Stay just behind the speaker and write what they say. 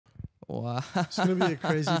Wow. It's going to be a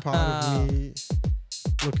crazy pod of me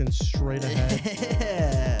looking straight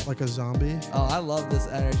ahead like a zombie. Oh, I love this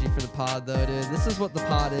energy for the pod, though, dude. This is what the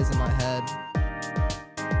pod is in my head.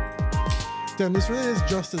 Damn, this really is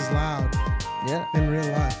just as loud in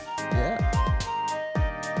real life. Yeah.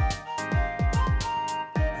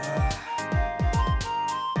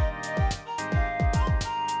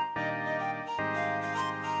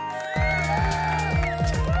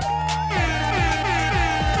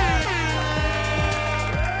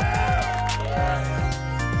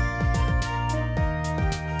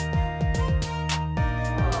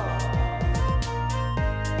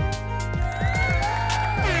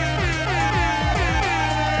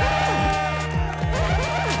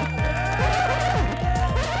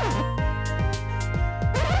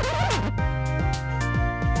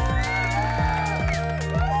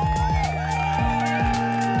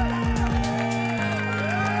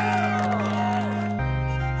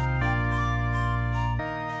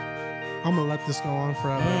 I'm going to let this go on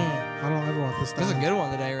forever. I don't ever want this to This is a end. good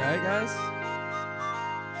one today, right, guys?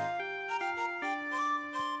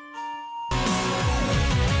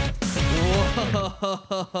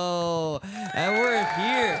 Whoa. And we're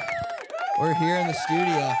here. We're here in the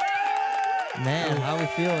studio. Man, how are we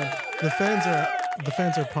feeling? The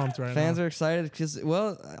fans are pumped right now. Fans are excited because,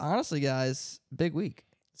 well, honestly, guys, big week.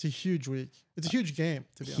 It's a huge week. It's a huge game,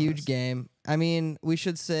 to be honest. Huge game. I mean, we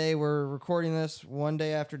should say we're recording this one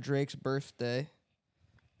day after Drake's birthday.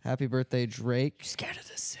 Happy birthday, Drake. Scared of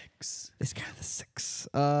the six. They're scared of the six.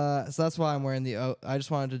 So that's why I'm wearing the I just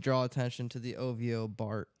wanted to draw attention to the OVO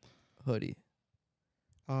Bart hoodie.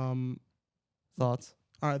 Thoughts?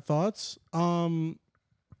 All right, thoughts.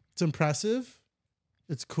 It's impressive.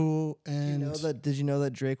 It's cool, and Did you know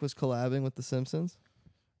that Drake was collabing with The Simpsons?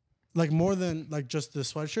 like more than like just the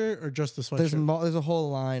sweatshirt or just the sweatshirt. There's a whole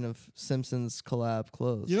line of Simpsons collab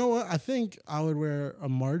clothes. You know what? I think I would wear a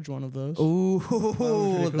Marge one of those. Ooh,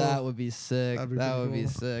 cool. that would be sick. That'd be That pretty would be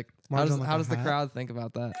cool. sick. Marge on, like, How a does the hat. crowd think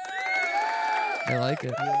about that? They like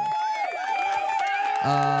it.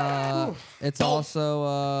 Yeah. It's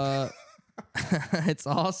also it's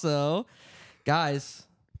also, guys,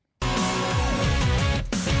 the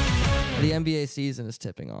NBA season is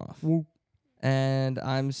tipping off. Woo. And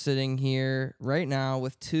I'm sitting here right now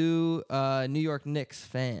with two New York Knicks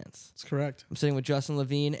fans. That's correct. I'm sitting with Justin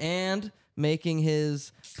Levine and making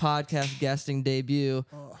his podcast guesting debut.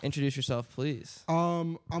 Introduce yourself, please.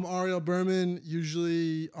 I'm Ariel Berman.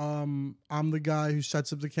 Usually, I'm the guy who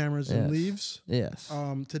sets up the cameras and leaves. Yes.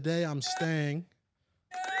 Today I'm staying.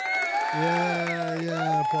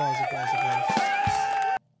 Yeah. Applause.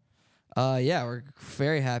 Yeah, we're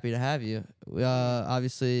very happy to have you.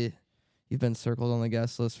 Obviously, you've been circled on the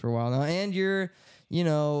guest list for a while now, and you're,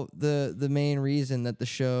 the main reason that the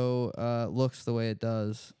show looks the way it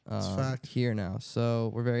does fact. here now.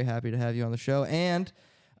 So we're very happy to have you on the show, and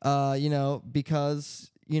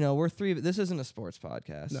because we're three. This isn't a sports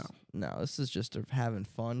podcast. No, this is just a having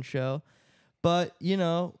fun show. But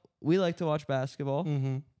we like to watch basketball,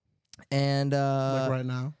 and Like right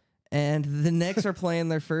now. and the Knicks are playing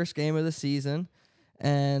their first game of the season.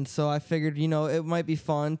 And so I figured, it might be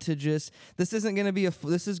fun to just. This isn't going to be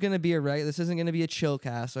This isn't going to be a chill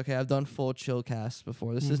cast. Okay, I've done full chill casts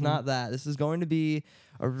before. This is not that. This is going to be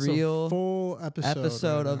a real full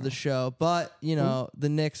episode of the show. But the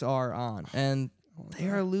Knicks are on, and they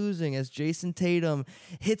are losing as Jason Tatum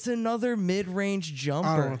hits another mid-range jumper.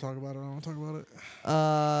 I don't want to talk about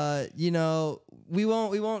it. We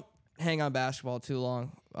won't hang on basketball too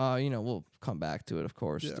long. We'll come back to it, of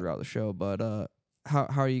course, throughout the show. But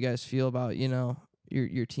how do you guys feel about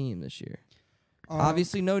your team this year?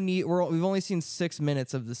 Obviously, no need. We've only seen 6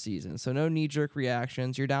 minutes of the season, so no knee-jerk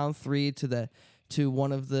reactions. You're down 3 to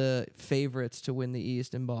one of the favorites to win the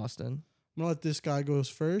East in Boston. I'm gonna let this guy go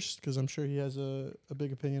first because I'm sure he has a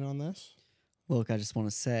big opinion on this. Look, I just want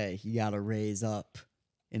to say you got to raise up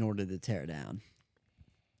in order to tear down.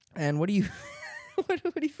 And what do you what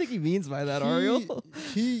do you think he means by that, Ariel?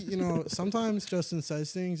 He sometimes Justin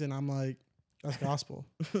says things and I'm like, that's gospel.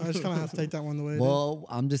 I just kind of have to take that one the way it is. Well,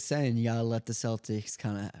 I'm just saying you got to let the Celtics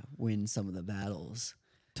kind of win some of the battles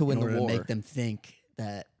To win in order the war. to make them think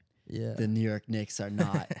that the New York Knicks are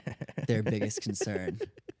not their biggest concern.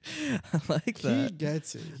 I like that. He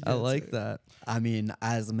gets it. I like that. I mean,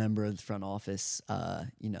 as a member of the front office,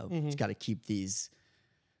 it's got to keep these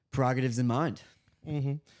prerogatives in mind.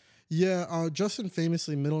 Yeah, Justin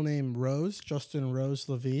famously middle name Rose, Justin Rose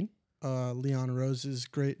Levine, Leon Rose's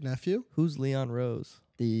great nephew. Who's Leon Rose?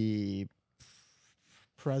 The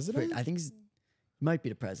President? I think he might be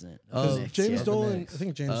the president. Oh, Knicks, James yeah. Dolan. I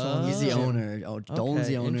think James Dolan. He's the is owner. Dolan's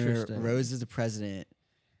the owner. interesting. Rose is the president.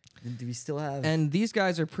 And do we still have? And these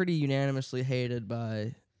guys are pretty unanimously hated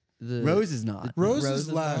by the Rose is not. Rose Rose is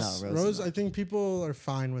is less. not. No, Rose Rose, is not. I think people are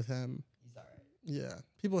fine with him. He's all right. Yeah,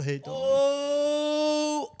 people hate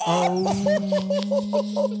Dolan. Oh,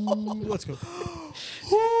 Let's go.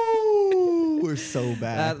 we're so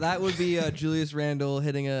bad. that would be Julius Randle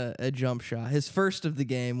hitting a jump shot, his first of the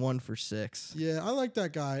game, 1 for 6. Yeah, I like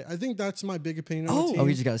that guy. I think that's my big opinion on the team. Oh,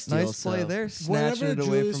 he just got a steal. Nice play so. there, snatching Whenever it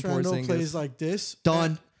away Julius from Randle Porzingis. plays like this,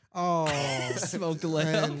 Done. Oh, Smoked a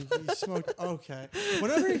layup. and he smoked. Okay,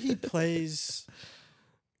 whenever he plays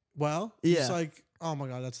well, Yeah. it's like, oh my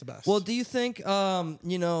god, that's the best. Well, do you think,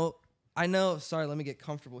 you know, I know, sorry, let me get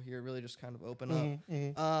comfortable here, really just kind of open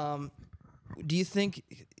up. Do you think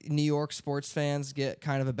New York sports fans get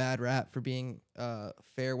kind of a bad rap for being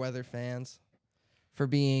fair weather fans? For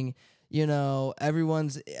being, you know,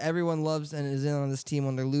 everyone loves and is in on this team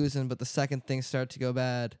when they're losing, but the second things start to go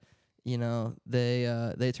bad, you know,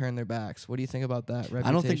 they turn their backs. What do you think about that reputation?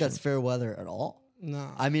 I don't think that's fair weather at all.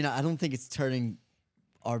 no. I mean, I don't think it's turning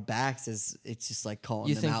our backs. As it's just like calling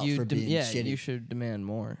You them think out you for being shitty. you should demand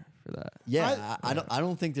more for that. Yeah, I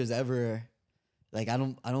don't think there's ever like I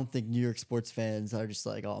don't think New York sports fans are just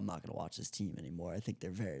like, oh, I'm not gonna watch this team anymore. I think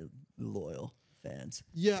they're very loyal fans.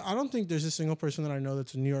 Yeah, I don't think there's a single person that I know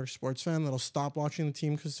that's a New York sports fan that'll stop watching the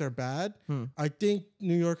team because they're bad. I think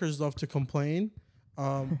New Yorkers love to complain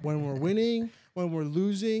when we're winning, when we're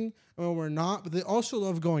losing, when we're not, but they also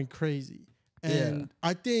love going crazy. And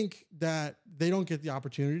I think that they don't get the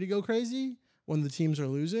opportunity to go crazy when the teams are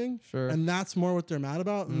losing. Sure. And that's more what they're mad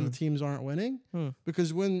about than the teams aren't winning.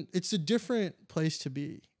 Because when it's a different place to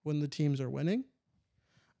be when the teams are winning.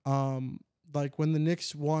 Like when the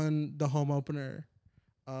Knicks won the home opener,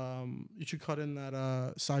 you should cut in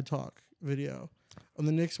that side talk video. When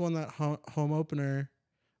the Knicks won that home opener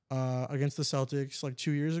against the Celtics like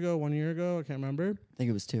 2 years ago, 1 year ago, I can't remember. I think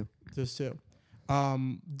it was 2. Just 2.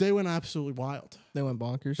 They went absolutely wild. They went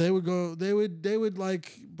bonkers. They would go. They would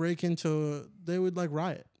like break into. They would like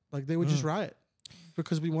riot. Like they would just riot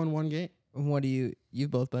because we won one game. What do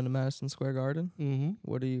you've both been to Madison Square Garden? Mm-hmm.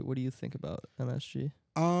 What do you think about MSG?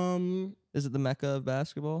 Um, Is it the mecca of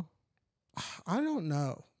basketball? I don't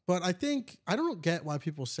know, but I think I don't get why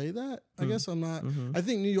people say that. I guess I'm not. Mhm. I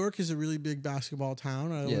think New York is a really big basketball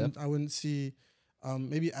town. Yeah. I wouldn't see.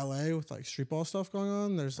 Maybe LA with like street ball stuff going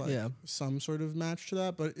on. There's like some sort of match to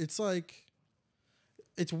that, but it's like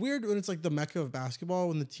it's weird when it's like the mecca of basketball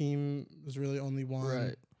when the team was really only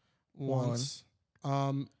won once.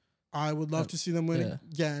 I would love to see them win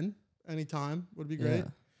again anytime. Would be great. Yeah.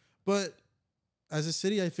 But as a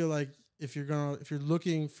city, I feel like if you're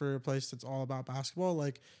looking for a place that's all about basketball,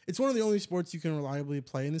 like it's one of the only sports you can reliably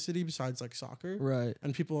play in the city besides like soccer. Right.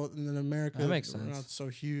 And people in America That makes are sense. not so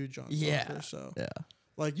huge on Yeah. soccer. So Yeah.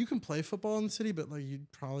 like you can play football in the city, but like you'd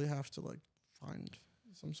probably have to like find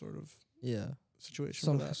some sort of Yeah. situation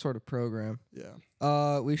Some for that. sort of program.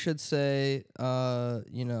 Yeah. We should say,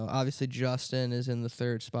 you know, obviously Justin is in the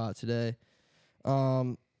 3rd spot today.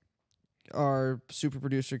 Our super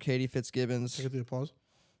producer Katie Fitzgibbons. Take the applause.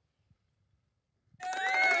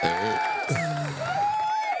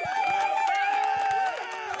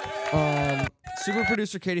 Super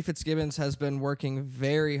producer Katie Fitzgibbons has been working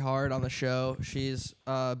very hard on the show. She's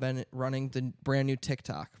been running the brand new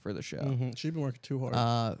TikTok for the show. Mm-hmm. She's been working too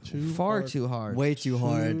hard. Too hard. Way too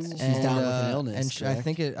hard. She's down with an illness.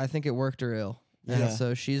 And I think it worked her ill. Yeah. And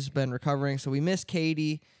so she's been recovering. So we miss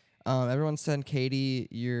Katie. Everyone send Katie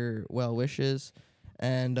your well wishes.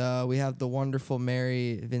 And we have the wonderful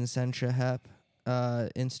Mary Vincentia Hepp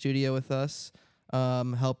in studio with us,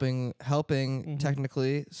 helping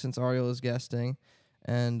technically since Ariel is guesting.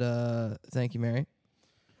 And thank you, Mary.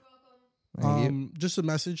 You're welcome. Thank you. Just a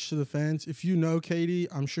message to the fans. If you know Katie,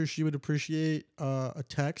 I'm sure she would appreciate a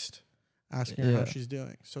text asking her how she's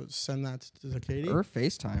doing. So send that to Katie. Or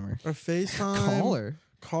FaceTime her. Or FaceTime. Call her.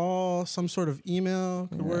 Call, some sort of email.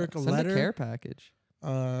 Could work. Send letter. a care package.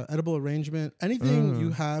 Edible arrangement. Anything you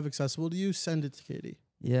have accessible to you, send it to Katie.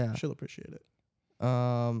 Yeah. She'll appreciate it.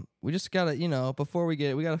 We just gotta, you know, we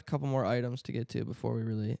got a couple more items to get to before we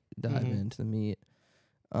really dive into the meat.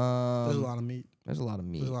 There's a lot of meat. There's a lot of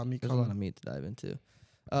meat. There's a lot of meat. There's a lot of meat to dive into.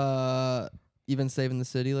 You been saving the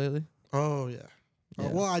city lately? Oh yeah. Yeah.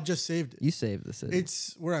 Well, I just saved it. You saved the city.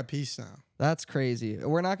 We're at peace now. That's crazy.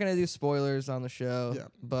 We're not gonna do spoilers on the show. Yeah.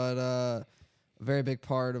 But a very big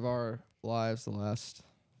part of our lives the last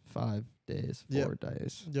 5 days, 4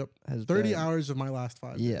 days. Yep. Has 30 been hours of my last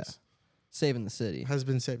 5 days. Saving the city. Has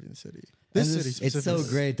been saving the city. This city It's so specifically.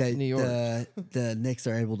 great that New York. the Knicks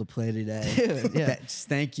are able to play today. Dude, yeah. Just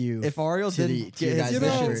thank you. If Ariel to didn't the- to get your his guys'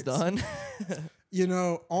 missions efforts. done. You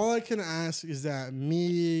know, all I can ask is that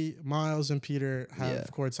me, Miles, and Peter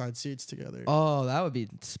have courtside seats together. Oh, that would be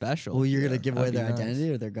special. Well, you're gonna give away their nice. identity,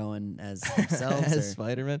 or they're going as themselves? As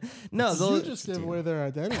Spider-Man? No, they'll You just give away their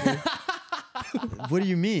identity. What do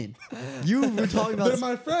you mean? You were talking about. They're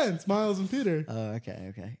my friends, Miles and Peter. Oh,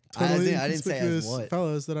 okay. Totally I didn't say as what.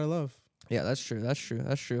 fellows that I love. Yeah, that's true.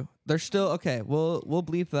 They're still okay. We'll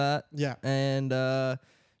bleep that. Yeah. And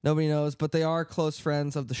nobody knows, but they are close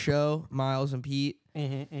friends of the show, Miles and Pete.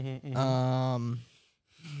 And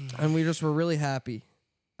we just were really happy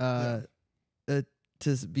to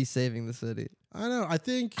be saving the city. I know. I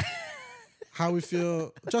think how we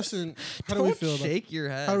feel, Justin. How do we feel? Shake your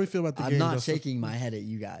head. How do we feel about the game? I'm not Justin? shaking my head at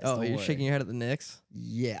you guys. Oh, don't you're worry. shaking your head at the Knicks?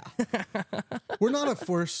 Yeah. We're not a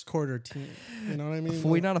first quarter team. You know what I mean?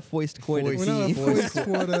 We're not a foist quarter We're not a team. fourth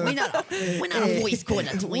quarter. We're not a voice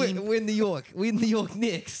quarter team. We're in New York. We're in the York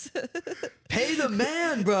Knicks. Pay the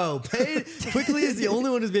man, bro. Pay. Quickly is the only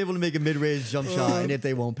one who's been able to make a mid-range jump shot, and if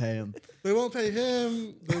they won't pay him. They won't pay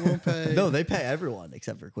him. They won't pay. No, they pay everyone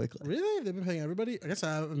except for Quickly. Really? They've been paying everybody? I guess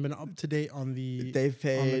I haven't been up to date on the They've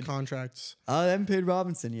paid on the contracts. They haven't paid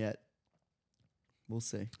Robinson yet. We'll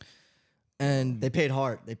see. And They paid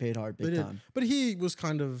hard. They paid hard big time. But he was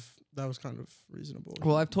kind of reasonable.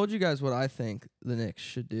 well, I've told you guys what I think the Knicks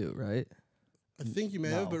should do, right? I think you may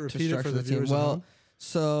No. have, but To repeat it for structure the the team. viewers. at Well, home.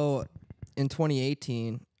 so in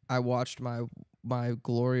 2018, I watched my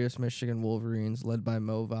glorious Michigan Wolverines, led by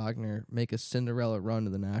Mo Wagner, make a Cinderella run to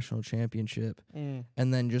the national championship, and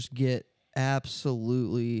then just get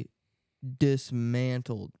absolutely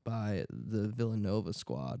dismantled by the Villanova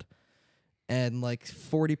squad. And like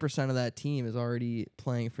 40% of that team is already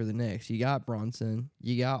playing for the Knicks. You got Brunson,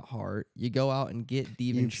 you got Hart. You go out and get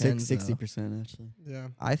DiVincenzo. 60% actually. Yeah.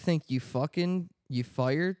 I think you fired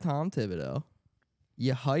Tom Thibodeau.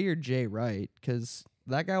 You hired Jay Wright because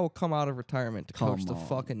that guy will come out of retirement to coach the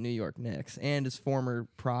fucking New York Knicks and his former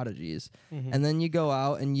prodigies. And then you go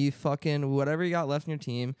out and you fucking whatever you got left in your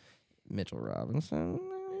team, Mitchell Robinson, maybe?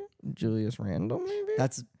 Julius Randle, maybe.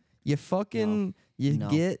 That's You fucking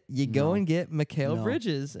go and get Mikal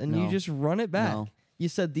Bridges and you just run it back. No. You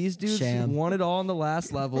said these dudes Sham. won it all on the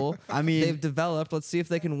last level. I mean, they've developed. Let's see if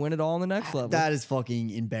they can win it all on the next level. that is fucking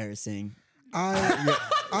embarrassing. I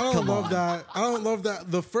don't love that. I don't love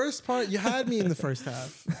that. The first part, you had me in the first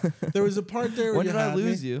half. There was a part there where when you did I had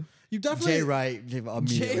lose me. you? You definitely. Jay Wright. Jay I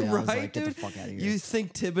was Wright, like, dude. Get the fuck out of here. You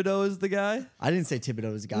think Thibodeau is the guy? I didn't say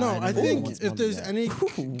Thibodeau was a guy. No, I never think once if wanted there's that. any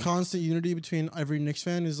constant unity between every Knicks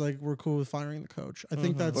fan is like we're cool with firing the coach. I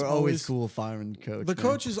think that's we're always cool firing coach. The man.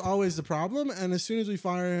 coach is always the problem, and as soon as we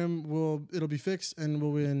fire him, it'll be fixed and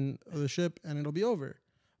we'll win the ship and it'll be over.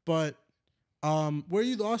 But where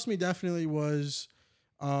you lost me definitely was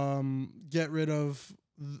get rid of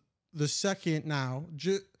the second now.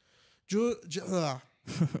 Go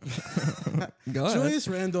ahead. Julius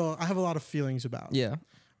Randle, I have a lot of feelings about. Yeah.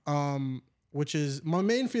 Which is my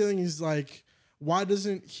main feeling is like, why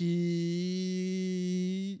doesn't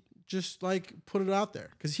he just like put it out there?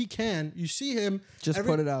 Because he can. You see him.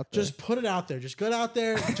 Put it out there. Just put it out there. Just get out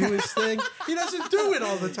there, do his thing. He doesn't do it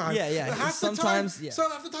all the time. Yeah. Sometimes, yeah. So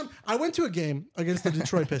half the time, I went to a game against the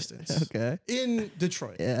Detroit Pistons. Okay. In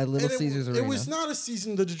Detroit. Yeah, at Little And Caesars It Arena. was not a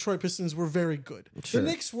season the Detroit Pistons were very good. Sure. The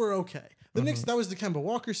Knicks were okay. The Knicks, that was the Kemba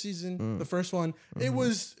Walker season, the first one. It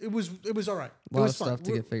was all right. A lot it was of stuff fun.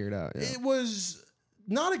 to get figured out. Yeah. It was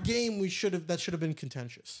not a game that should have been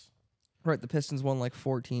contentious. Right. The Pistons won like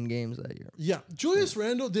 14 games that year. Yeah. Julius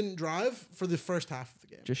Randle didn't drive for the first half of the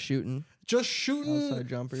game. Just shooting Just shooting outside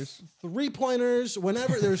jumpers. 3-pointers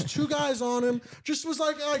whenever there was 2 guys on him. Just was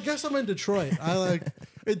like, I guess I'm in Detroit.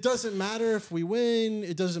 It doesn't matter if we win.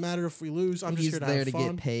 It doesn't matter if we lose. I'm just He's here to there have to fun.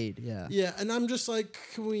 get paid. Yeah. Yeah, and I'm just like,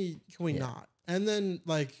 can we not? And then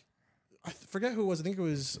like, I forget who it was. I think it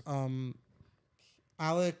was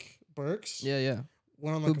Alec Burks. Yeah.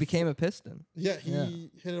 Went on Who like became a Piston. he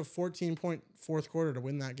hit a 14-point fourth quarter to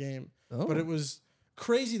win that game. Oh. But it was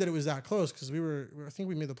crazy that it was that close because I think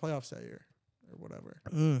we made the playoffs that year or whatever.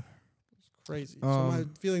 It's crazy. So my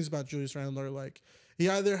feelings about Julius Randle are like, he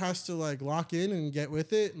either has to like lock in and get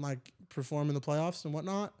with it and like perform in the playoffs and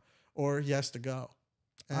whatnot, or he has to go.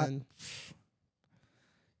 And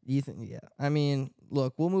You think? Yeah. I mean,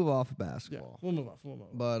 look, we'll move off of yeah, basketball. we'll move on.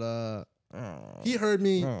 But He heard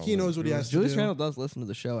me. He knows what he has Julius to do. Randle does listen to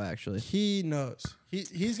the show. Actually, He knows.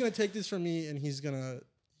 He's gonna take this from me and he's gonna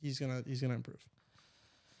improve.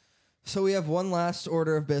 so we have one last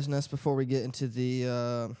order of business before we get into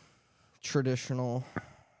the traditional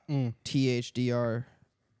THDRH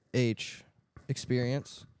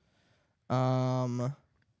experience.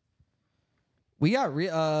 We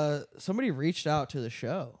got somebody reached out to the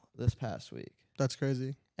show this past week. That's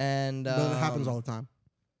crazy. And But it happens all the time.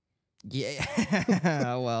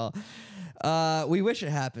 Yeah. Well, we wish it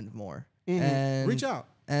happened more. Mm-hmm. And reach out.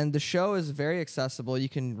 And the show is very accessible. You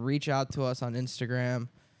can reach out to us on Instagram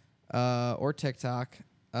or TikTok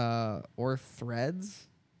or Threads.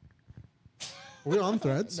 Are we on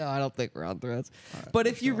Threads? No, I don't think we're on Threads. Right, but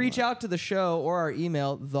if you reach out to the show or our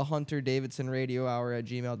email,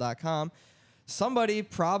 thehunterdavidsonradiohour@gmail.com, somebody,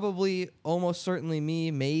 probably almost certainly me,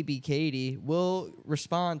 maybe Katie, will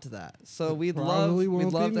respond to that. So we'd love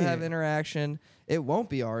to have interaction. It won't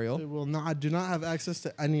be Ariel. It will not. I do not have access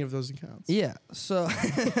to any of those accounts. Yeah. So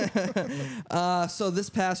so this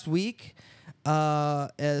past week,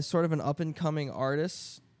 as sort of an up and coming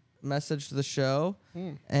artist messaged the show,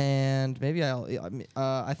 and maybe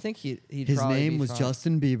I think he'd his probably name be was fine.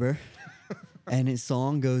 Justin Bieber, and his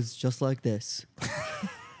song goes just like this.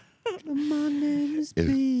 My name is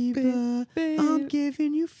Bieber. I'm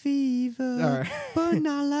giving you fever, right. but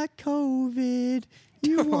not like COVID.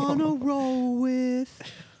 You wanna roll with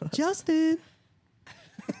Justin?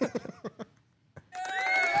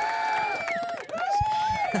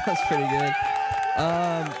 That's pretty good.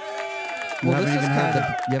 You Well, this is kind of.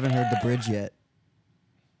 you haven't heard the bridge yet.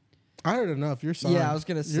 I heard enough. You're signed. Yeah, I was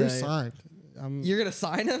gonna You're say. signed. You're gonna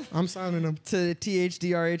sign him I'm signing him. to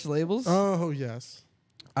THDRH labels. Oh yes.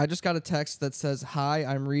 I just got a text that says, "Hi,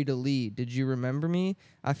 I'm Rita Lee. Did you remember me?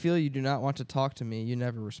 I feel you do not want to talk to me. You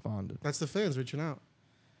never responded." That's the fans reaching out.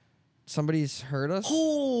 Somebody's heard us.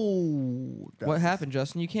 Oh, What happened,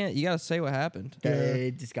 Justin? You gotta say what happened.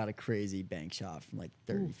 They just got a crazy bank shot from like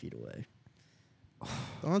 30 feet away.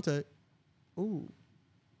 Dante. Ooh.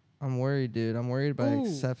 I'm worried, dude. I'm worried about Ooh.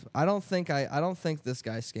 accept. I don't think this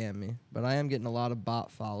guy scammed me, but I am getting a lot of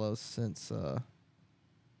bot follows since I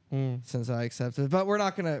accepted. But we're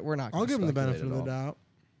not gonna. I'll give him the speculate benefit of at the all. doubt.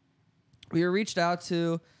 We were reached out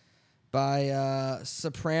to by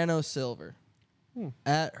Soprano Silver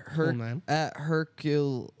at Cool name.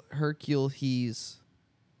 Hercule Hees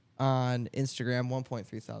on Instagram.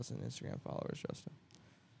 1.3 thousand Instagram followers, Justin.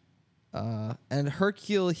 And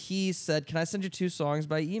Hercule Hees said, "Can I send you 2 songs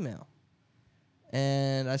by email?"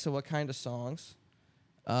 And I said, "What kind of songs?"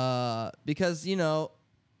 Because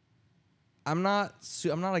I'm not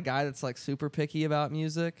a guy that's like super picky about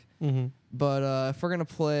music. Mm-hmm. But if we're gonna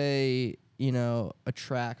play, a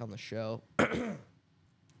track on the show,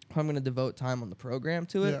 if I'm gonna devote time on the program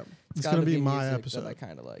to it, Yeah. It's gotta gonna be my music episode. that I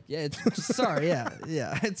kind of like. Yeah, it's sorry,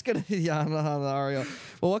 yeah, it's gonna be on the Ariel.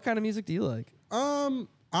 Well, what kind of music do you like?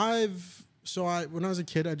 When I was a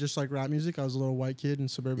kid, I just like rap music. I was a little white kid in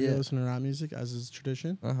suburbia listening to rap music, as is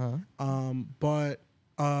tradition. But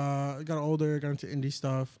I got older, got into indie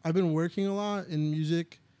stuff. I've been working a lot in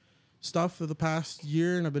music stuff for the past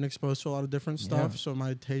year, and I've been exposed to a lot of different stuff. So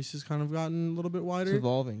my taste has kind of gotten a little bit wider. It's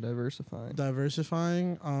evolving,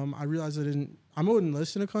 diversifying. I realized I wouldn't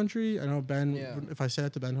listen to country. I know Ben. Yeah. If I say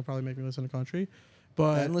it to Ben, he'll probably make me listen to country.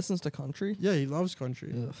 But Ben listens to country. yeah, he loves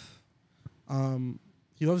country. Ugh.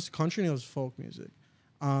 He loves country and he loves folk music.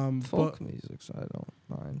 Folk music, so I don't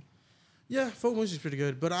mind. Yeah, folk music's pretty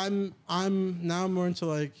good. But I'm now more into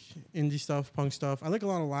like indie stuff, punk stuff. I like a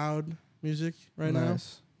lot of loud music right now.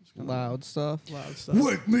 Loud stuff. Loud stuff.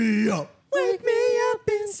 Wake me up. Wake me up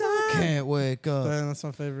inside. Can't wake up. Ben, that's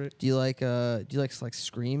my favorite. Do you like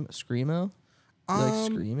screamo? Do you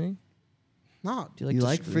like screaming? Nah. Do you like You to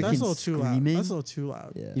like scream? That's a little too loud. screaming? That's a little too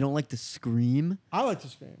loud. Yeah. You don't like to scream? I like to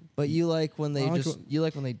scream. But you like when they I like you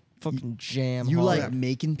like when they fucking jam. You hard. like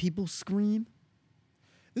making people scream?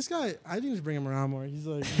 This guy, I need to bring him around more. He's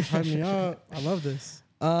like, hype me up. I love this.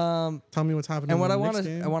 Tell me what's happening. And what in I the want Knicks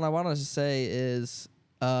to game. and what I wanted to say is,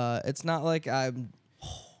 it's not like I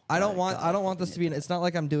don't want this to be. It's not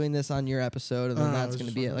like I'm doing this on your episode and then that's it's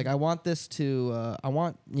going to just be it. fun. Like I want this to. I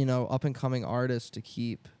want up and coming artists to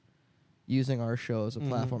keep using our show as a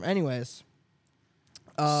platform. Anyways,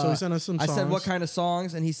 so he sent us some I songs. said what kind of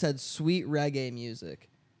songs, and he said sweet reggae music.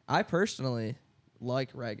 I personally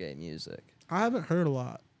like reggae music. I haven't heard a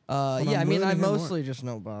lot. I I'm willing to I hear more. mostly just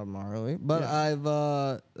know Bob Marley, but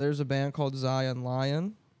Yeah. there's a band called Zion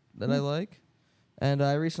Lion that I like, and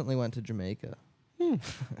I recently went to Jamaica On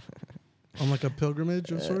like a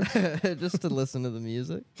pilgrimage of sorts. just to listen to the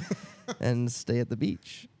music and stay at the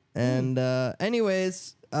beach. And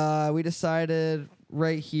anyways, we decided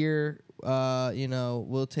right here,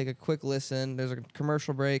 we'll take a quick listen. There's a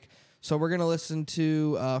commercial break, so we're gonna listen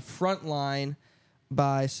to Frontline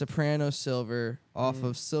by Soprano Silver off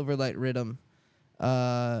of Silverlight Rhythm,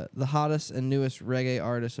 the hottest and newest reggae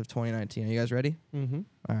artist of 2019. Are you guys ready? Mm-hmm.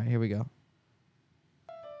 All right, here we go.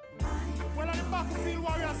 Well, on the battlefield,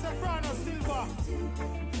 warrior Soprano Silver. To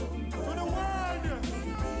the world,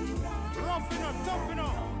 roughing up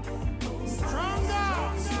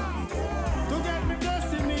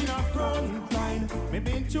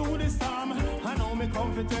been through the storm. I know me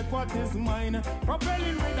come to take what is mine.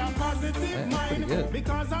 Propelling with a positive mind.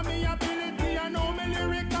 Because of me ability, I know me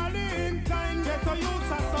lyrically inclined. Get a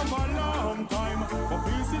youth are some a long time. But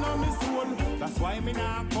peace in on me soul. That's why me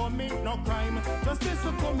not commit no crime. Justice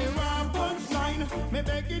will come me raw punchline. Me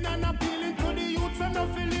begging and appealing to the youths and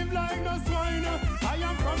not feel live like no swine. I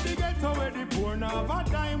am from the ghetto where the poor now have a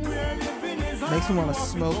time. Where living is makes me want to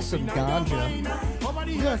smoke some ganja.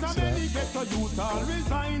 Yeah,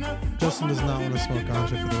 Justin does not want to smoke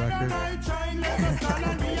ganja for the record.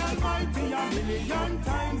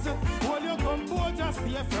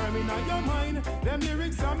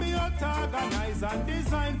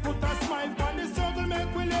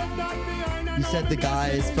 You said the guy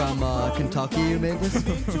is from Kentucky who made this?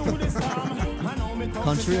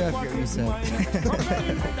 Country? I forget what you said.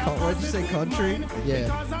 What did you say, country?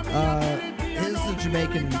 Yeah. His a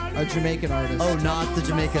Jamaican artist. Oh, not the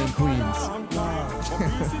Jamaica and Queens.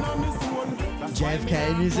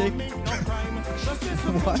 JFK music?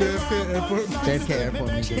 What? JFK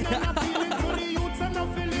Airport music.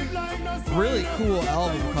 Really cool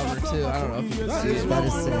album cover too. I don't know if you can see it. That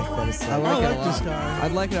is sick. That is sick. I like it a lot. this guy.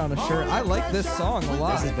 I'd like it on a shirt. I like this song a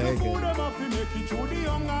lot. This is very good.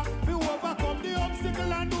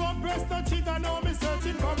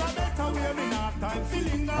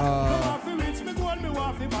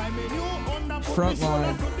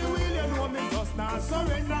 Frontline.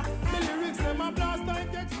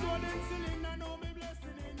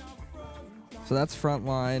 So that's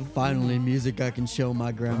Frontline. Finally, music I can show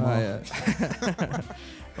my grandma. Oh, yeah.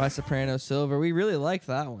 By Soprano Silver. We really liked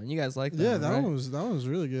that one. You guys liked that Yeah, one, that right? one was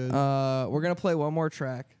really good. We're gonna play one more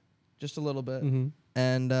track, just a little bit,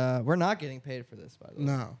 and we're not getting paid for this, by the way.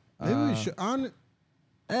 No, maybe we should.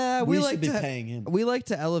 We like should be to paying him. We like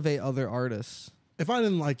to elevate other artists. If I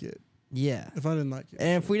didn't like it, Yeah. if I didn't like it,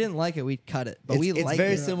 And if we didn't like it, we'd cut it. But we It's like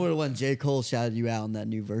very it. similar to when J. Cole shouted you out on that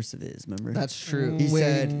new verse of his, remember? That's true. He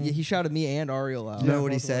said- he shouted me and Ariel out. You remember Yeah,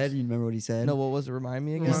 what he both of said? us. You remember what he said? No, what was it? Remind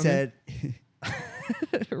me again. He Remind said,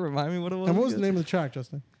 Remind me what it was. and what was the again? name of the track,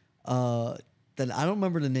 Justin? then I don't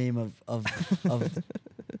remember the name of the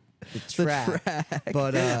The track.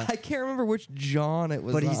 But I can't remember which John it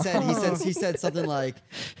was. But he on. said something like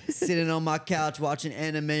sitting on my couch watching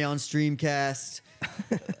anime on Streamcast.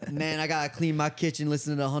 Man, I gotta clean my kitchen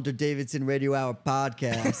listening to Hunter Davidson Radio Hour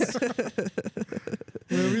podcast.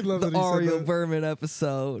 Man, we love the that he Ariel said that. Berman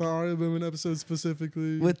episode The Ariel Berman episode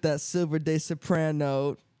specifically. with that Silver Day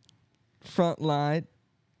Soprano Frontline.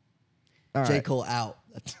 All J. right. Cole out.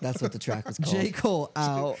 That's what the track was called. J. Cole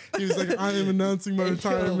out. He was like, I am announcing my Hey, yo,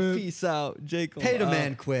 retirement. peace out. J. Cole Paid a out.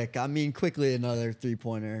 man quick. I mean, quickly another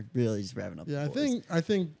 3-pointer. Really just revving up. Yeah, the I boys.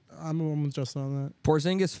 think I'm with Justin on that.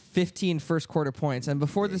 Porzingis 15 first quarter points. And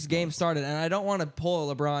before this game started, and I don't want to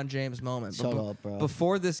pull a LeBron James moment, Shut but up, bro.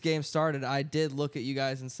 before this game started, I did look at you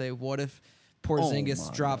guys and say, what if Porzingis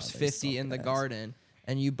my drops God, they 50 in the suck ass. Garden?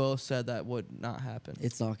 And you both said that would not happen.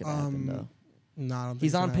 It's not gonna happen though. No, I don't think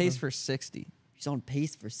He's it's on gonna pace happen. for 60. He's on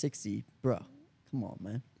pace for 60, bro. Come on,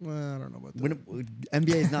 man. Well, I don't know about that.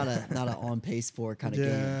 NBA is not a on pace for kind of game.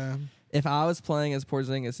 Yeah. If I was playing as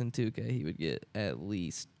Porzingis in 2K, he would get at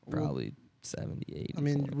least probably 78. I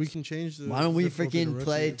mean, points. we can change the. Why don't we difficulty to freaking rookie.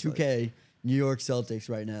 play It's like- 2K New York Celtics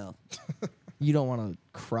right now? You don't want to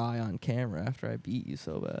cry on camera after I beat you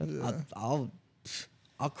so bad. Yeah.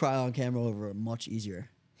 I'll cry on camera over much easier.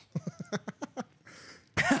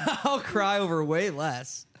 I'll cry over way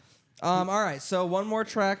less. All right, so one more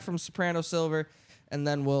track from Soprano Silver, and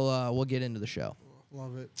then we'll get into the show.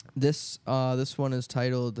 Love it. This one is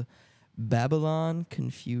titled Babylon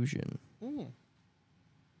Confusion.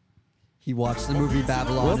 He watched the movie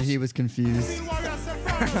Babylon and he was confused.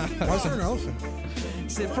 Why is there an elephant?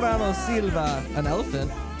 Soprano Silva, an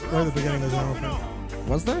elephant. Right at the beginning, there's an elephant.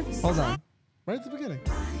 Was there? Hold on. Right at the beginning.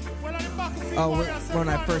 Oh, when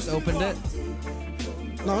I first opened it.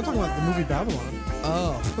 No, I'm talking about the movie Babylon.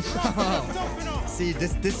 Oh. See,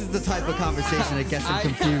 this is the type of conversation that gets him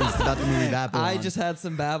confused about the movie Babylon. I just had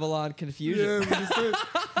some Babylon confusion. Yeah, we just did.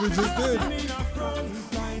 We just did.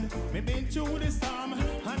 Me been through the storm.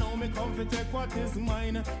 I know me come to take what is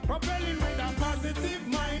mine. Propelling with a positive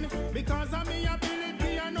mind. Because of me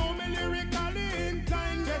ability, I know me lyrically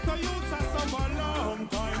inclined. Get a youth are some a long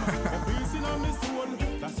time. A peace in my soul.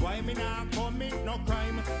 That's why me not commit no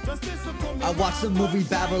crime. Justice will come. I watched the movie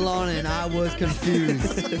Babylon and I was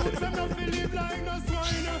confused.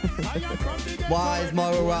 Why is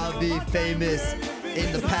Margot Robbie famous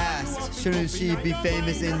in the past? Shouldn't she be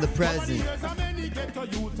famous in the present?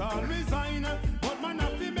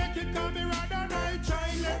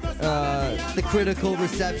 The critical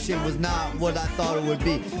reception was not what I thought it would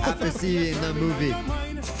be after seeing the movie.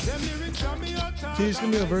 Can you just give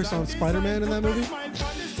me a verse on Spider-Man in that movie?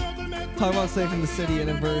 Talk about saving the city in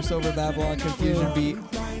a verse over Babylon Confusion beat.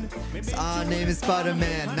 Our name is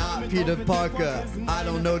Spider-Man, not Peter Parker. I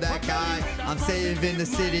don't know that guy. I'm saving the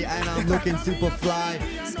city and I'm looking super fly.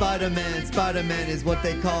 Spider-Man, Spider-Man is what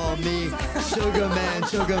they call me. Sugar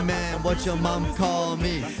Man, what your mom call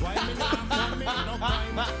me.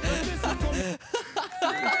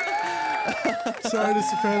 Sorry to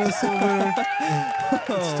Soprano Silver.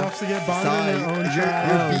 It's tough to get by on your own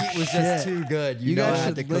track. Your beat was just too good. You guys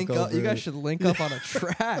should link up. You guys should link up on a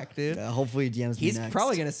track, dude. Hopefully, DMs me He's next.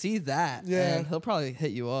 probably gonna see that. Yeah. And he'll probably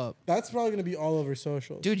hit you up. That's probably gonna be all over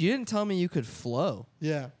socials. Dude, you didn't tell me you could flow.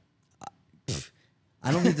 Yeah.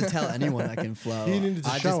 I don't need to tell anyone I can flow. You needed to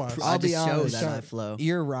show us. I I'll be just show honest. that I flow.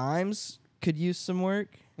 Your rhymes could use some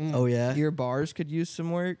work. Oh yeah. Your bars could use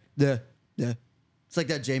some work. Yeah. It's like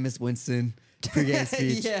that Jameis Winston pregame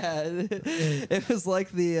speech. Yeah, it was like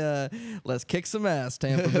the let's kick some ass,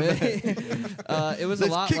 Tampa Bay. It was a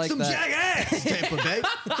lot kick like some that. jackass, Tampa Bay.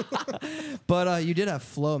 But you did have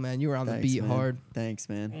flow, man. You were on the beat man. hard. Thanks,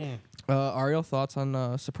 man. Ariel, thoughts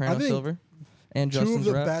on Soprano I think Silver and Two Justin's of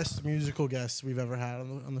the rap? best musical guests we've ever had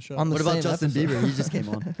on the show. On the What about same Justin episode. Bieber? He just came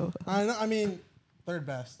on. I mean, third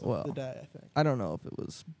best Well. of the day, I think. I don't know if it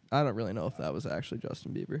was. I don't really know if that was actually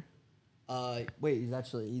Justin Bieber. Wait,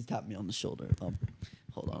 he's tapped me on the shoulder.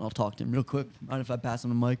 Hold on, I'll talk to him real quick. Mind if I pass him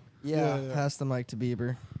the mic? Yeah, Yeah. pass the mic to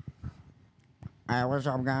Bieber. Hey, what's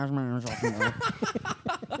up, guys? Man, what's up, man?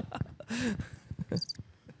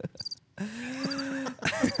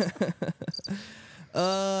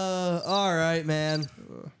 All right, man.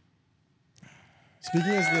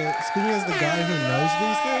 Speaking as the guy who knows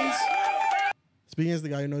these things. Speaking as the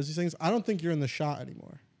guy who knows these things, I don't think you're in the shot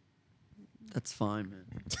anymore. That's fine, man.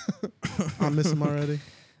 I miss him already.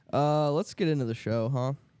 Let's get into the show,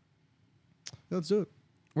 huh? Let's do it.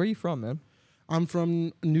 Where are you from, man? I'm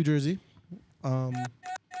from New Jersey.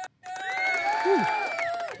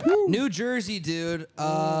 New Jersey, dude.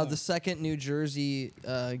 The second New Jersey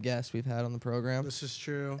guest we've had on the program. This is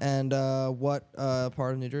true. And what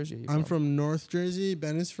part of New Jersey are you I'm from North Jersey.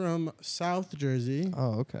 Ben is from South Jersey.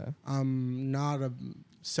 Oh, okay. I'm not a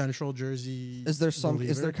Central Jersey. Is there some?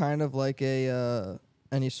 Is there believer. kind of like a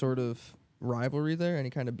any sort of rivalry there?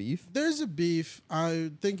 Any kind of beef? There's a beef.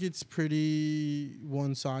 I think it's pretty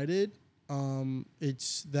one-sided.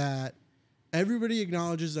 It's that everybody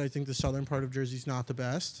acknowledges that I think the southern part of Jersey is not the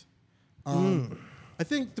best. I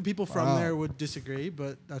think the people from there would disagree,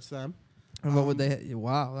 but that's them. And what would they?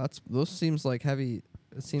 Wow, those seems like heavy.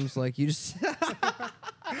 It seems like you just.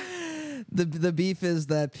 The beef is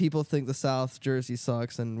that people think the South Jersey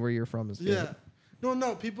sucks and where you're from is good. Yeah.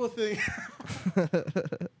 No, people think...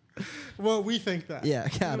 Well, we think that. Yeah,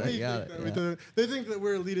 got We it. think that. They think that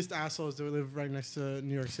we're elitist assholes that live right next to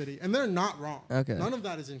New York City. And they're not wrong. Okay. None of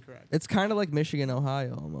that is incorrect. It's kind of like Michigan,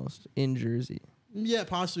 Ohio, almost in Jersey. Yeah,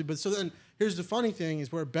 possibly. But so then here's the funny thing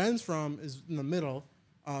is where Ben's from is in the middle.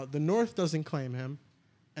 The North doesn't claim him,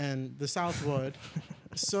 and the South would.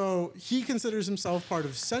 So he considers himself part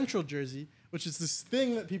of Central Jersey, which is this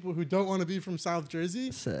thing that people who don't want to be from South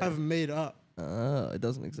Jersey Sick. have made up. It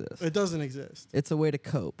doesn't exist. It doesn't exist. It's a way to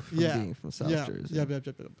cope from being from South Jersey. Yeah.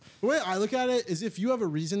 The way I look at it is if you have a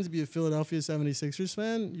reason to be a Philadelphia 76ers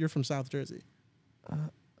fan, you're from South Jersey.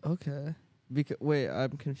 Okay. Wait,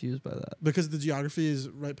 I'm confused by that. Because the geography is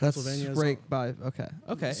right Pennsylvania. That's right by. Okay.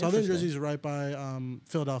 Okay. Southern Jersey is right by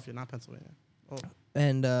Philadelphia, not Pennsylvania. Oh.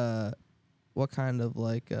 And what kind of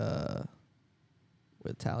like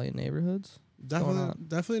Italian neighborhoods?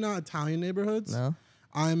 Definitely not Italian neighborhoods. No.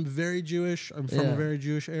 I'm very Jewish. I'm from a very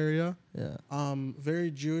Jewish area. Yeah.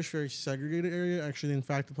 Very Jewish, very segregated area. Actually, in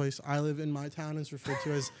fact, the place I live in my town is referred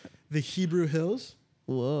to as the Hebrew Hills.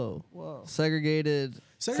 Whoa. Segregated.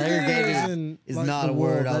 Segregated is like not the a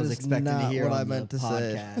word wall. I was That is expecting to not hear what on I meant the to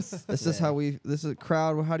say. podcast. This is how we. This is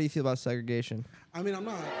crowd. How do you feel about segregation? I mean, I'm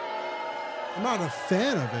not a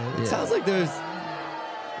fan of it. It sounds like there's,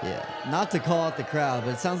 Yeah. not to call out the crowd,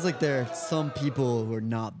 but it sounds like there are some people who are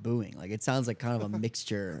not booing. Like it sounds like kind of a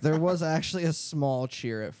mixture. There was actually a small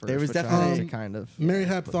cheer at first. There was which I had definitely- to kind of. Mary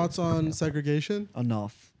Hep, thoughts on segregation?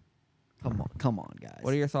 Enough. Come on, guys.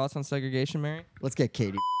 What are your thoughts on segregation, Mary? Let's get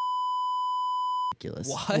Katie. Ridiculous.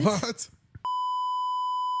 What?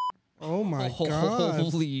 Oh my god!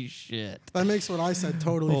 Holy shit! That makes what I said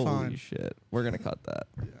totally Holy fine. shit! We're gonna cut that.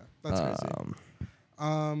 Yeah, that's crazy.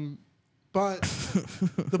 But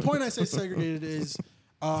the point I say segregated is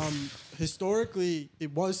historically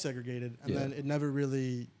it was segregated, and then it never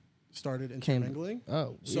really started intermingling.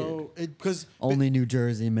 Oh, so it because Only New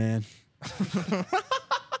Jersey, man.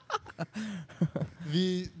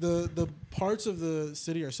 the parts of the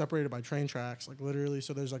city are separated by train tracks, like literally.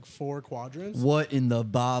 So there's like 4 quadrants. What in the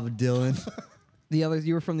Bob Dylan?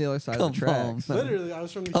 You were from the other side of the Come on, tracks. man. Literally, I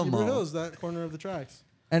was from the Hebrew Hills, that corner of the tracks.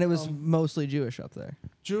 And it was mostly Jewish up there.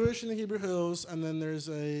 Jewish in the Hebrew Hills, and then there's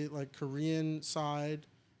a like Korean side,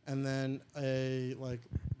 and then a like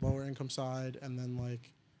lower income side, and then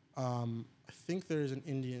like I think there's an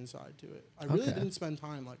Indian side to it. I really didn't spend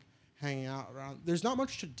time like hanging out around. There's not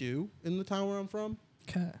much to do in the town where I'm from.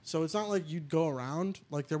 Okay. So it's not like you'd go around.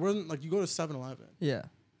 Like there wasn't like you go to 7-Eleven. Yeah.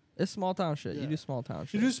 It's small town shit. Yeah. You do small town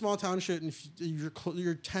shit. You do small town shit, and if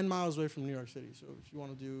you're 10 miles away from New York City. So if you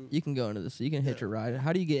want to do, You can go into the city. You can hitch a ride.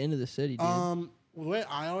 How do you get into the city, dude? well, the way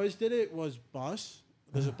I always did it was bus.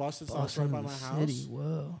 There's a bus that stops right by my house.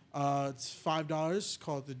 Whoa. It's $5.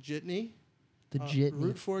 Called the Jitney. The Jitney.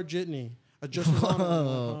 Route 4 Jitney. I just was on it when I went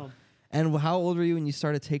home. And how old were you when you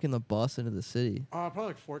started taking the bus into the city? Probably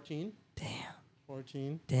like 14. Damn.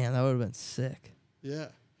 14. Damn, that would have been sick. Yeah.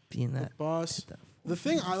 Being that. Bus. that The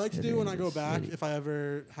thing I like to do when I go into the back, city. if I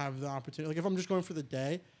ever have the opportunity, like if I'm just going for the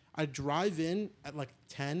day, I drive in at like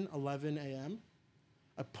 10, 11 a.m.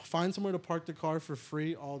 I find somewhere to park the car for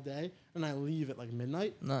free all day, and I leave at like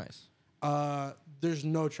midnight. Nice. There's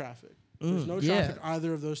no traffic. There's no traffic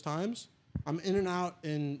either of those times. I'm in and out,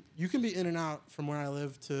 and you can be in and out from where I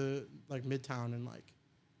live to like Midtown in like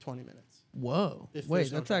 20 minutes. Whoa. If Wait,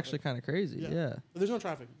 there's no that's traffic. actually kind of crazy. Yeah. But there's no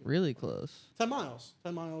traffic. Really close. 10 miles.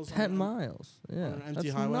 10 miles. 10 miles. Yeah. on an empty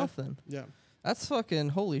That's highway. nothing. Yeah. That's fucking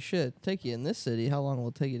holy shit. Take you in this city. How long will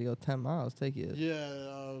it take you to go 10 miles? Take you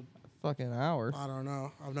Yeah. fucking hour. I don't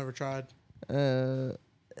know. I've never tried.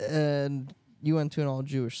 And you went to an all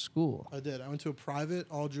Jewish school. I did. I went to a private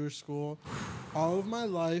all Jewish school all of my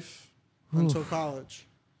life until college.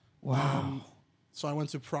 Wow. So I went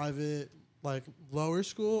to private like lower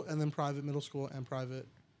school, and then private middle school, and private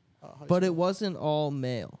high But school. it wasn't all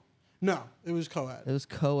male. No, it was co-ed. It was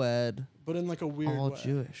co-ed, But in like a weird all way.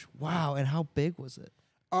 Jewish. Wow. And how big was it?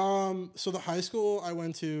 So the high school I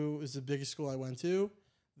went to is the biggest school I went to.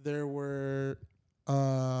 There were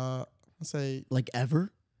let's say Like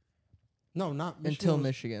ever? no, not Michigan. Until was,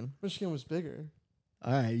 Michigan. Michigan was bigger.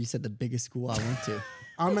 All right, you said the biggest school I went to.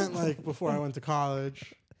 I meant like before I went to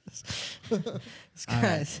college. This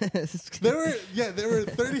guy's- There were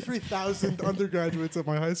 33,000 undergraduates at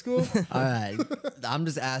my high school. All right, I'm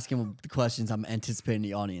just asking the questions I'm anticipating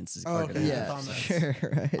the audience is Oh, going okay. to yeah, comments. sure.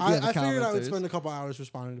 Right. I Yeah, the figured I would commenters. spend a couple hours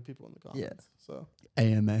responding to people in the comments. So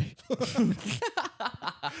AMA.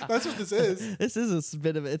 that's what this is. This is a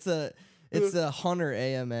bit of it's a Hunter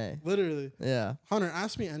AMA. Literally. Yeah. Hunter,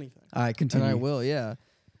 ask me anything. All right, And continue. I will, yeah.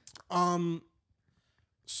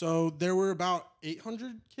 So there were about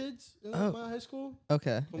 800 kids in Oh. my high school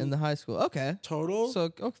Okay. In the high school. Okay. total. So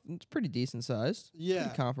it's pretty decent sized. Yeah.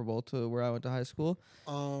 Pretty comparable to where I went to high school.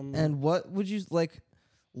 Um, And what would you like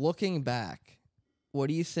looking back? What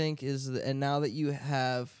do you think is and now that you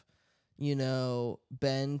have,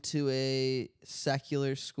 been to a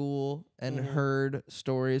secular school and heard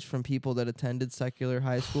stories from people that attended secular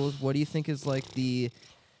high schools, what do you think is like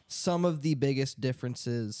some of the biggest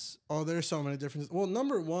differences? oh, there's so many differences. Well,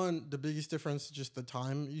 number one, the biggest difference is just the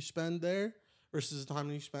time you spend there versus the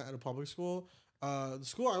time you spent at a public school. The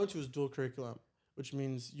school I went to was dual curriculum, which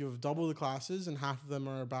means you have double the classes and half of them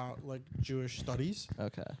are about like Jewish studies.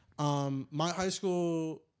 Okay. My lower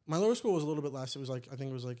school was a little bit less. It was like, I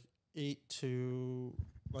think it was like 8 to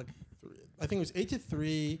like 3. I think it was 8 to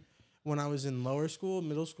 3 when I was in lower school.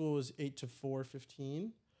 Middle school was 8 to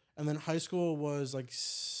 4:15. And then high school was like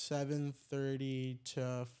 7:30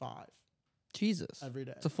 to 5 Jesus. every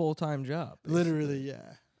day. It's a full-time job. basically. Literally,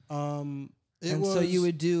 yeah. So you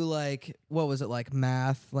would do like, what was it, like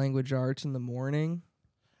math, language arts in the morning?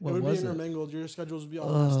 What it would be was it? intermingled. Your schedules would be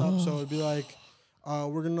all messed up. So it'd be like,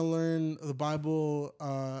 we're going to learn the Bible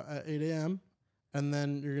at 8 a.m. and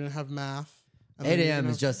then you're going to have math. And 8 then you're a.m.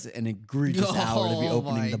 gonna is just an egregious hour to be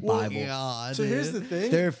opening the Bible. God, So here's the thing.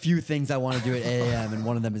 There are a few things I want to do at 8 a.m. and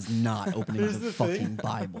one of them is not opening Here's the the fucking thing.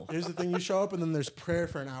 Bible. Here's the thing. You show up and then there's prayer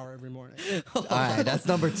for an hour every morning. All right, that's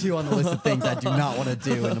number 2 on the list of things I do not want to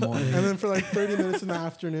do in the morning. And then for like 30 minutes in the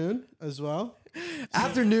afternoon as well.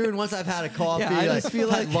 Afternoon, once I've had a coffee, Yeah, I just feel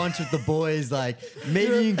had like- lunch with the boys, like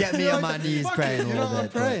maybe you can get me You're on like, my knees "Fuck praying it, a you know, little I'm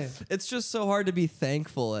bit. but- praying. It's just so hard to be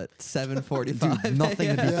thankful at 7:45. Dude, nothing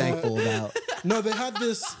to be Yeah. thankful about. No, they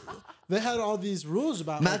had all these rules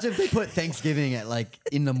about like, Imagine if they put Thanksgiving at like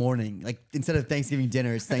in the morning. Like instead of Thanksgiving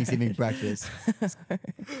dinner, it's Thanksgiving breakfast.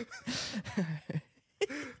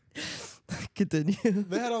 Continue.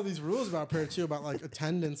 They had all these rules about prayer too, about like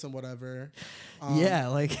attendance and whatever. Yeah,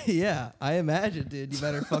 like I imagine, dude. You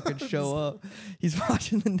better fucking show up. He's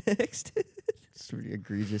watching the Knicks. Dude. It's pretty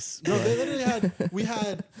egregious. No, they literally we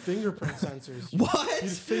had fingerprint sensors. What?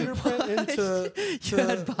 You'd fingerprint into. You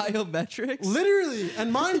had biometrics. Literally,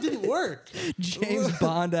 and mine didn't work. James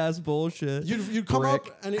Bond ass bullshit. You'd come up,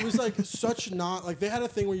 and it was like such not like they had a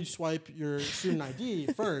thing where you swipe your student ID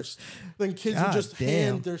first, then kids would just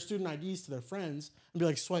hand their student IDs to their friends and be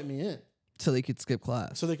like, "Swipe me in," so they could skip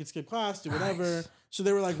class. do whatever. So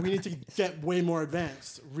they were like, "We need to get way more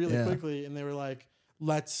advanced really quickly," and they were like,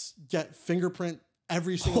 "Let's get fingerprint."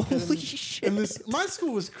 Every single kid in this. My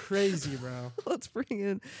school was crazy, bro. Let's bring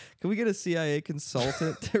in. Can we get a CIA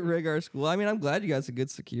consultant to rig our school? I mean, I'm glad you guys have good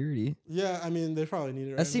security. Yeah, I mean, they probably need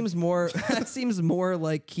it. That seems more. That seems more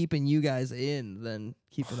like keeping you guys in than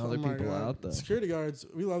keeping other people out. Though security guards,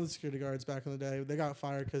 we loved the security guards back in the day. They got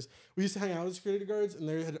fired because we used to hang out with security guards, and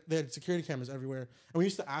they had security cameras everywhere, and we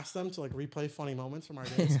used to ask them to like replay funny moments from our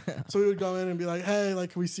days. So we would go in and be like, "Hey,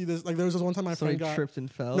 like, can we see this?" Like, there was this one time my friend got tripped and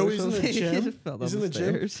fell. No, he's in the gym. He's in the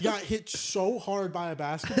gym. He got hit so hard by a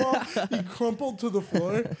basketball, he crumpled to the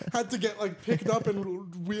floor. Had to get like picked up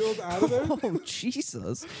and wheeled out of there. Oh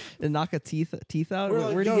Jesus! And knock a teeth out.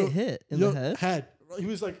 Like, where did he get hit in the head? Head. He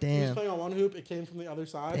was like, he was playing on one hoop. It came from the other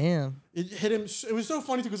side. Damn. It hit him. It was so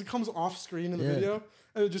funny too because it comes off screen in the video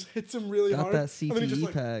and it just hits him really got hard. That CTE and then he just,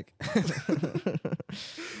 like, pack.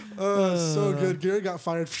 So good. Gary got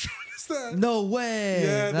fired. No way.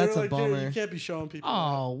 Yeah, that's like, a bummer. Gary, you can't be showing people.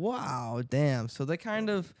 Oh wow, damn. So they kind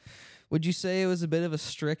of. Would you say it was a bit of a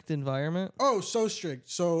strict environment? Oh, so strict.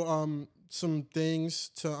 So some things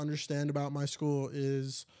to understand about my school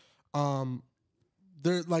is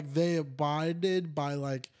they abided by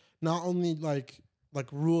like not only like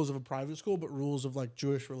rules of a private school, but rules of like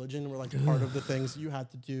Jewish religion were like part of the things that you had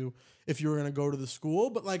to do if you were going to go to the school.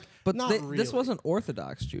 But not really. This wasn't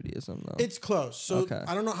Orthodox Judaism though. It's close. So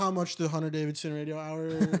I don't know how much the Hunter Davidson Radio Hour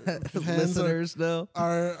listeners know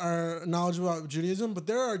are knowledgeable about Judaism, but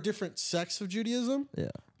there are different sects of Judaism. Yeah.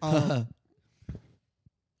 All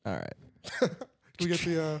right. We get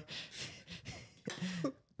the.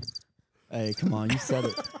 Hey, come on! You said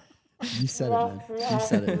it. You said it, man. You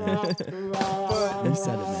said it, man. You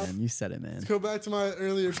said it, man. You said it, man. Let's go back to my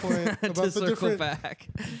earlier point about the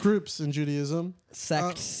different groups in Judaism.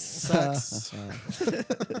 Sects.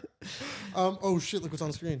 Oh shit! Look what's on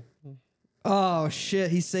the screen. Oh shit!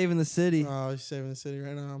 He's saving the city. Oh, he's saving the city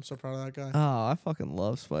right now. I'm so proud of that guy. Oh, I fucking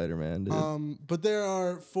love Spider-Man, dude. But there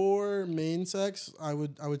are 4 main sects. I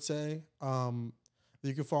would say that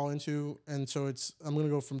you could fall into, and so I'm gonna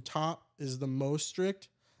go from top is the most strict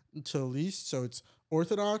to least. So it's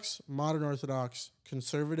Orthodox, Modern Orthodox,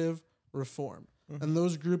 Conservative, Reform. Mm-hmm. And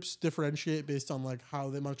those groups differentiate based on like how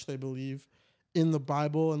much they believe in the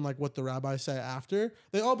Bible and like what the rabbis say after.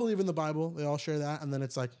 They all believe in the Bible. They all share that. And then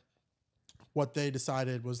it's like what they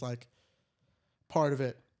decided was like part of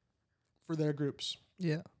it for their groups.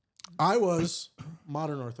 Yeah. I was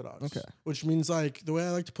Modern Orthodox. Okay. Which means like the way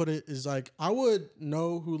I like to put it is like I would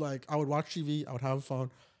know who like I would watch TV, I would have a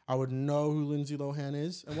phone. I would know who Lindsay Lohan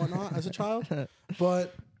is and whatnot as a child.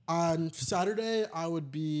 But on Saturday, I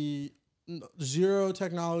would be zero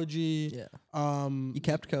technology. Yeah. You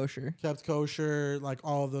kept kosher. Kept kosher, like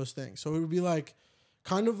all of those things. So it would be like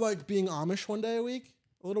kind of like being Amish one day a week,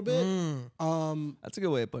 a little bit. That's a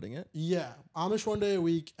good way of putting it. Yeah. Amish one day a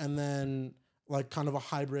week and then like kind of a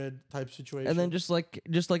hybrid type situation. And then just like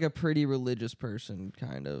a pretty religious person,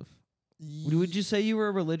 kind of. Would you say you were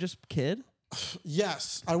a religious kid?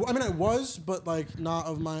 Yes, I mean I was, but like not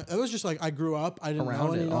of my. It was just like I grew up. I didn't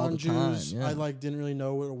know any non-Jews. I like didn't really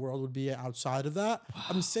know what a world would be outside of that.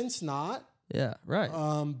 Since not. Yeah, right.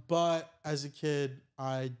 But as a kid,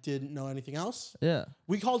 I didn't know anything else. Yeah,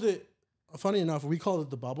 we called it. Funny enough, we called it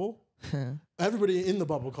the bubble. Everybody in the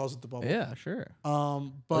bubble calls it the bubble. Yeah, sure.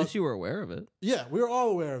 But at least you were aware of it. Yeah, we were all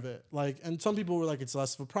aware of it. Like, and some people were like, it's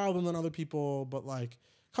less of a problem than other people, but like.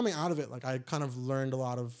 Coming out of it, like I kind of learned a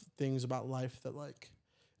lot of things about life that like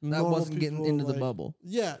that wasn't getting into the bubble.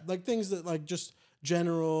 Yeah, like things that like just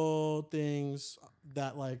general things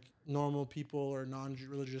that like normal people or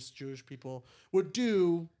non-religious Jewish people would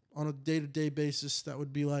do on a day-to-day basis. That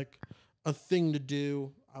would be like a thing to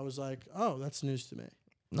do. I was like, oh, that's news to me.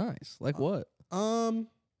 Nice. Like what? What?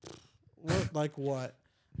 Like what?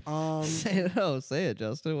 Say it,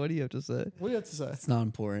 Justin. What do you have to say? What do you have to say? It's not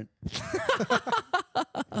important.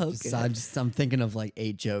 Okay. I'm thinking of like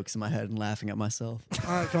 8 jokes in my head and laughing at myself.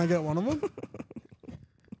 All right, can I get one of them?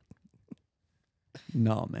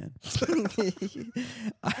 No, man.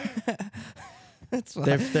 That's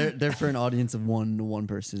fine. They're for an audience of one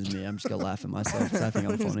person is me. I'm just gonna laugh at myself because I think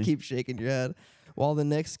I'm Just funny. keep shaking your head. While the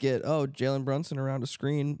Knicks get Jalen Brunson around a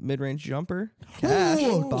screen, mid-range jumper, cash,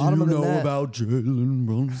 bottom of the net. about Jalen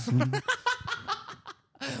Brunson?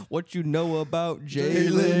 What you know about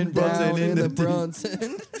Jalen Brunson in the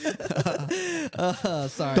Brunson?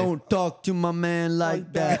 Sorry. Don't talk to my man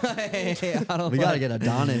like that. Hey, I don't We gotta get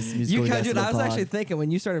Adonis. You can, guest dude. of the I was pod. actually thinking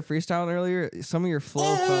when you started freestyling earlier, some of your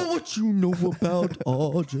flow. What you know about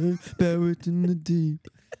RJ Barrett in the deep?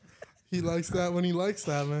 He likes that when he likes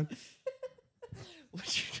that, man.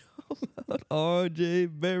 What you know about RJ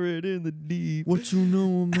Barrett in the deep? What you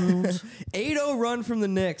know about? 8-0 run from the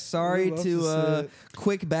Knicks. Sorry Love to to see it.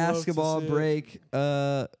 quick basketball see it. break.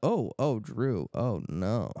 Drew. Oh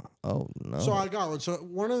no. So I got one. So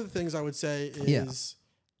one of the things I would say is,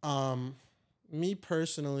 me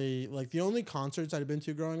personally, like the only concerts I'd been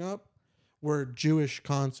to growing up were Jewish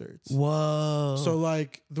concerts. Whoa. So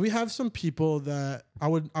like we have some people that I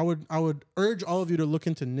would urge all of you to look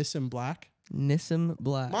into Nissim Black. Nissim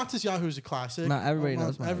Black. Matis Yahoo is a classic. Not everybody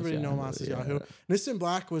knows Matis Everybody Yahoo, knows Matis yeah. Yahoo. Nissim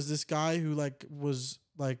Black was this guy who was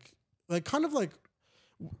kind of like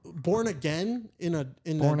born again in a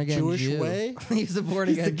Jewish Jew. way. He's a born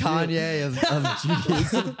He's the again Jew. Kanye of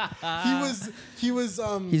Judaism.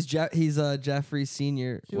 He's He's Jeffrey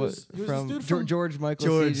Senior. He was this from dude from- George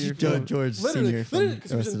Michael Senior. George literally Senior from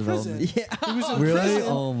because he was Arrested in prison. Development. Yeah. He was in Really? prison.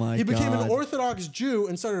 Oh my He became God. an Orthodox Jew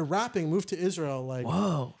and started rapping. Moved to Israel. Like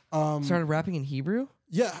Whoa. Started rapping in Hebrew.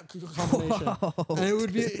 yeah, combination. And it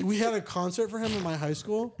would be. We had a concert for him in my high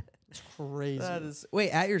school. It's crazy.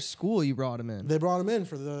 Wait, at your school you brought him in. They brought him in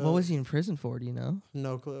for the. What was he in prison for? Do you know?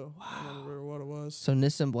 No clue. I don't remember what it was. So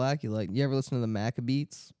Nissim Black, you ever listen to the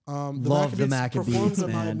Maccabeats? Love the Maccabees, performed at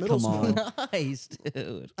my man. middle Come school. on. Nice,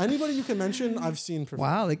 dude. Anybody you can mention, I've seen perform.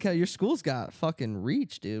 Wow, your school's got fucking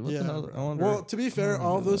reach, dude. What Yeah. the hell? I wonder. Well, to be fair,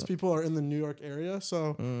 all of those people are in the New York area,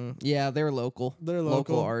 so Yeah, they're local. they're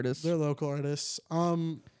local artists. They're local artists.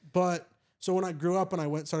 But so when I grew up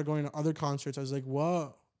and started going to other concerts, I was like,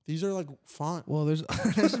 whoa, these are like fun. Well, there's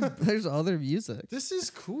there's other music. This is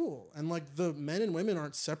cool, and like the men and women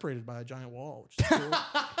aren't separated by a giant wall, which is cool.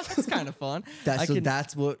 That's kind of fun.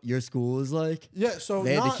 That's what your school is like? Yeah, so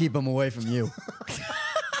They had to keep them away from you.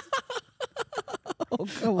 Oh,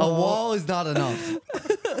 A wall is not enough.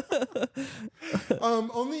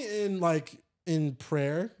 only in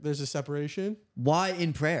prayer there's a separation. Why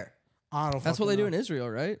in prayer? I don't. That's what they do in Israel,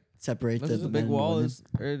 right? Separate That's the the big men and wall women. is,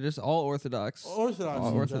 or just all Orthodox. Orthodox. All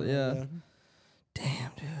in Orthodox, general, yeah.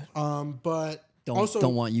 Damn, dude. But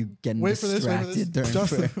Don't want you getting wait for this. distracted during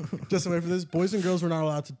Justin, prayer. Justin, wait for this. Boys and girls were not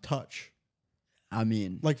allowed to touch, I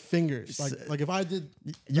mean, like fingers. Like if I did,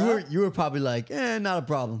 you were probably like, not a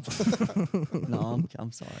problem. No,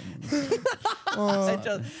 I'm sorry.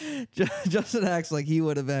 Man. Justin acts like he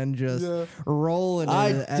would have been just Yeah. rolling.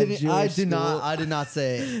 I did not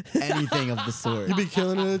say anything of the sort. you'd be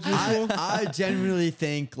killing it at Jewish school. I genuinely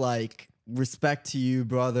think like respect to you,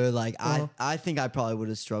 brother. Like I think I probably would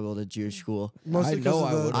have struggled at Jewish school. Mostly I know because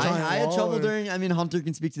I of the would. giant I had wall, trouble or- during. I mean, Hunter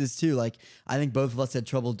can speak to this too. Like, I think both of us had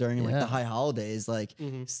trouble during like Yeah. the high holidays, like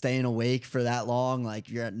staying awake for that long. Like,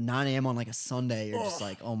 you're at 9 a.m. on like a Sunday. You're just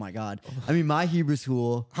like, oh my god. I mean, my Hebrew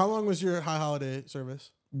school, How long was your high holiday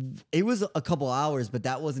service? it was a couple hours, but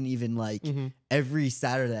that wasn't even like every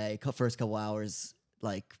Saturday. First couple hours,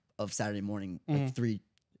 like of Saturday morning, like 2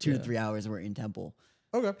 to 3 hours were in temple.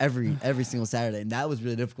 Okay. Every single Saturday, and that was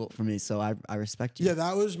really difficult for me. So I respect you. Yeah,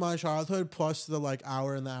 that was my childhood plus the like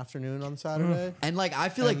hour in the afternoon on Saturday. And like I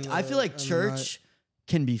feel And, like and church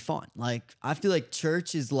can be fun. Like I feel like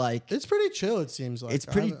church is like It's pretty chill. It seems like it's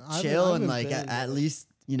pretty chill and like been, at but- least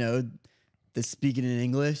the speaking in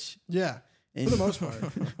English. yeah, And for the most part.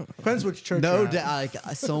 Depends which church. no you're at. doubt,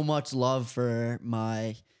 like so much love for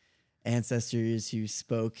my ancestors who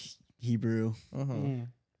spoke Hebrew.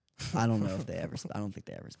 I don't know if they ever. I don't think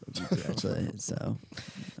they ever spoke Hebrew actually. So,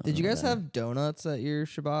 Did you guys have donuts at your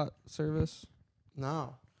Shabbat service?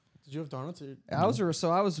 No. Did you have donuts?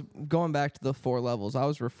 Or- I was going back to the 4 levels. I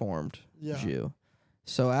was Reformed Yeah. Jew.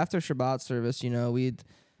 So after Shabbat service, we'd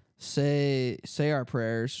say our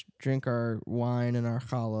prayers, drink our wine and our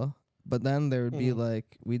challah, but then there would be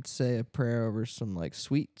like we'd say a prayer over some like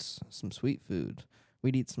sweets, some sweet food.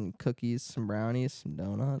 We'd eat some cookies, some brownies, some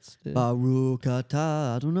donuts, dude. Baruch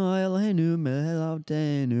atah Adonai Eloheinu melech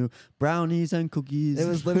Avotenu, brownies and cookies. It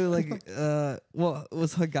was literally like it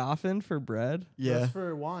was hagafen for bread, yeah. That's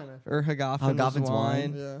for wine. I think. or hagafen's Hagafen's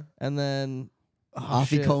wine, wine. Yeah. and then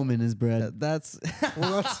Afikomen is bread. That's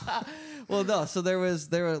Well, that's well, no. So there were.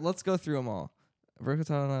 Let's go through them all. Baruch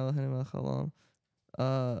atah Adonai Eloheinu melech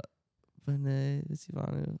haolam, B'nai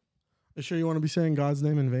V'tzivanu. You sure you want to be saying God's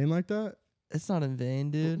name in vain like that? It's not in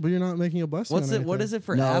vain, dude. But you're not making a blessing. What's it? What is it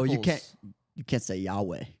for No, apples? you can't say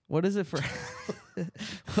Yahweh. What is it for?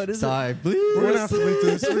 What is Sorry, it? please. We're gonna have to bleep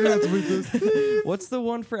this. We're gonna have to bleep this. What's the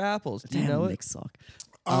one for apples? Do you know it? Knicks suck.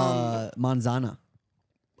 Manzana.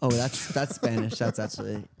 Oh, that's Spanish. That's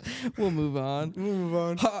actually. We'll move on. We'll move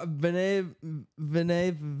on. B'nai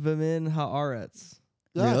v'min haaretz.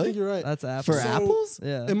 Yeah, I Really? think you're right. That's apples. For So, apples?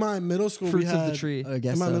 Yeah. In my middle school, Fruits we had of the tree. I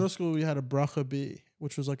guess in my so. middle school we had a bracha bee,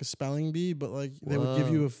 which was like a spelling bee, but like they would give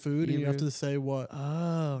you a food and you have Hebrew. to say what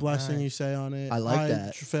Oh, blessing nice. you say on it. I like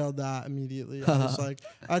that. Failed that immediately. I was like,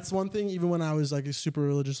 that's one thing. Even when I was like a super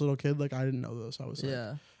religious little kid, like I didn't know those. I was like,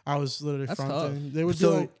 Yeah. I was literally That's fronting. tough. They would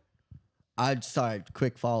So, be like, Sorry,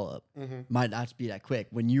 quick follow up. Might not be that quick.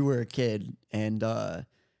 When you were a kid and,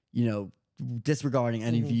 disregarding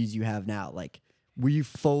any views you have now, like, were you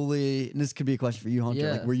fully, and this could be a question for you, Hunter,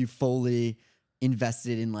 Yeah. like, were you fully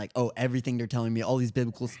invested in, like, oh, everything they're telling me, all these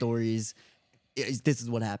biblical stories, this is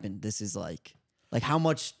what happened. This is like how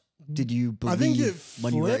much did you I think it believe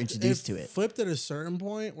when you were introduced to it? flipped at a certain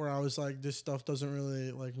point where I was like, this stuff doesn't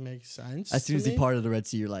really like make sense. As soon as to he me. parted the Red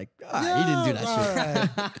Sea, you're like, he didn't do that shit.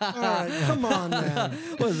 All right, come on, man.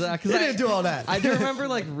 What was that? He Because didn't do all that. I do remember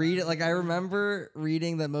I remember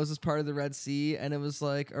reading that Moses parted the Red Sea, and it was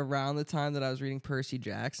like around the time that I was reading Percy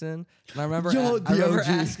Jackson. And I remember I remember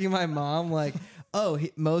asking my mom like, "Oh,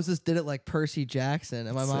 Moses did it like Percy Jackson,"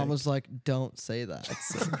 and my mom was like, "Don't say that.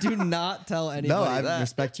 Do not tell anybody No, I that."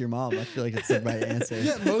 respect your mom. I feel like it's the right answer.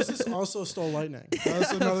 Yeah, Moses also stole lightning.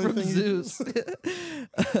 That's another From thing. Zeus. What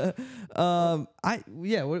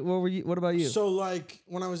about you? So like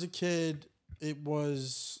when I was a kid, it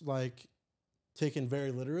was like taken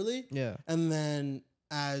very literally. Yeah. And then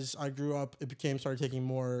as I grew up, it started taking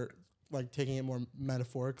it more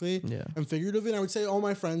metaphorically and figuratively. And I would say all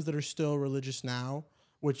my friends that are still religious now,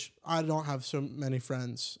 which I don't have so many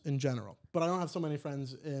friends in general, but I don't have so many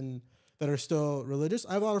friends that are still religious.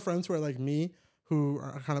 I have a lot of friends who are like me, who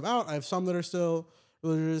are kind of out. I have some that are still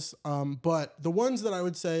religious. But the ones that I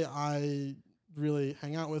would say I really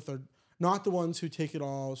hang out with are not the ones who take it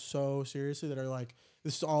all so seriously, that are like,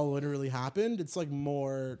 this all literally happened. It's like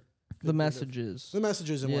more The messages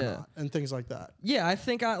and whatnot and things like that. Yeah, I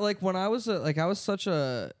think I was such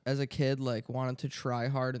as a kid, like wanted to try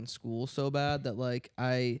hard in school so bad that like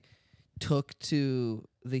I took to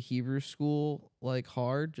the Hebrew school like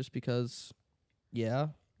hard just because, yeah.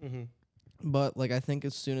 Mm-hmm. But like I think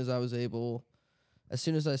as soon as I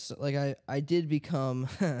did become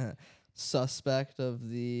suspect of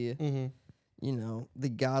the the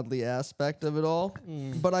godly aspect of it all,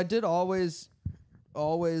 but I did always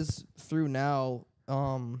through now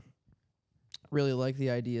really like the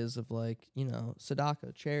ideas of like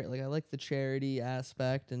tzedakah, charity. Like I like the charity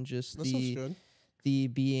aspect and just the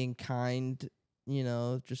being kind,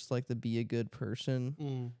 just like the be a good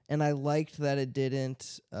person. And I liked that it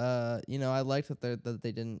didn't I liked that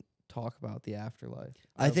they didn't talk about the afterlife.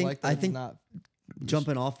 I think not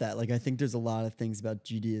jumping off that, like I think there's a lot of things about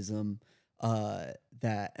Judaism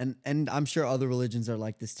that and I'm sure other religions are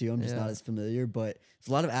like this too. I'm just not as familiar, but there's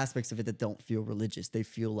a lot of aspects of it that don't feel religious. They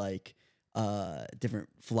feel like different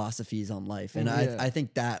philosophies on life. And I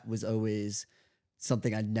think that was always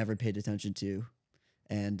something I never paid attention to.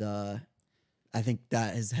 And I think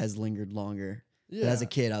that has lingered longer. Yeah. But as a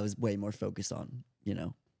kid, I was way more focused on,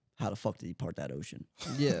 how the fuck did he part that ocean?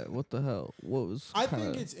 Yeah, what the hell? What was I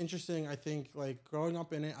think it's interesting. I think like growing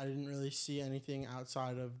up in it, I didn't really see anything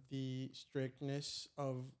outside of the strictness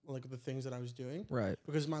of like the things that I was doing. Right.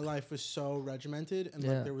 Because my life was so regimented and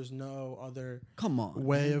like there was no other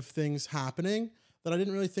way of things happening that I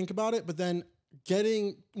didn't really think about it. But then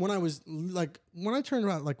when I turned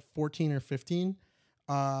around like 14 or 15,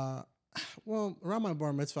 around my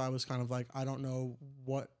bar mitzvah, I was kind of like, I don't know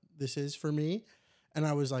what this is for me. And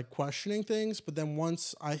I was like questioning things, but then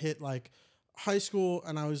once I hit like high school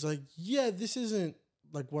and I was like, yeah, this isn't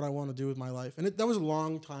like what I want to do with my life. And that was a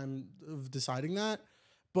long time of deciding that.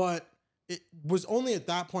 But it was only at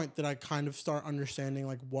that point that I kind of start understanding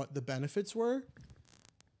like what the benefits were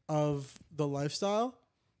of the lifestyle.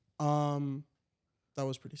 That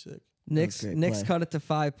was pretty sick. Knicks cut it to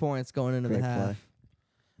 5 points going into the half.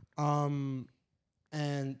 And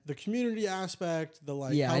the community aspect, the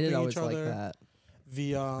like helping I did always each other. like that.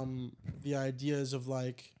 The ideas of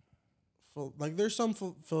like there's some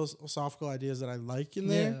philosophical ideas that I like in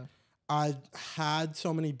there. Yeah. I had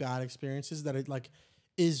so many bad experiences that it like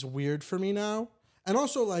is weird for me now. And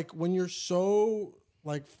also like when you're so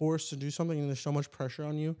like forced to do something and there's so much pressure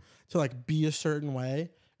on you to like be a certain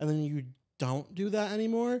way and then you don't do that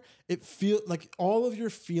anymore, it feel like all of your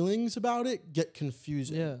feelings about it get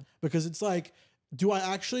confusing. Yeah. Because it's like, do I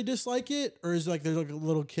actually dislike it, or is like there's like a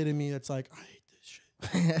little kid in me that's like, I hate this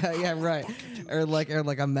shit. Yeah, right. Or like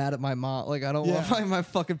I'm mad at my mom. Like I don't want my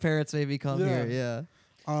fucking parents made me come here. Yeah.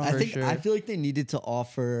 I feel like they needed to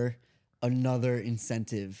offer another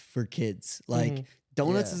incentive for kids. Like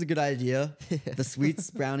donuts is a good idea. The sweets,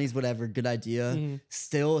 brownies, whatever, good idea.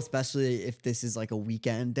 Still, especially if this is like a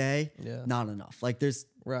weekend day, not enough. Like there's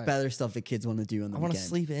better stuff that kids want to do on the weekend. I want to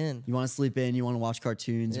sleep in. You want to sleep in. You want to watch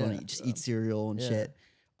cartoons. You want to just eat cereal and shit.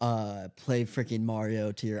 Play freaking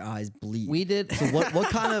Mario till your eyes bleed. We did. So what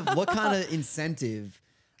kind of incentive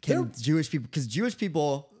can Jewish people? Because Jewish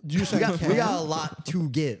people, we got a lot to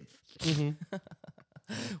give.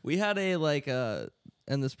 We had a like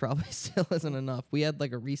and this probably still isn't enough. We had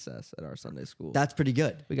like a recess at our Sunday school. That's pretty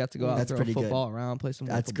good. We got to go out, throw a football around, play some.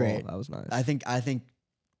 That's great. That was nice. I think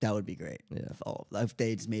that would be great. Yeah. If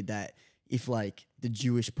they just made that, if like the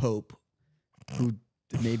Jewish Pope, who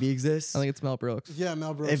maybe exists. I think it's Mel Brooks. Yeah,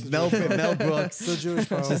 Mel Brooks. If Mel Brooks, the Jewish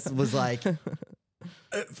Pope, just was like,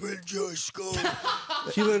 every Jewish school.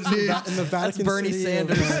 He lives in the Vatican. That's Bernie City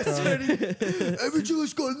Sanders. Every Jewish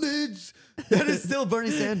school needs. That is still Bernie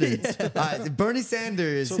Sanders. Bernie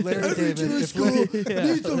Sanders. So Larry every David, Jewish school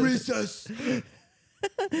needs a recess. And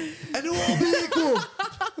it will be equal.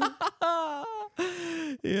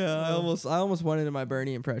 Yeah, I almost went into my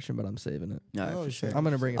Bernie impression, but I'm saving it. All right, for sure. I'm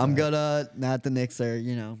gonna bring it. I'm back. gonna not the Knicks are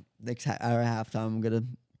Knicks hour halftime. I'm gonna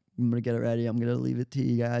get it ready. I'm gonna leave it to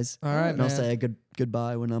you guys. All right, and I'll say a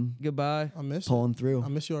goodbye when I'm goodbye. I miss pulling through. I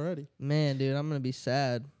miss you already, Man, dude, I'm gonna be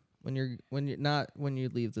sad when you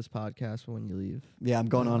leave this podcast, but when you leave. Yeah, I'm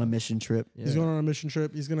going on a mission trip. Yeah. He's going on a mission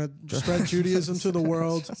trip. He's gonna spread Judaism to the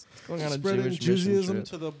world. Going on a Spreading Jewish mission Judaism trip.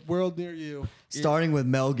 to the world near you. Starting with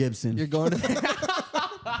Mel Gibson. You're going to.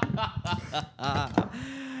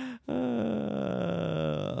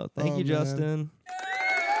 Thank you, man. Justin.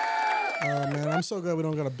 Oh man, I'm so glad we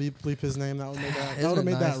don't gotta bleep his name. That would make that. Isn't That would have it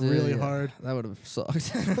made nice, that dude? really Yeah. hard. That would have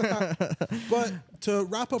sucked. But to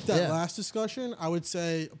wrap up that Yeah. last discussion, I would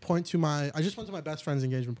say point to I just went to my best friend's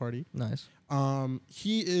engagement party. Nice.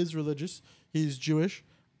 He is religious. He's Jewish.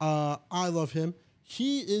 I love him.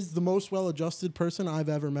 He is the most well-adjusted person I've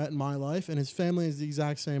ever met in my life, and his family is the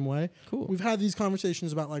exact same way. Cool. We've had these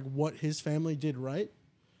conversations about like what his family did right.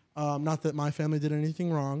 Not that my family did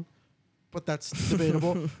anything wrong, but that's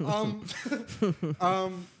debatable.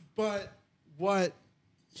 But what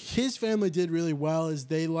his family did really well is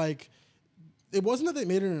they like, it wasn't that they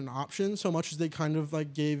made it an option so much as they kind of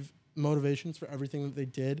like gave motivations for everything that they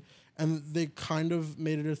did. And they kind of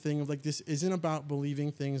made it a thing of like, this isn't about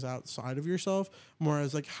believing things outside of yourself, more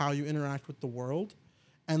as like how you interact with the world.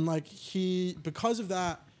 And like because of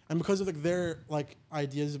that, and because of like their like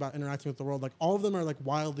ideas about interacting with the world, like all of them are like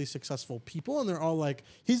wildly successful people, and they're all like,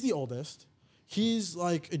 he's the oldest, he's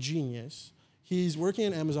like a genius, he's working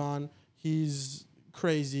at Amazon, he's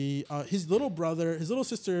crazy. His little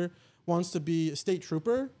sister wants to be a state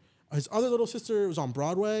trooper. His other little sister was on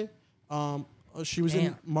Broadway. She was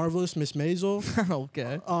in Marvelous Miss Maisel.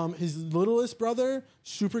 Okay. His littlest brother,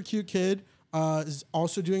 super cute kid, is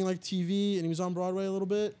also doing like TV, and he was on Broadway a little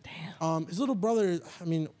bit. Damn. His little brother, I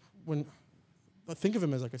mean, when I think of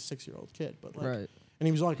him as like a 6-year-old kid, but like, Right. and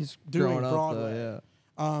he was like He's doing growing up, Broadway. though,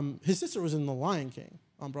 yeah. His sister was in The Lion King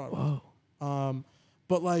on Broadway. Whoa.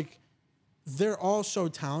 But like, they're all so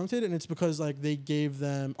talented, and it's because like they gave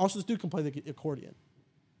them. Also, this dude can play the accordion.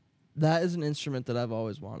 That is an instrument that I've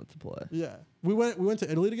always wanted to play. Yeah, we went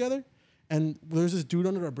to Italy together, and there's this dude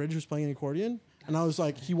under a bridge who's playing an accordion, and I was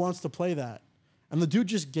like, he wants to play that, and the dude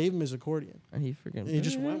just gave him his accordion, And he freaking. and he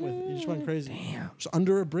just went with it. He just went crazy. Damn. Just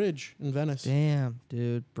under a bridge in Venice. Damn,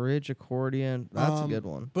 dude. Bridge accordion. That's a good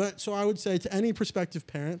one. But so I would say to any prospective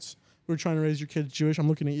parents who are trying to raise your kids Jewish, I'm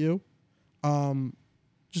looking at you.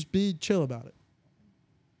 Just be chill about it.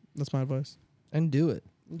 That's my advice. And do it.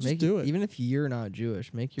 Just do it. Even if you're not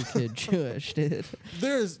Jewish, make your kid Jewish, dude.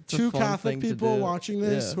 There's a two fun Catholic thing to people do. watching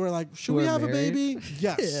this Yeah. who are like, should Who we are have married? a baby?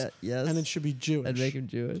 Yes. Yeah, yes. And it should be Jewish. And make him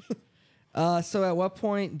Jewish. So at what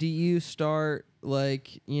point do you start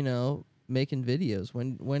making videos?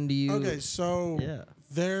 When do you? Okay, so Yeah.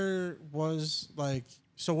 there was like,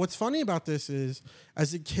 so what's funny about this is,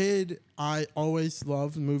 as a kid, I always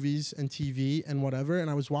loved movies and TV and whatever, and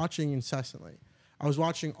I was watching incessantly. I was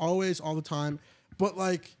watching always, all the time, but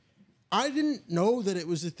like, I didn't know that it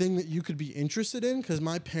was a thing that you could be interested in, because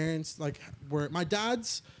my parents my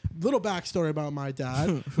dad's, little backstory about my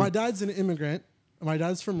dad. My dad's an immigrant. My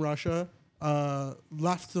dad's from Russia,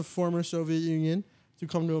 left the former Soviet Union to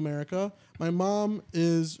come to America. My mom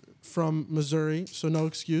is from Missouri, so no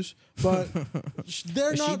excuse. But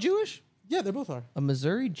they're Is not. she Jewish? Yeah, they both are. A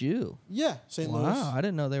Missouri Jew. Yeah, St. Louis. Wow, I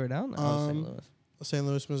didn't know they were down there. St. Louis. St.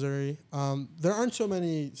 Louis, Missouri. There aren't so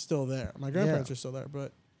many still there. My grandparents are still there,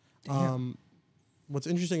 but what's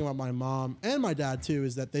interesting about my mom and my dad too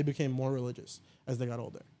is that they became more religious as they got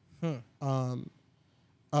older.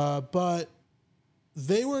 But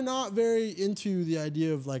they were not very into the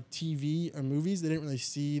idea of like TV or movies. They didn't really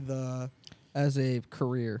see the as a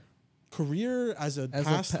career as a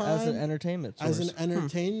pastime, as an entertainment source. as an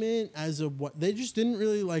entertainment, as a what they just didn't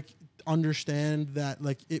really like understand that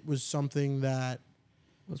like it was something that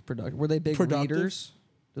was productive. Were they big readers?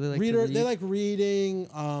 Do they like reader? to read? They like reading.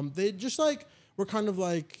 They just like were kind of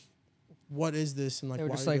like, what is this? And like, They were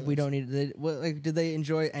why just are you like, we doing don't need. Like, did they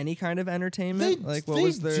enjoy any kind of entertainment? Like, what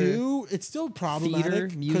was their do. It's still problematic.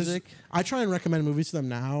 theater, music? I try and recommend movies to them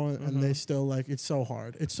now, and they still like. It's so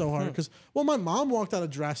hard. It's so hard because my mom walked out of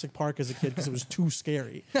Jurassic Park as a kid because it was too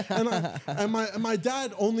scary, and my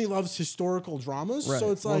dad only loves historical dramas. Right.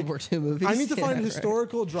 So it's World like War II movies? I need to find Yeah,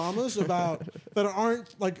 historical dramas about that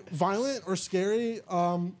aren't like violent or scary.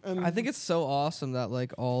 And I think it's so awesome that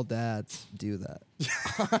like all dads do that.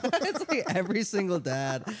 It's like every single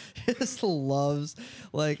dad just loves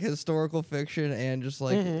like historical fiction and just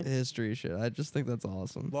like history shit. I just think that's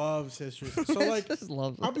awesome. loves history. So like, Just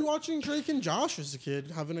loves it. I'll be watching Drake and Josh as a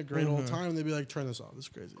kid, having a great old time. And they'd be like, "Turn this off. This is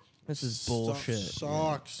crazy. This is Stuff bullshit."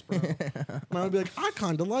 Sucks, bro." And I'd be like, "I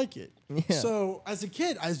kind of like it." Yeah. So as a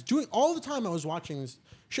kid, I was doing all the time. I was watching this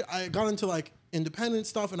shit. I got into like independent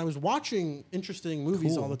stuff, and I was watching interesting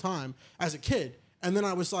movies all the time as a kid. And then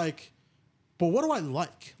I was like, "But what do I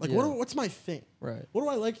like? Like, what's my thing? Right. What do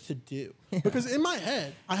I like to do?" Because in my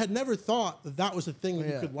head, I had never thought that was a thing that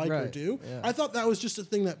you could like or do. Yeah. I thought that was just a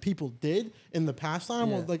thing that people did in the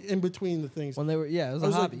pastime, or Yeah. like in between the things. When they were, it was I a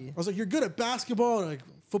was hobby. Like, I was like, "You're good at basketball or like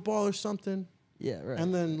football or something." Yeah, right.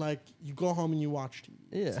 And then like you go home and you watch TV.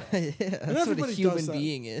 yeah, yeah. That's what a everybody human does that.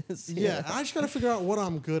 being is. Yeah, I just gotta figure out what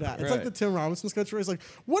I'm good at. It's like Right. the Tim Robinson sketch where he's like,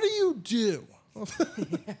 "What do you do?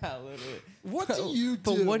 Yeah, literally. What do you do?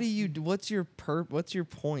 But what do you do? What's your What's your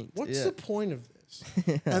point? What's the point of this?"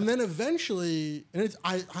 And then eventually, and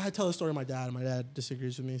I tell the story to my dad, and my dad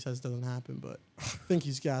disagrees with me. He says it doesn't happen, but I think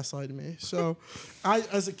he's gaslighting me. So,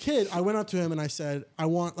 as a kid, I went up to him and I said, "I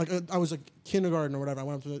want like I was like kindergarten or whatever." I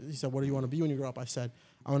went up to he said, "What do you want to be when you grow up?" I said,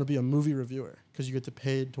 "I want to be a movie reviewer because you get to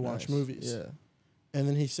paid to watch movies." Yeah. And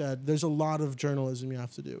then he said, "There's a lot of journalism you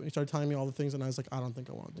have to do." And he started telling me all the things, and I was like, "I don't think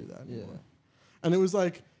I want to do that anymore." Yeah. And it was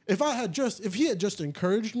like, if he had just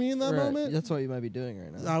encouraged me in that Right. moment, That's what you might be doing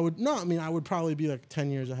right now. I would probably be like 10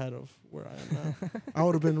 years ahead of where I am now. I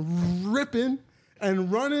would have been ripping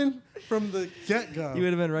and running from the get-go. You would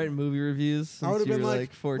have been writing movie reviews since I would have you been were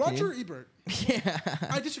like 14. Roger Ebert. Yeah.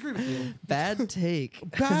 I disagree with you. Bad take.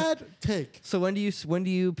 Bad take. So when do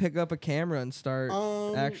you pick up a camera and start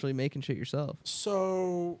actually making shit yourself?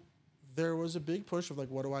 So there was a big push of like,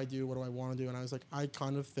 what do I do? What do I want to do? And I was like, I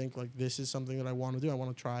kind of think like this is something that I want to do. I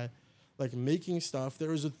want to try like making stuff. There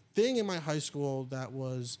was a thing in my high school that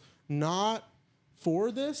was not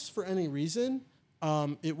for this for any reason.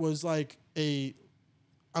 It was like I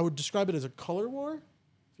would describe it as a color war.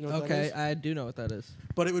 You know what that is? I do know what that is.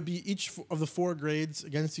 But it would be each of the 4 grades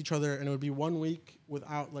against each other, and it would be 1 week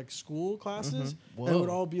without like school classes. And it would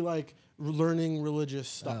all be like learning religious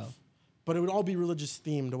stuff. Oh. But it would all be religious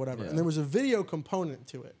themed or whatever. And there was a video component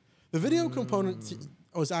to it. The video component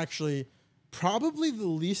was actually probably the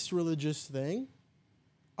least religious thing.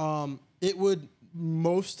 It would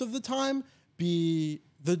most of the time be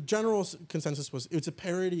the general consensus was it's a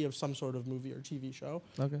parody of some sort of movie or TV show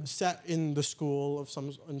set in the school of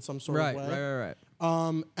some sort of way.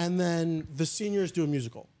 Right. And then the seniors do a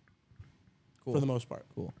musical for the most part.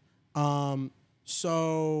 Cool.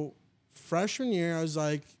 So freshman year, I was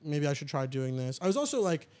like, maybe I should try doing this. I was also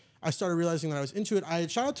like, I started realizing that I was into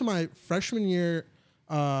it. Shout out to my freshman year.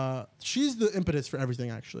 She's the impetus for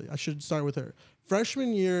everything, actually. I should start with her.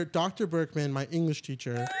 Freshman year, Dr. Berkman, my English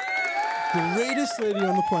teacher, greatest lady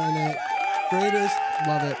on the planet, greatest.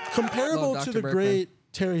 Love it. Comparable Love to Dr. the Berkman. great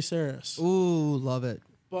Terry Saris. Ooh, love it.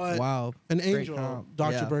 But wow. an Great angel, comp.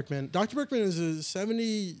 Dr. Yeah. Berkman. Dr. Berkman is a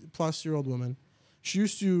 70-plus-year-old woman. She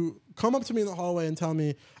used to come up to me in the hallway and tell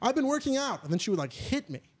me, "I've been working out," and then she would like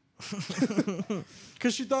hit me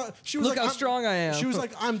because she thought she was Look like, how strong I am. She was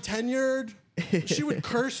like, "I'm tenured." She would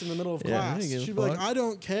curse in the middle of Yeah, I class. didn't give a She'd be like, fuck. "I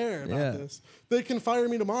don't care about Yeah. this. They can fire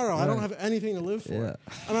me tomorrow. I don't have anything to live for." Yeah.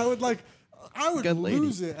 And I would Good lady.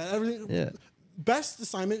 lose it at everything. Yeah. Best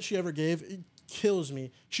assignment she ever gave. It kills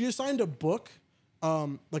me. She assigned a book,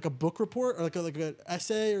 like a book report or like an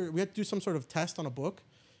essay, or we had to do some sort of test on a book.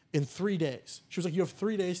 in 3 days. She was like, you have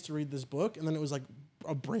 3 days to read this book. And then it was like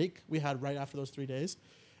a break we had right after those 3 days.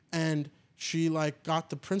 And she like got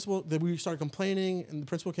the principal, that we started complaining, and the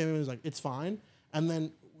principal came in and was like, it's fine. And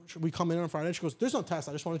then we come in on Friday, she goes, there's no test,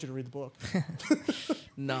 I just wanted you to read the book.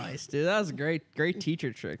 Nice, dude. That was a great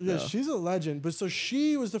teacher trick, though. Yeah, she's a legend. But so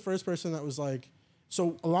she was the first person that was like,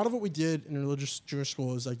 so a lot of what we did in religious Jewish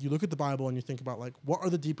school is like, you look at the Bible and you think about like, what are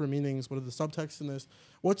the deeper meanings? What are the subtexts in this?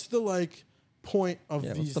 What's the like point of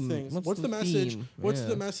these things? What's the message? Theme? What's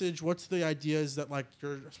the message? What's the ideas that like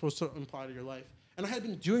you're supposed to imply to your life? And I had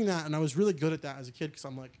been doing that, and I was really good at that as a kid because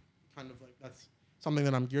I'm like, kind of like, that's something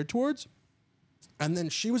that I'm geared towards. And then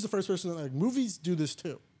she was the first person that like, movies do this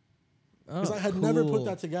too. Because I had never put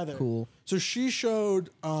that together. Cool. So she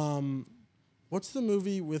showed, what's the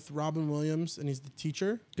movie with Robin Williams and he's the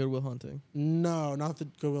teacher? Good Will Hunting. No, not the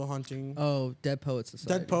Good Will Hunting. Oh, Dead Poets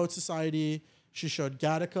Society. Dead Poets Society. She showed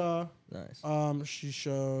Gattaca. Nice. She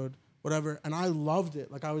showed whatever, and I loved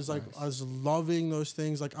it. Like I was like, I was loving those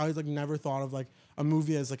things. Like I like never thought of like a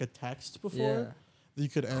movie as like a text before that you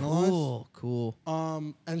could analyze. Cool.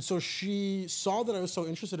 And so she saw that I was so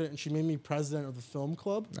interested in it, and she made me president of the film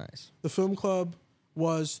club. Nice. The film club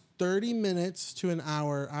was 30 minutes to an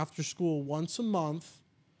hour after school once a month.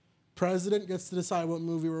 President gets to decide what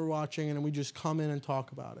movie we're watching, and then we just come in and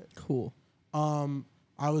talk about it. Cool.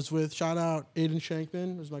 I was with, shout out, Aiden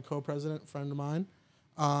Shankman, who's my co-president, friend of mine.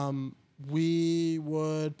 We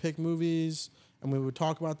would pick movies, and we would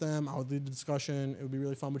talk about them. I would lead the discussion. It would be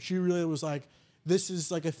really fun. But she really was like, this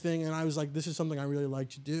is like a thing, and I was like, this is something I really like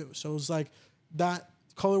to do. So it was like that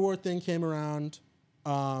color war thing came around.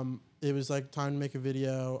 It was like time to make a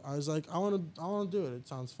video. I was like, I want to do it. It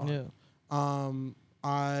sounds fun. Yeah.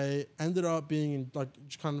 I ended up being in like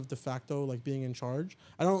kind of de facto, like being in charge.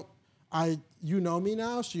 You know me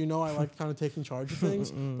now, so you know I like kind of taking charge of things.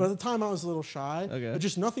 But at the time I was a little shy. Okay. But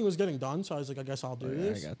just nothing was getting done, so I was like, I guess I'll do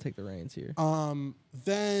this. I gotta take the reins here.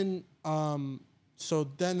 So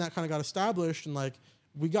then that kind of got established, and like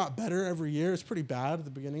we got better every year. It's pretty bad at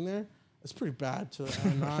the beginning there. It's pretty bad to.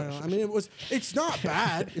 I mean, it's not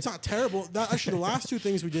bad. It's not terrible. Actually, the last two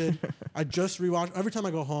things we did, I just rewatched. Every time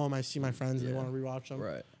I go home, I see my friends and they want to rewatch them.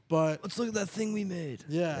 Right. But let's look at that thing we made.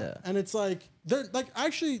 Yeah. And it's like they're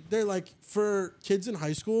like for kids in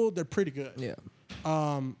high school, they're pretty good.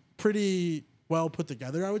 Yeah. Pretty well put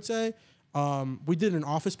together, I would say. We did an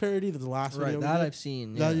Office parody, the last video. Right, that I've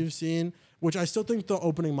seen. That you've seen, which I still think the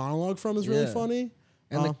opening monologue from is really funny.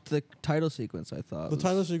 And the title sequence, I thought. The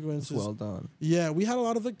title sequence is well done. Yeah, we had a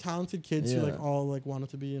lot of like talented kids who like all like wanted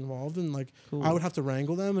to be involved, and like I would have to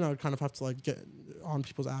wrangle them, and I would kind of have to like get on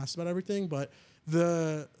people's ass about everything. But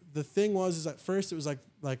the thing is at first it was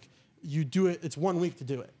like you do it. It's 1 week to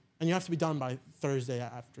do it, and you have to be done by Thursday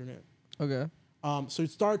afternoon. Okay. So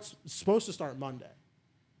it's supposed to start Monday.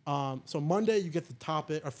 So Monday you get the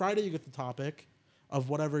topic, or Friday you get the topic of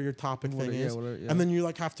whatever your topic thing is, and then you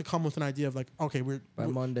like have to come with an idea of like, okay, we're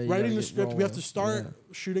Monday writing the script. We have to start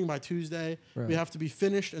shooting by Tuesday. Right. We have to be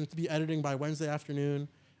finished and to be editing by Wednesday afternoon,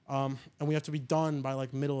 and we have to be done by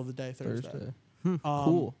like middle of the day Thursday.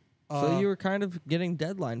 Cool. So you were kind of getting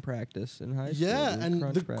deadline practice in high school. Yeah, and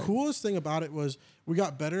the coolest thing about it was we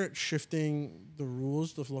got better at shifting the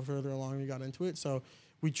rules the further along we got into it. So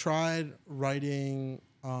we tried writing.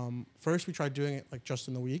 First, we tried doing it like just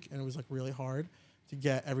in the week, and it was like really hard to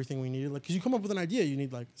get everything we needed. Like, because you come up with an idea, you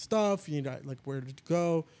need like stuff, you need like where to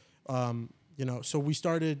go. So what we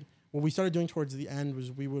started doing towards the end was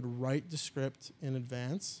we would write the script in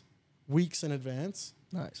advance, weeks in advance.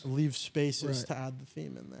 Nice. Leave spaces to add the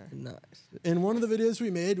theme in there. Nice. In one of the videos we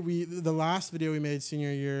made, the last video we made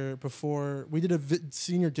senior year before, we did a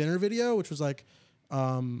senior dinner video, which was like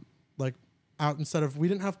out instead of, we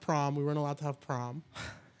didn't have prom. We weren't allowed to have prom.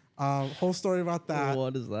 Whole story about that.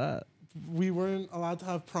 What is that? We weren't allowed to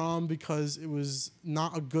have prom because it was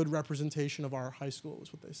not a good representation of our high school,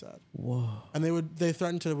 was what they said. Whoa. And they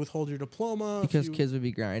threatened to withhold your diploma. Because kids would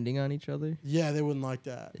be grinding on each other? Yeah, they wouldn't like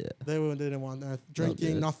that. Yeah. They didn't want that.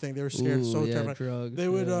 Drinking, nothing. They were scared, terrified. Drugs, they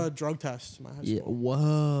would drug test my high school. Yeah.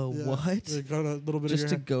 Whoa, yeah. what? They got a little bit just of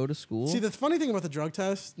to go to school? See, the funny thing about the drug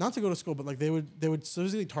test, not to go to school, but like they would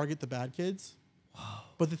supposedly target the bad kids. Wow.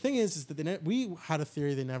 But the thing is that we had a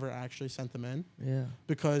theory they never actually sent them in. Yeah.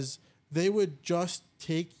 Because they would just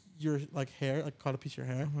take your like hair, like cut a piece of your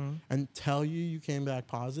hair, and tell you came back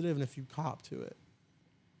positive, and if you cop to it,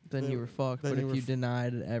 then you were fucked. But if you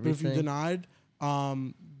denied everything, but if you denied,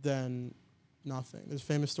 then nothing. There's a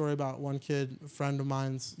famous story about one kid, a friend of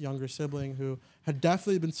mine's younger sibling, who had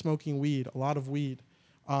definitely been smoking weed, a lot of weed,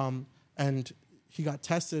 and he got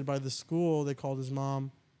tested by the school. They called his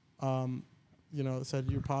mom,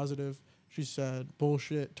 said you're positive. She said,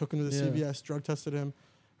 bullshit. Took him to the CVS, drug tested him.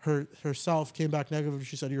 Herself came back negative.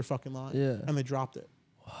 She said, you're fucking lying. Yeah. And they dropped it.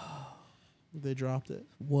 Whoa. They dropped it.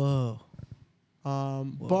 Whoa.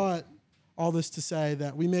 But all this to say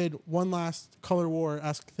that we made one last Color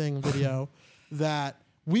War-esque thing video that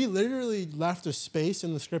we literally left a space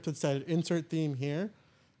in the script that said insert theme here.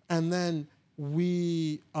 And then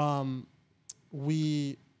we found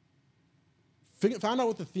out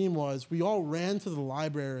what the theme was. We all ran to the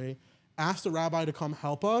library, asked the rabbi to come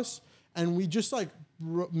help us, and we just like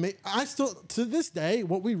I still to this day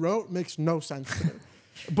what we wrote makes no sense to me.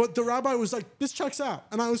 But the rabbi was like, "This checks out,"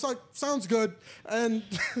 and I was like, "Sounds good," and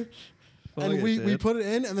and we put it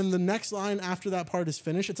in, and then the next line after that part is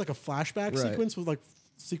finished. It's like a flashback sequence with like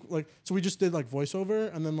so we just did like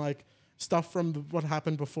voiceover and then like stuff from what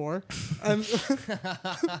happened before, and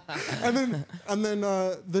and then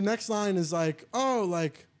the next line is like, oh,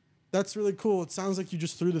 like that's really cool. It sounds like you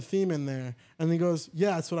just threw the theme in there, and he goes,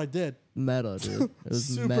 yeah, that's what I did. Meta, dude. It was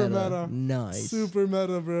super meta. Nice. Super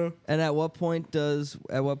meta, bro. And at what point do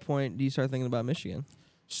you start thinking about Michigan?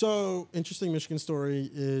 So interesting Michigan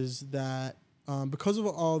story is that. Because of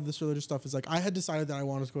all of this religious stuff, is like I had decided that I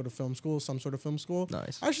wanted to go to film school, some sort of film school.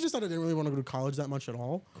 Nice. I actually decided I didn't really want to go to college that much at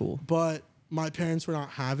all. Cool. But my parents were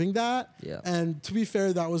not having that. Yeah. And to be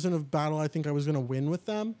fair, that wasn't a battle I think I was going to win with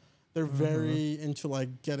them. They're very into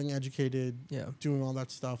like getting educated, doing all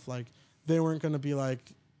that stuff. Like they weren't going to be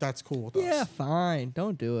like, that's cool with us. Yeah, fine.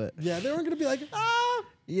 Don't do it. Yeah, they weren't going to be like,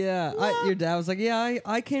 Yeah, your dad was like, yeah,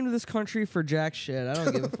 I came to this country for jack shit. I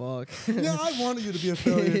don't give a fuck. Yeah, I wanted you to be a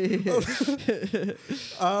failure.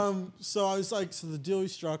 So I was like, so the deal we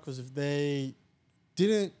struck was if they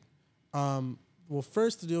didn't, well,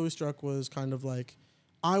 first the deal we struck was kind of like,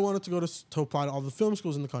 I wanted to go to apply to all the film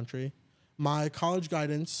schools in the country. My college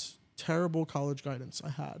guidance, terrible college guidance I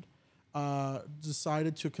had,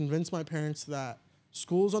 decided to convince my parents that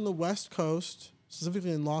schools on the West Coast,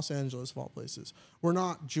 specifically in Los Angeles, of all places, were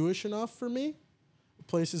not Jewish enough for me.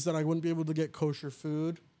 Places that I wouldn't be able to get kosher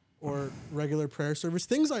food or regular prayer service.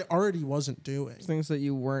 Things I already wasn't doing. Things that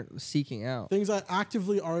you weren't seeking out. Things I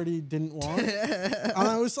actively already didn't want. And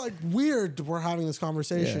I was like, weird we're having this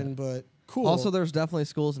conversation, but cool. Also, there's definitely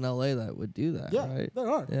schools in LA that would do that, right? There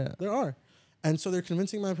are. Yeah. There are. And so they're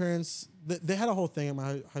convincing my parents. They had a whole thing at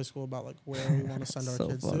my high school about like where we want to send our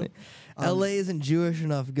kids funny. to. LA isn't Jewish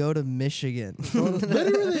enough. Go to Michigan.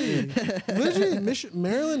 Literally,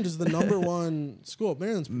 Maryland is the number one school.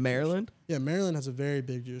 Maryland? Yeah, Maryland has a very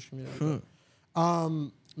big Jewish community.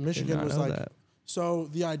 Michigan was like. That. So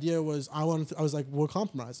the idea was I was like, we'll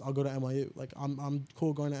compromise. I'll go to NYU. Like I'm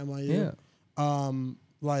cool going to NYU. Yeah.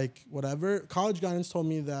 Like whatever. College guidance told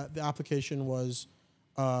me that the application was.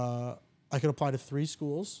 I could apply to 3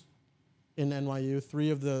 schools in NYU,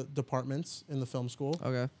 3 of the departments in the film school.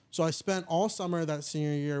 Okay. So I spent all summer that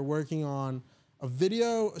senior year working on a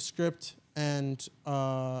video, a script, and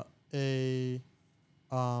I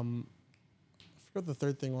forgot what the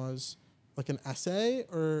third thing was, like an essay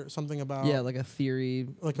or something about like a theory,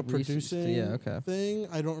 like a producing thing.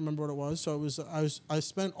 I don't remember what it was. So it was I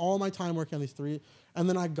spent all my time working on these 3. And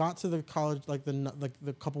then I got to the college like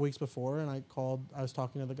the couple weeks before, and I was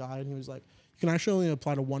talking to the guy, and he was like, "You can actually only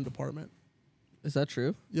apply to 1 department." Is that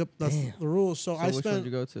true? Yep, that's the rule. So I which spent. one did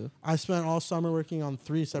you go to? I spent all summer working on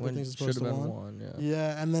 3 separate things as opposed to 1.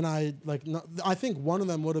 Yeah, and then I think one of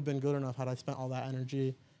them would have been good enough had I spent all that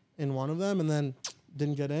energy in one of them, and then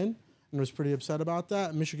didn't get in, and was pretty upset about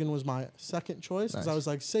that. Michigan was my second choice because I was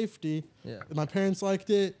like safety. Yeah, my parents liked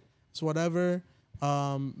it. It's whatever.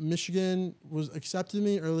 Michigan was accepted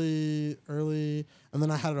me early, and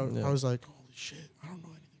then I was like, holy shit, I don't know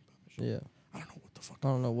anything about Michigan. Yeah. I don't know what the fuck. I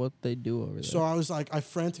don't know what they do over there. So I was like, I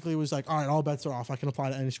frantically was like, all right, all bets are off. I can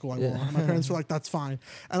apply to any school I want. And my parents were like, that's fine.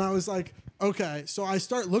 And I was like, okay. So I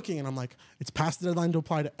start looking, and I'm like, it's past the deadline to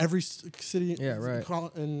apply to every city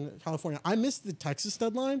in California. I missed the Texas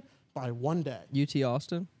deadline by 1 day. UT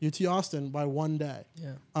Austin? UT Austin by 1 day.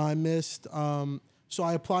 Yeah. I missed, so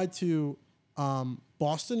I applied to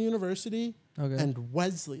Boston University and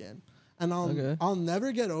Wesleyan. And I'll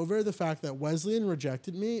never get over the fact that Wesleyan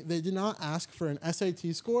rejected me. They did not ask for an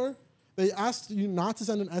SAT score. They asked you not to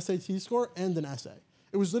send an SAT score and an essay.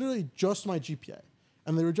 It was literally just my GPA.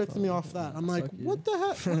 And they rejected me off that. I'm like, what the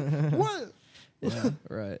heck? What? Yeah,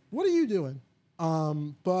 right. What are you doing?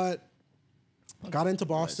 But got into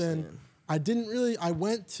Boston. I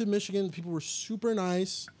went to Michigan. People were super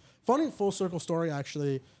nice. Funny full circle story,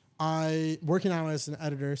 actually. Working out as an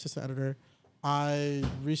assistant editor, I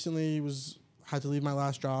recently had to leave my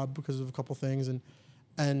last job because of a couple things,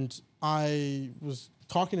 and I was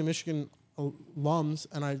talking to Michigan alums,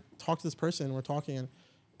 and I talked to this person, and we're talking, and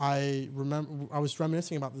I remember I was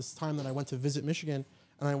reminiscing about this time that I went to visit Michigan,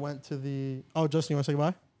 and I went to the. Oh, Justin, you want to say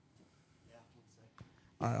goodbye? Yeah.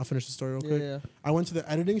 All right, I'll finish the story real quick. Yeah. I went to the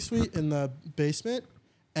editing suite in the basement,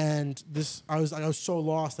 and I was so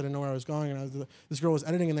lost I didn't know where I was going, and this girl was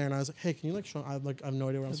editing in there, and I was like, hey, can you like show? I have no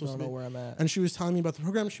idea where I'm supposed to be. I don't know where I'm at. And she was telling me about the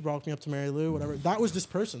program. She brought me up to Mary Lou, whatever. That was this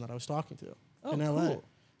person that I was talking to in LA. Cool.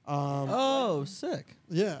 Oh, sick.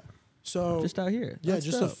 Yeah. So Just out here. yeah, That's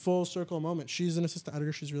just dope. a full circle moment. She's an assistant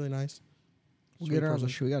editor. She's really nice. We'll Sweet get her on the person.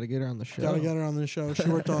 show. We got to get her on the show. Gotta get her on the show. She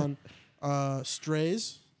worked on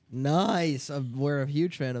Strays. Nice. We're a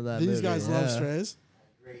huge fan of that These movie. guys love Strays.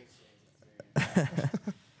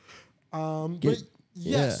 But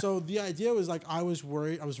yeah, so the idea was like I was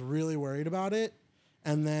worried. I was really worried about it.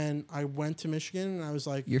 And then I went to Michigan, and I was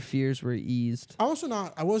like, Your fears were eased. I'm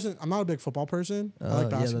not a big football person. I like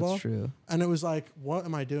basketball. Yeah, that's true. And it was like, what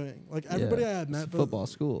am I doing? Like everybody I had met. It's a football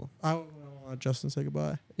school. I want Justin to say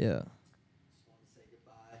goodbye. Yeah.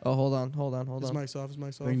 Oh, hold on. His mic's off.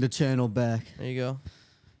 Bring the channel back. There you go.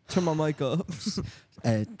 Turn my mic up.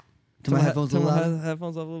 Hey, turn my headphones a turn little my louder.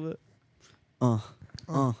 headphones up a little bit.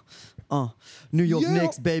 New York Yeah.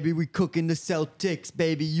 Knicks, baby. We cooking the Celtics,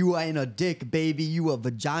 baby. You ain't a dick, baby. You a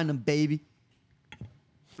vagina, baby.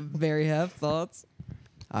 Very have thoughts.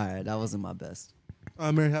 All right, that wasn't my best.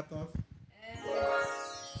 Mary Haptoff.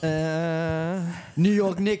 New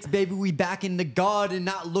York Knicks, baby, we back in the garden,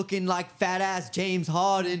 not looking like fat ass James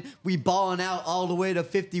Harden. We balling out all the way to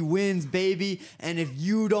 50 wins, baby. And if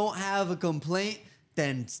you don't have a complaint,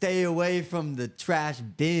 then stay away from the trash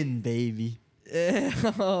bin, baby.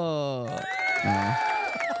 Oh.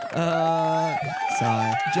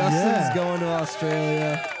 Sorry. Justin's going to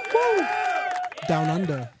Australia. Down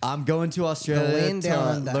Under. I'm going to Australia land down to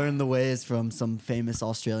under. learn the ways from some famous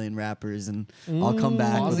Australian rappers, and I'll come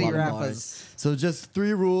back with Aussie a lot of rappers. bars. So just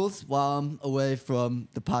 3 rules while I'm away from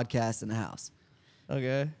the podcast in the house.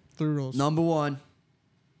 Okay. 3 rules. Number 1,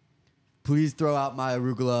 please throw out my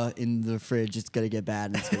arugula in the fridge. It's going to get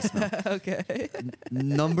bad and it's going to smell. Okay.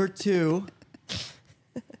 Number 2,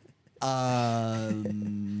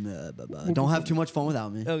 don't have too much fun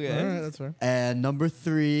without me. Okay. All right, that's fair. And number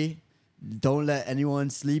 3, don't let anyone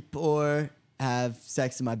sleep or have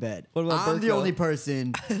sex in my bed. What about I'm the Burko? only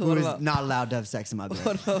person who What is about- not allowed to have sex in my bed.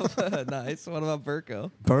 What about nice? What about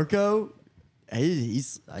Burko? Burko, he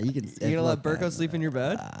can. You gonna let Burko sleep in your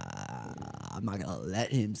bed? I'm not gonna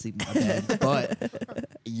let him sleep in my bed, but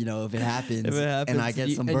you know if it happens, and I happens,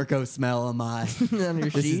 get some Burko smell on my. On your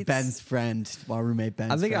This is sheets? Ben's friend, my roommate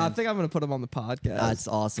Ben's I think friend. I'm gonna put him on the podcast. That's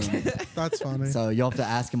awesome. That's funny. So you'll have to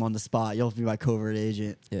ask him on the spot. You'll have to be my covert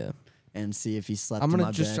agent yeah. and see if he slept I'm in my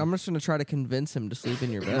gonna just bed. I'm just gonna try to convince him to sleep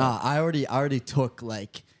in your bed. Nah, I already took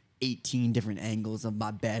like 18 different angles of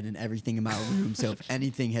my bed and everything in my room. So if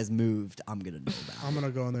anything has moved, I'm gonna know about I'm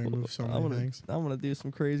gonna go in there and move so many things. I'm gonna do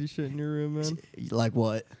some crazy shit in your room, man. it. Like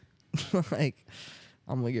what? Like,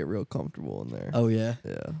 I'm gonna get real comfortable in there. Oh yeah.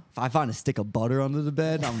 Yeah. If I find a stick of butter under the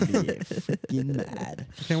bed, I'm gonna get freaking mad.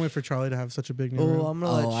 I can't wait for Charlie to have such a big new Oh, room. I'm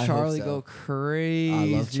gonna Oh, I let hope Charlie so. go crazy.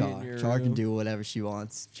 I love Char. in your Char can room. do whatever she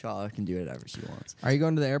wants. Char can do whatever she wants. Are you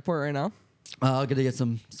going to the airport right now? I'm gonna get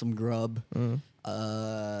some grub. Mm.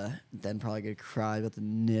 Then probably gonna cry about the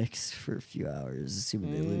Knicks for a few hours,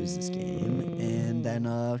 assuming they lose this game, and then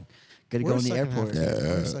gonna go in the airport. We're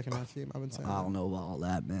a second half team. I've been saying. I don't know about all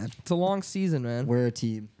that, man. It's a long season, man. We're a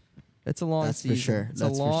team. It's a long That's for season. sure. It's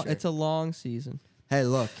That's a for long. sure. It's a long season. Hey,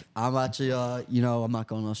 look, I'm actually, I'm not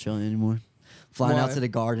going to Australia anymore. Flying out Why? to the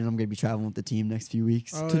Garden. I'm gonna be traveling with the team next few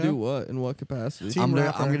weeks. Oh, To yeah? do what? In what capacity? Team I'm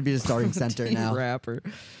rapper. gonna be the starting center Team now. rapper.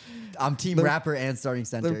 I'm team They're- rapper and starting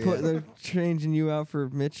center. They're changing you out for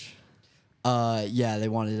Mitch. Yeah, they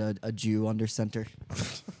wanted a Jew under center.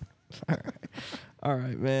 All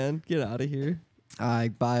right, man. Get out of here. All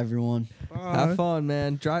right, bye everyone. Have fun,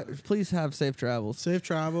 man. Please have safe travels. Safe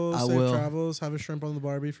travels. I safe will. travels. Have a shrimp on the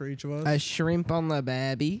Barbie for each of us. A shrimp on the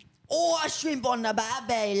baby. Oh, a shrimp on the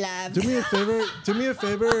baby, love. Do me a favor. Do me a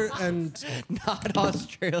favor and Not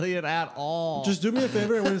Australian at all. just do me a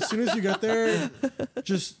favor. And as soon as you get there,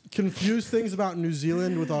 just confuse things about New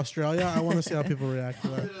Zealand with Australia. I want to see how people react to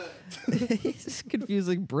that. He's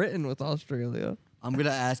confusing Britain with Australia. I'm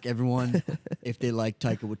gonna ask everyone if they like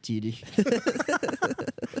Taika Waititi.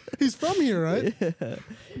 He's from here, right?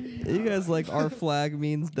 You guys like our flag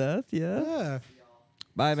means death, yeah? Yeah.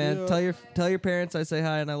 Bye, man. ya. Tell your parents I say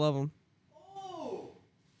hi and I love them. Oh,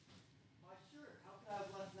 my shirt. How could I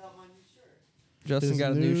have left out my new shirt? Justin His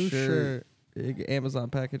got a new new shirt. Big Amazon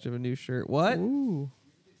package of a new shirt. What? Ooh.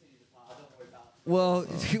 Well,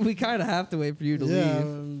 we kind of have to wait for you to Yeah.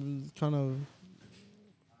 leave. Kind of.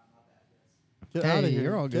 Get out of here.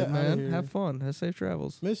 You're all good, Get outta man. here. Have fun. Have safe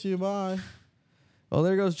travels. Miss you. Bye. Well,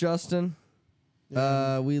 there goes Justin.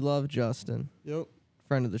 Yeah. We love Justin. Yep.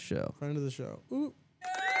 Friend of the show. Friend of the show. Ooh.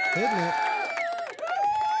 Hitting it.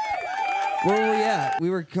 Where were we at? We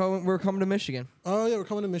were coming to Michigan. Oh yeah, we're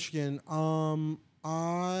coming to Michigan.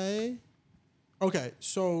 Okay,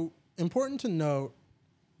 so important to note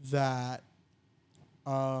that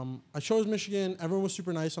I chose Michigan. Everyone was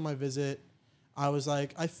super nice on my visit. I was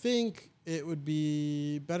like, I think it would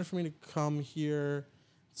be better for me to come here,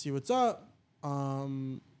 see what's up,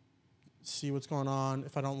 see what's going on.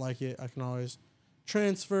 If I don't like it, I can always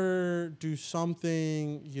transfer, do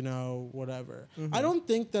something, whatever. Mm-hmm. I don't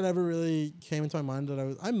think that ever really came into my mind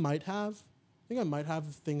that I might have. I think I might have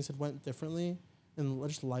if things had went differently and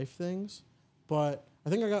just life things. But I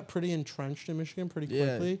think I got pretty entrenched in Michigan pretty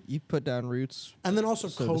quickly. You put down roots. And then also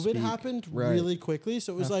COVID happened really quickly.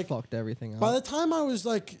 So it was like fucked everything up. By the time I was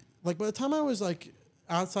like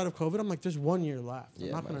outside of COVID, I'm like, there's 1 year left.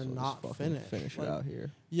 I'm not gonna not finish it out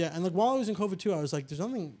here. Yeah, and like while I was in COVID too, I was like, there's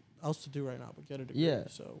nothing else to do right now but get a degree. Yeah.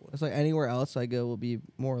 So it's like anywhere else I go will be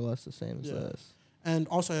more or less the same as this. And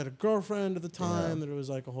also I had a girlfriend at the time that it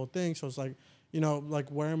was like a whole thing. So it's like, like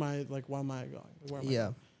where am I going? Where am I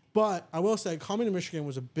going? But I will say coming to Michigan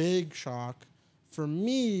was a big shock for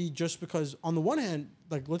me just because on the one hand,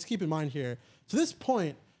 like let's keep in mind here, to this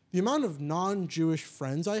point, the amount of non-Jewish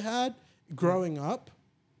friends I had growing up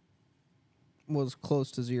was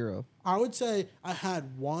close to zero. I would say I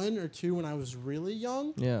had one or two when I was really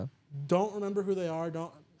young. Yeah. Don't remember who they are.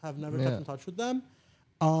 Have never kept in touch with them.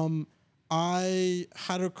 I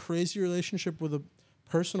had a crazy relationship with a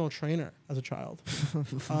personal trainer as a child.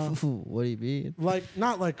 What do you mean? Like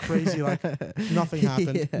not like crazy, like nothing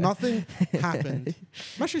happened. Yeah. Nothing happened.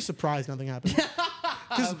 I'm actually surprised nothing happened.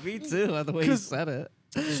 Me too, by the way you said it.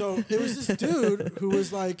 So it was this dude who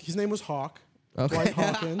was like, his name was Hawk. Okay.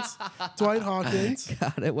 Dwight Hawkins.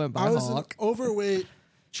 God, it went by I was Hawk. an overweight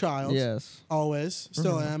child. Yes. Always.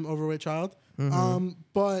 Still am overweight child. Mm-hmm.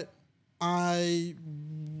 But I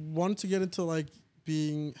wanted to get into like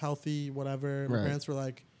being healthy, whatever. My parents were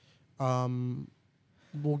like,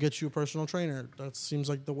 we'll get you a personal trainer. That seems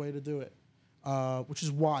like the way to do it. Which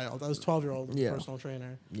is wild. I was 12-year-old personal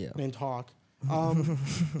trainer named Hawk.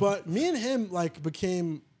 But me and him like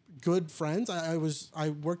became good friends. I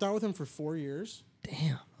worked out with him for 4 years.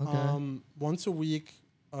 Damn. Okay. Once a week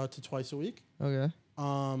to twice a week. Okay.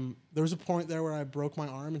 There was a point there where I broke my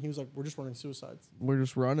arm, and he was like, "We're just running suicides." We're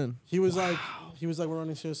just running. He was like, "We're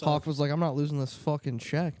running suicides." Hawk was like, "I'm not losing this fucking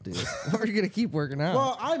check, dude. We're gonna keep working out."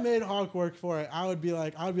 Well, I made Hawk work for it. I would be a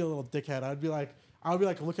little dickhead. I would be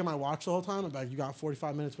like, look at my watch the whole time. I'd be like, "You got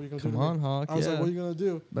 45 minutes. What are you gonna do?" Come on, Hawk. I was like, "What are you gonna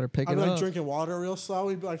do?" Better pick it up. I'd be like drinking water real slow.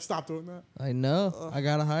 He'd be like, "Stop doing that." I know. I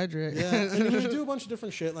gotta hydrate. Yeah, and he would do a bunch of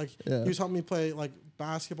different shit. Like he was helping me play like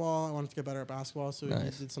basketball. I wanted to get better at basketball, so he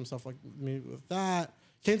did some stuff like me with that.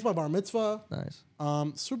 Came to my bar mitzvah. Nice.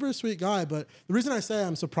 Super sweet guy. But the reason I say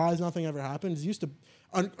I'm surprised nothing ever happened is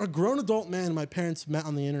a grown adult man my parents met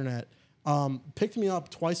on the internet picked me up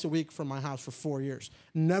twice a week from my house for 4 years.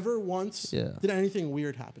 Never once did anything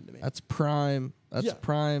weird happen to me. That's prime. That's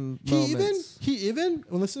prime He moments. even,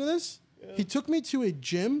 listen to this. Yeah. He took me to a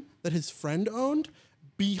gym that his friend owned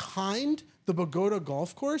behind the Pagoda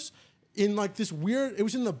golf course in like this weird, it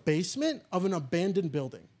was in the basement of an abandoned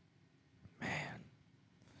building. Man.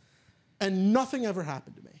 And nothing ever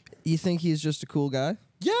happened to me. You think he's just a cool guy?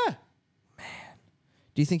 Yeah. Man.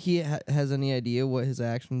 Do you think he has any idea what his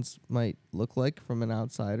actions might look like from an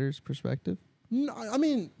outsider's perspective? No, I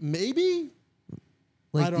mean, maybe.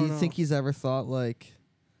 Like, I don't do you know. think he's ever thought like,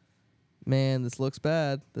 man, this looks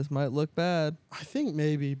bad. This might look bad. I think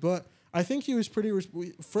maybe, but I think he was pretty...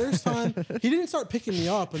 first time, he didn't start picking me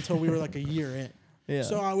up until we were like a year in. Yeah.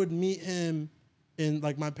 So I would meet him in,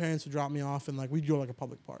 like, my parents would drop me off and, like, we'd go, like, a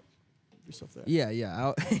public park. Do stuff there. Yeah.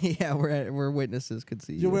 Yeah, we're witnesses could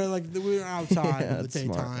see you. We're, like, we were outside in the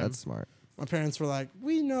daytime. Smart. That's smart. My parents were like,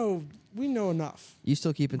 we know enough. You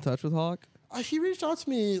still keep in touch with Hawk? He reached out to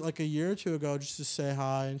me, like, a year or two ago just to say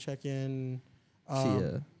hi and check in.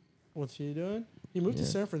 What's he doing? He moved to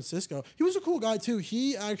San Francisco. He was a cool guy too.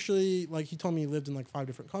 He actually, like, he told me he lived in like 5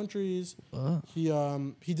 different countries. He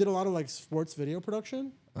did a lot of like sports video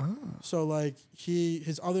production. So like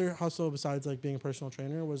his other hustle besides like being a personal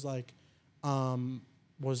trainer was like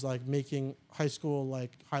making high school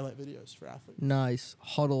like highlight videos for athletes. Nice.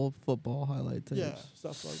 Huddle football highlight tapes. Yeah,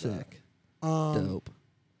 stuff like Sick. that. Dope.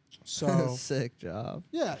 So sick job.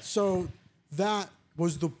 Yeah, so that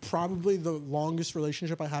was probably the longest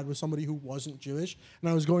relationship I had with somebody who wasn't Jewish. And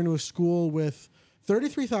I was going to a school with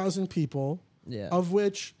 33,000 people, of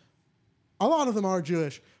which A lot of them are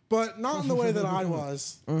Jewish, but not in the way that I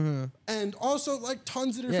was. And also, like,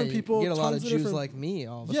 tons of different people. You get a lot of tons Jews like me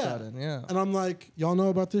all of a sudden. Yeah. And I'm like, y'all know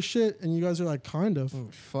about this shit? And you guys are like, kind of.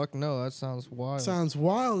 Fuck no, that sounds wild. Sounds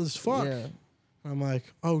wild as fuck. Yeah. I'm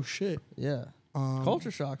like, oh shit. Yeah.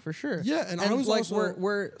 Culture shock for sure. Yeah, and I was like,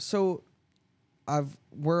 also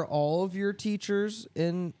were all of your teachers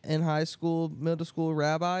in high school, middle school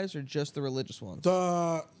rabbis, or just the religious ones?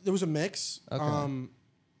 There was a mix. Okay.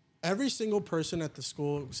 Every single person at the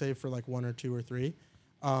school, save for like 1 or 2 or 3,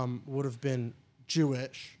 would have been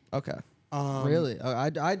Jewish. Okay. Really?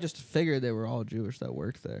 I just figured they were all Jewish that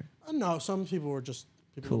worked there. No, some people were just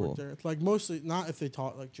people who worked there. Like mostly, not if they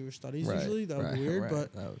taught like Jewish studies. Usually that would be weird.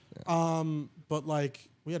 But like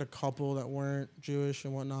we had a couple that weren't Jewish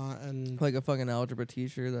and whatnot, and like a fucking algebra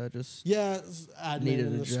teacher that just admin needed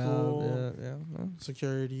in a the job. School, Yeah.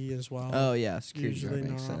 security as well. Oh yeah, security usually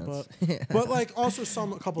makes not, sense. but like also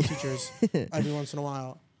a couple teachers every once in a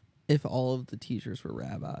while. If all of the teachers were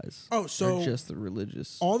rabbis. Oh, so or just the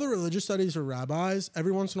religious. All the religious studies are rabbis.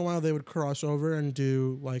 Every once in a while, they would cross over and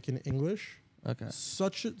do like an English. Okay.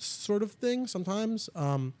 Such a sort of thing sometimes.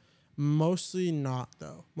 Mostly not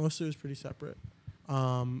though. Mostly it was pretty separate.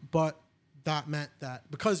 But that meant that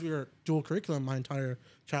because we were dual curriculum, my entire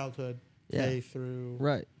childhood, K through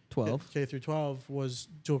 12. K through 12 was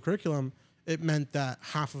dual curriculum. It meant that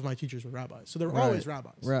half of my teachers were rabbis. So there were always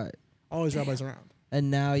rabbis. Right. Always rabbis around. And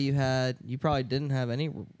now you probably didn't have any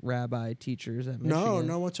rabbi teachers at Michigan.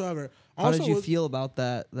 No whatsoever. How also did you feel about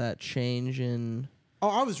that change in? Oh,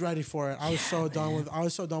 I was ready for it. I was so done with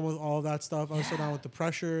all of that stuff. I was so done with the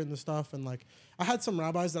pressure and the stuff. And like, I had some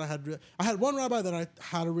rabbis that I had one rabbi that I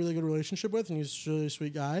had a really good relationship with, and he was a really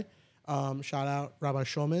sweet guy. Shout out Rabbi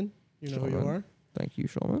Shulman. You know who you are. Thank you,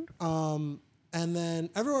 Shulman. And then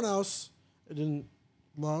everyone else I didn't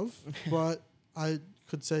love, but I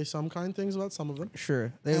could say some kind things about some of them.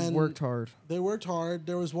 Sure. They worked hard. They worked hard.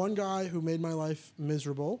 There was one guy who made my life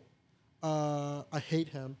miserable. I hate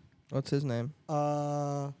him. What's his name?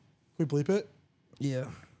 Can we bleep it? Yeah.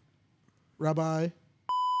 Rabbi.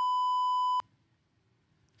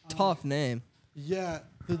 Tough name. Yeah.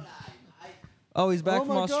 Oh, he's back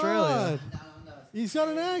from Australia. God. He's got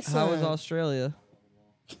an accent. How was Australia?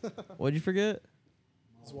 What'd you forget?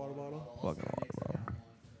 His water bottle. Fucking water bottle.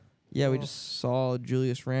 Yeah, we just saw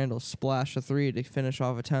Julius Randle splash a 3 to finish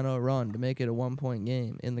off a 10-0 run to make it a 1-point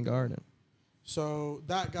game in the Garden. So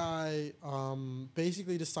that guy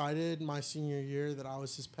basically decided my senior year that I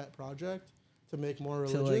was his pet project to make more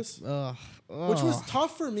religious, which was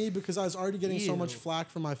tough for me because I was already getting so much flack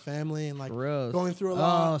from my family and like going through a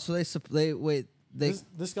lot. Oh, so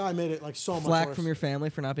this guy made it like so much flack worse. from your family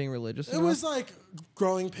for not being religious. It was like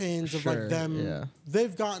growing pains of like them. Yeah.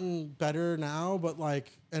 They've gotten better now, but like,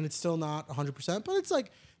 and it's still not 100%. But it's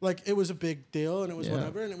like it was a big deal, and it was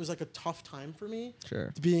whatever, and it was like a tough time for me.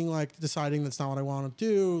 Sure. Being like deciding that's not what I want to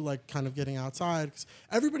do, like kind of getting outside. Because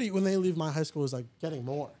everybody when they leave my high school is like getting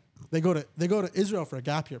more. They go to Israel for a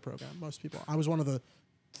gap year program. Most people. I was one of the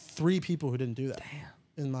 3 people who didn't do that. Damn.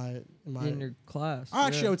 In your class.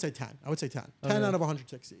 Actually, I would say 10. 10 out of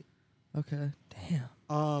 160. Okay.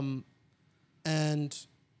 Damn. And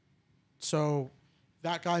so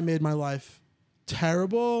that guy made my life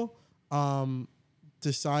terrible.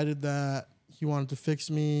 Decided that he wanted to fix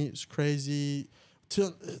me. It's crazy.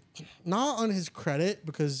 Not on his credit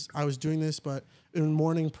because I was doing this, but in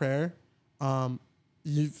morning prayer,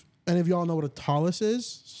 any of y'all know what a tallis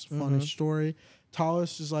is? It's a funny story.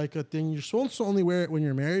 Tallis is like a thing you're supposed to only wear it when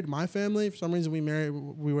you're married. My family, for some reason, we wear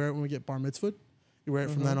it when we get bar mitzvah. You wear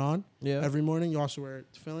it from then on. Yeah. Every morning. You also wear it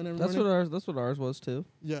tefillin every morning. That's what ours was too.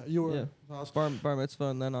 Yeah, you were. Yeah. Bar mitzvah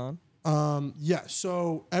and then on. Yeah.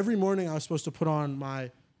 So every morning I was supposed to put on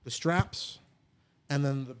the straps, and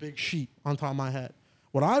then the big sheet on top of my head.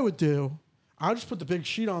 What I would do, I would just put the big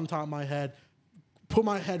sheet on top of my head, put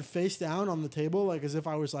my head face down on the table, like as if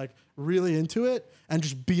I was like really into it, and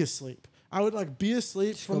just be asleep. I would like be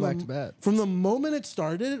asleep from the moment it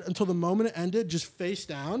started until the moment it ended, just face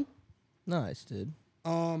down. Nice, dude.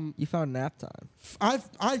 You found nap time.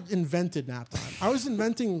 I invented nap time. I was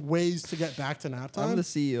inventing ways to get back to nap time. I'm the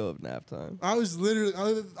CEO of nap time. I was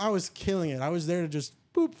literally, I was killing it. I was there to just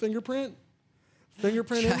boop fingerprint in there.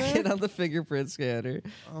 Check it on the fingerprint scanner.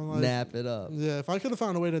 Like, nap it up. Yeah, if I could have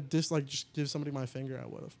found a way to just give somebody my finger, I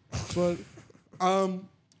would have.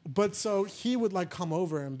 But so he would like come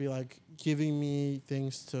over and be like giving me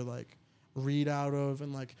things to like read out of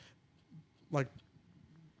and like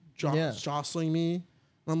jostling me.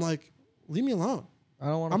 And I'm like, leave me alone.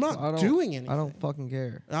 I'm not doing anything. I don't fucking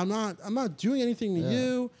care. I'm not doing anything to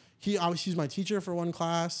you. He's my teacher for one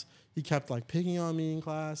class. He kept like picking on me in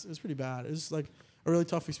class. It was pretty bad. It was like a really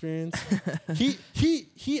tough experience.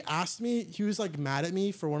 He asked me. He was like mad at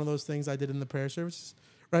me for one of those things I did in the prayer services.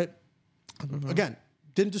 Right. Again,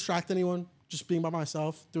 didn't distract anyone. Just being by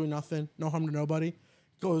myself, doing nothing, no harm to nobody.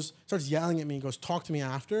 Starts yelling at me. Goes, talk to me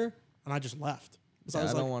after, and I just left. So I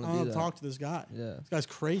was like, I don't want to talk to this guy. Yeah, this guy's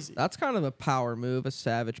crazy. That's kind of a power move, a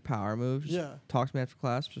savage power move. Just talk to me after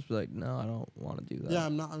class. Just be like, no, I don't want to do that. Yeah,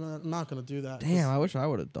 I'm not gonna do that. Damn, I wish I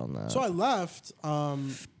would have done that. So I left,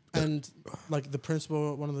 and like the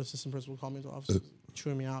principal, one of the assistant principals called me into the office,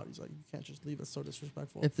 chewing me out. He's like, you can't just leave. It's so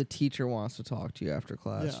disrespectful. If the teacher wants to talk to you after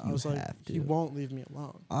class, I was like, he won't leave me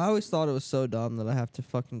alone. I always thought it was so dumb that I have to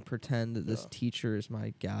fucking pretend that this teacher is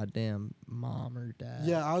my goddamn mom or dad.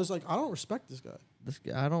 Yeah, I was like, I don't respect this guy.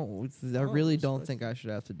 I really don't think I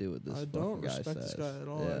should have to do with this. I don't respect this guy at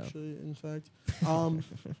all, actually, in fact.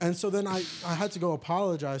 And so then I had to go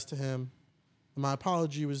apologize to him. My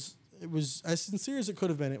apology was as sincere as it could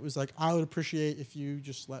have been. It was like, I would appreciate if you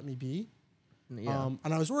just let me be. Yeah.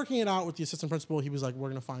 And I was working it out with the assistant principal. He was like, we're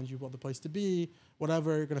going to find you another place to be,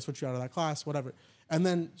 whatever. You're going to switch you out of that class, whatever. And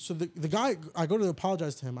then, so the guy, I go to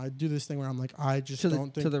apologize to him. I do this thing where I'm like, I just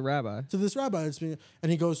don't think. To the rabbi. To this rabbi.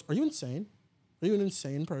 And he goes, are you insane? Are you an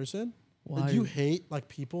insane person? Why? Like, you hate like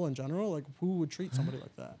people in general? Like, who would treat somebody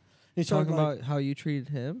like that? And he's talking about how you treated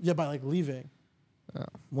him? Yeah, by like leaving. Oh.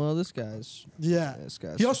 Well, this guy's. Yeah.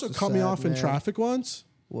 He also cut me off in traffic once.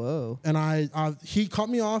 Whoa. And he cut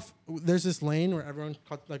me off. There's this lane where everyone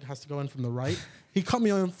has to go in from the right. He cut me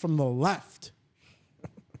on from the left.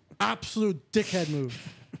 Absolute dickhead move.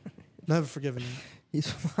 Never forgiven him. He's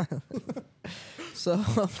smiling. So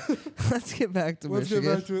let's get back to Michigan.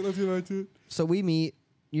 Let's get back to it. So we meet.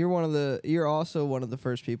 You're also one of the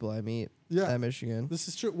first people I meet at Michigan. This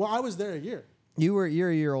is true. Well, I was there a year. You're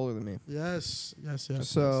a year older than me. Yes.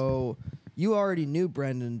 So you already knew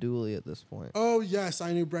Brendan Dooley at this point. Oh, yes,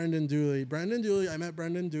 I knew Brendan Dooley. I met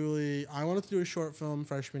Brendan Dooley. I wanted to do a short film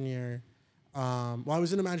freshman year. While I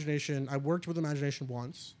was in Imagination, I worked with Imagination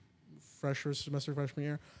once, semester freshman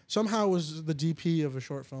year. Somehow was the DP of a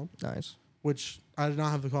short film. Nice. Which I did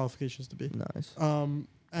not have the qualifications to be. Nice.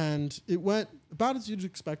 And it went about as you'd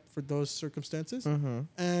expect for those circumstances. Mm-hmm.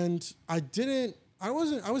 And I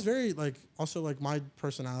was very like, also like my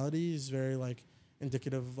personality is very like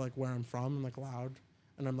indicative of like where I'm from. I'm like loud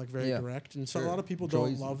and I'm like very direct. And so a lot of people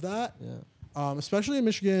don't love that. Yeah. Especially in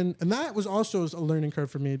Michigan. And that was also a learning curve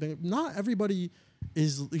for me. Not everybody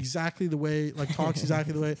is exactly the way, like talks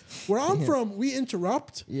exactly the way. Where I'm from, we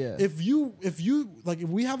interrupt. Yeah. If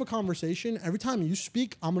we have a conversation, every time you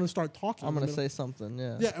speak, I'm going to start talking. I'm going to say something,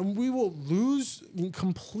 yeah. Yeah, and we will lose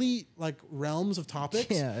complete, like, realms of topics.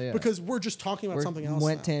 Because we're just talking about something else.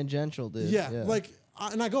 Went tangential, dude. Yeah, like,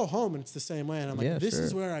 and I go home and it's the same way. And I'm like, this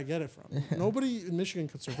is where I get it from. Nobody in Michigan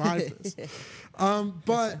could survive this.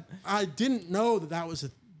 But I didn't know that was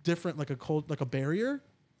a different, like a barrier.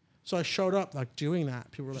 So I showed up like doing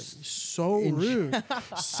that. People were like, so rude.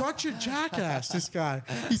 Such a jackass, this guy.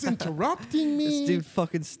 He's interrupting me. This dude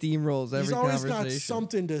fucking steamrolls every conversation. He's always got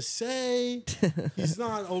something to say. He's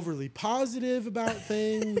not overly positive about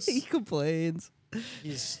things. He complains.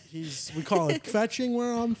 We call it fetching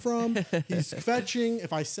where I'm from. He's fetching.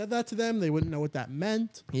 If I said that to them, they wouldn't know what that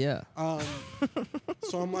meant. Yeah.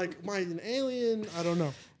 So I'm like, am I an alien? I don't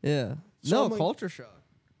know. Yeah. So no, culture shock.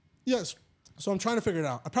 Yes. So I'm trying to figure it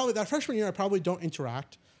out. That freshman year, I probably don't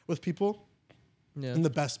interact with people in the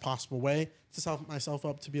best possible way to set myself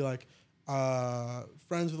up to be like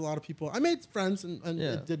friends with a lot of people. I made friends and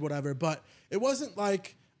it did whatever, but it wasn't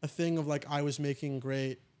like a thing of like I was making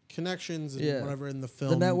great connections and whatever in the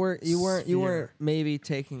film. The network, you weren't maybe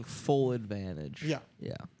taking full advantage. Yeah.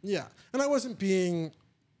 And I wasn't being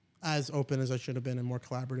as open as I should have been and more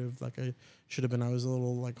collaborative like I should have been. I was a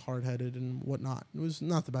little like hard-headed and whatnot. It was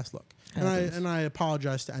not the best look. And I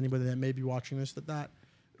apologize to anybody that may be watching this that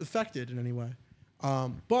affected in any way.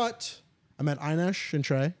 But I met Inesh and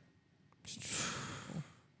Trey. Give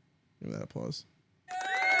me that applause.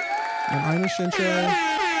 And Inesh and Trey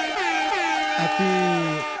at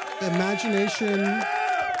the Imagination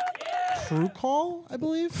crew call, I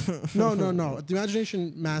believe. No. At the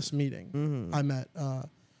Imagination mass meeting, I met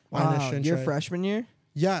Wow, your freshman year?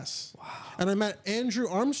 Yes. Wow. And I met Andrew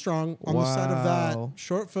Armstrong on the set of that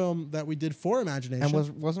short film that we did for Imagination.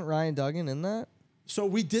 And wasn't Ryan Duggan in that? So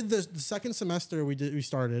we did the second semester. We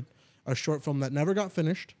started a short film that never got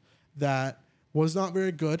finished, that was not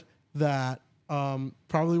very good, that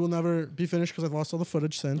probably will never be finished because I've lost all the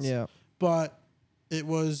footage since. Yeah. But it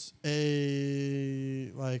was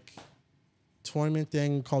a like 20-minute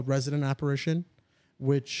thing called Resident Apparition,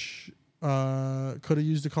 which Could have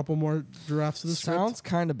used a couple more drafts of the script. Sounds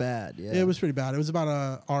kind of bad. Yeah, It was pretty bad. It was about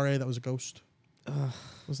a RA that was a ghost.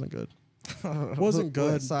 Wasn't good. Wasn't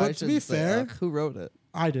good. But to be fair, who wrote it?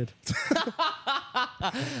 I did.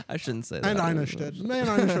 I shouldn't say that. And Einish did. Me and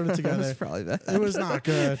Einish wrote it together. It was probably bad. It was not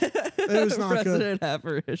good. It was not good. President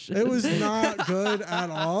apparition. It was not good at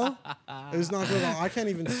all. It was not good at all. I can't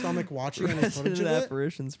even stomach watching any footage President of it.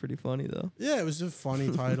 apparition's pretty funny though. Yeah, it was a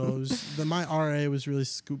funny title. It was my RA was really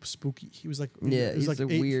spooky. He was like, Yeah, he's like a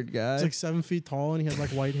weird guy. He's like 7 feet tall and he had like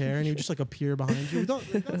white hair and he would just like appear behind you.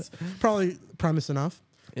 That's probably premise enough.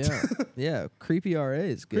 Yeah, yeah. Creepy RA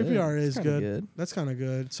is good. Creepy RA is That's kinda good. That's kind of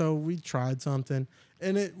good. So we tried something,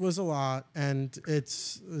 and it was a lot, and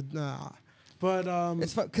it's nah. But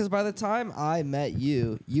it's fun because by the time I met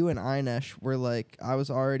you and Einish were like, I was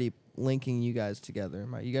already linking you guys together.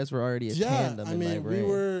 You guys were already a tandem. I in my mean, brain. we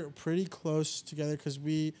were pretty close together because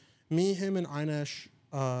me, him, and Einish,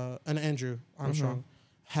 and Andrew Armstrong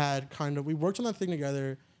had we worked on that thing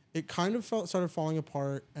together. It kind of started falling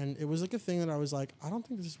apart, and it was like a thing that I was like, I don't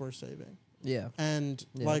think this is worth saving. Yeah. And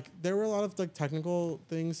like there were a lot of like technical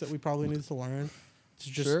things that we probably needed to learn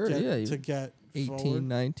to just get 18, forward.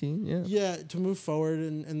 19, yeah. Yeah, to move forward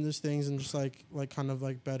in those things and just like kind of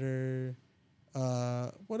like better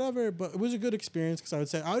whatever. But it was a good experience because I would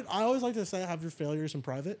say I always like to say have your failures in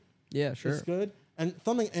private. Yeah, sure. It's good. And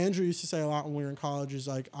something Andrew used to say a lot when we were in college is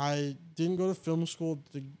like I didn't go to film school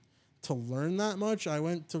to learn that much. I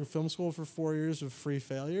went to film school for 4 years of free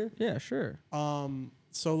failure. Yeah, sure.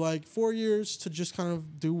 So like 4 years to just kind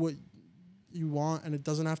of do what you want, and it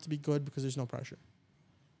doesn't have to be good because there's no pressure.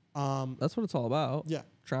 That's what it's all about. Yeah.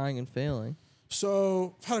 Trying and failing.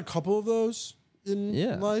 So I've had a couple of those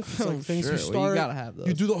in life. It's like things you start. Well, you gotta have those.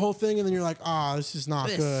 You do the whole thing, and then you're like, this is not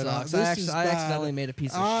good. Sucks. This I accidentally made a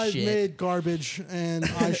piece of shit. I made garbage, and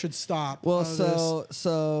I should stop. Well,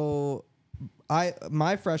 so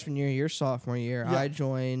my freshman year, your sophomore year, I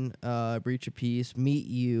joined Breach of Peace, meet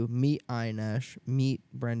you, meet Einish, meet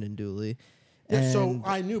Brendan Dooley. Yeah, so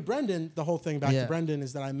I knew Brendan. The whole thing back to Brendan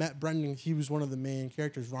is that I met Brendan. He was one of the main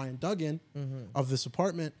characters, Ryan Duggan, of this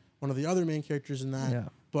apartment, one of the other main characters in that. Yeah.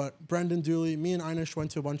 But Brendan Dooley, me and Einish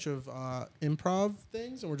went to a bunch of improv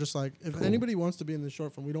things, and we're just like, if anybody wants to be in the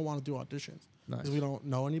short film, we don't want to do auditions because we don't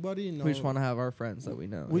know anybody. We just want to have our friends that we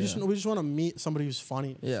know. We just want to meet somebody who's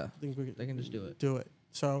funny. Yeah, I think they can just do it. Do it.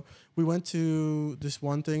 So we went to this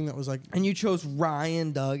one thing that was like... And you chose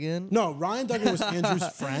Ryan Duggan? No, Ryan Duggan was Andrew's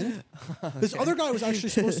friend. Okay. This other guy was actually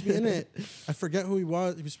supposed to be in it. I forget who he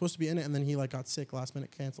was. He was supposed to be in it, and then he like got sick last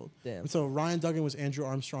minute, canceled. Damn. And so Ryan Duggan was Andrew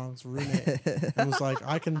Armstrong's roommate. And was like,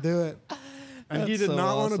 I can do it. And he did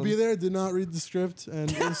not want to be there, did not read the script, and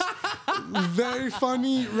it was very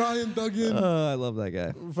funny, Ryan Duggan. I love that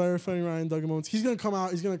guy. Very funny Ryan Duggan moments. He's going to come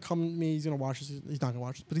out, he's going to come to me, he's going to watch this. He's not going to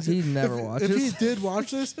watch this, but he never watches. If he did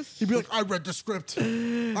watch this, he'd be like, I read the script.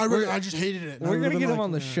 I just hated it. We're going to get him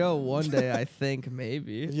on the show one day, I think,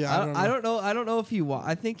 maybe. Yeah, I don't know. I don't know if he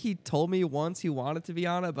I think he told me once he wanted to be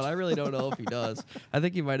on it, but I really don't know if he does. I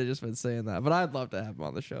think he might have just been saying that, but I'd love to have him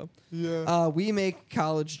on the show. Yeah. We make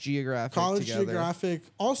College Geographic together. Geographic.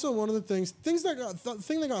 Also, one of the thing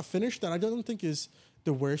that got finished that I don't think is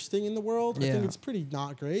the worst thing in the world. I think it's pretty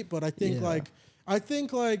not great, but I think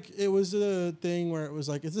it was a thing where it was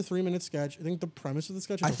like it's a 3-minute sketch. I think the premise of the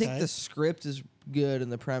sketch is I think the script is good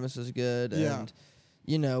and the premise is good. Yeah.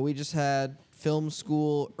 And we just had film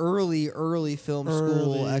school, early film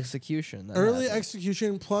school execution.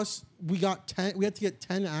 Execution plus we had to get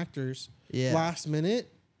 10 actors last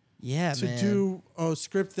minute. Yeah, to do a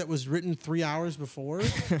script that was written 3 hours before.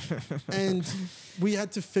 And we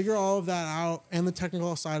had to figure all of that out and the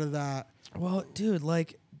technical side of that. Well, dude,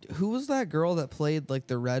 like, who was that girl that played, like,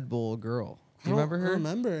 the Red Bull girl? Do you remember her? I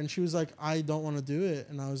remember. And she was like, I don't want to do it.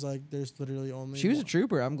 And I was like, there's literally only She was a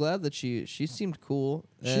trooper. I'm glad that she seemed cool.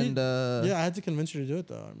 I had to convince her to do it,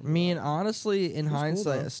 though. I mean, honestly, in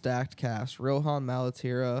hindsight, a stacked cast. Rohan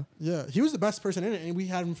Malatira. Yeah, he was the best person in it, and we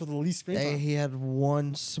had him for the least screen time. He had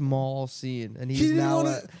one small scene, and he's now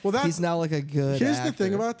like a good Here's actor. the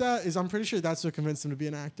thing about that is I'm pretty sure that's what convinced him to be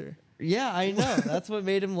an actor. Yeah, I know. That's what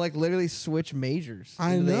made him, like, literally switch majors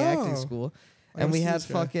into the acting school. And we had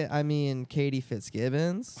Katie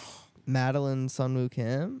Fitzgibbons, Madeline Sunwoo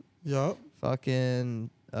Kim. Yup. Fucking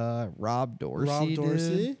Rob Dorsey.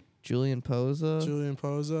 Dude. Julian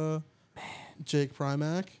Poza. Jake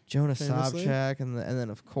Primack. Jonah Sobchak. And then,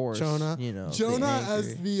 of course, Jonah. Jonah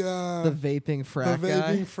as the vaping frat guy. The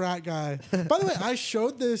vaping frat guy. By the way, I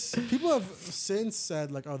showed this. People have since said,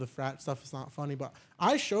 like, oh, the frat stuff is not funny. But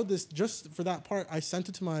I showed this just for that part. I sent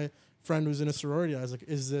it to my friend who's in a sorority. I was like,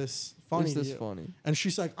 "Is this funny? Is to this you?" funny? And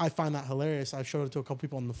she's like, "I find that hilarious." I showed it to a couple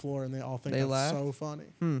people on the floor, and they all think They that's laughed? so funny.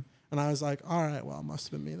 And I was like, "All right, well, it must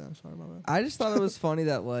have been me then. Sorry about that." I just thought it was funny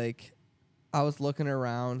that like I was looking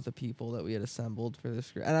around the people that we had assembled for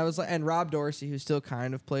this group, and I was like, and Rob Dorsey, who still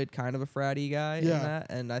kind of played kind of a fratty guy in that,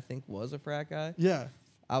 and I think was a frat guy. Yeah.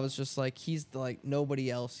 I was just like, he's like nobody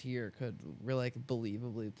else here could really like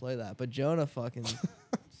believably play that, but Jonah fucking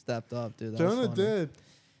stepped up, dude. That Jonah was funny. did.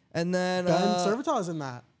 And then Ben Servitaw's in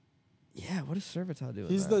that. yeah, what does Servitau do?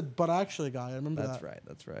 He's the but actually guy. I remember That's that. right.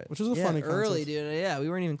 That's right. Which was a funny early, concept. dude. Yeah, we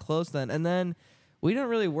weren't even close then. And then we didn't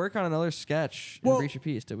really work on another sketch in Breach of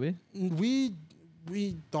Peace, did we?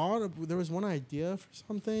 We thought there was one idea for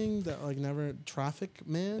something that like never Traffic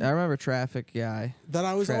Man. I remember Traffic Guy. That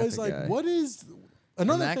I was always Traffic like, guy. what is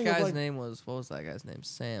another and that thing? guy's Of like, name was what was that guy's name?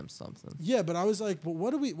 Sam something. yeah, but I was like, but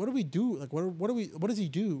what do we do? Like, what does he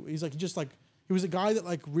do? He's like, he was a guy that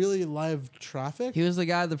like really loved traffic. He was the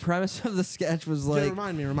guy. The premise of the sketch was like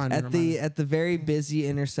remind me. At the very busy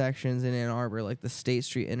intersections in Ann Arbor, like the State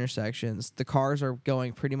Street intersections, the cars are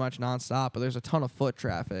going pretty much nonstop, but there's a ton of foot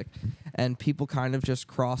traffic, and people kind of just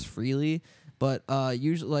cross freely. But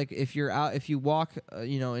usually, like if you walk,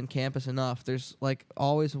 in campus enough, there's like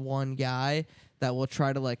always one guy that will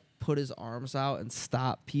try to like put his arms out and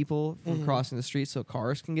stop people from crossing the street so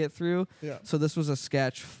cars can get through. Yeah. So this was a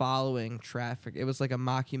sketch following traffic. It was like a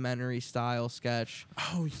mockumentary style sketch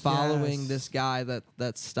following this guy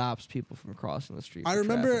that stops people from crossing the street. I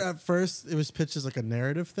remember at first it was pitched as like a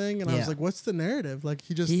narrative thing, and I was like, what's the narrative? Like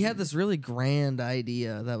he had this really grand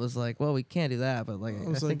idea that was like, well, we can't do that, but like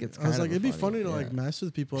I think it's kind of it'd be funny to like mess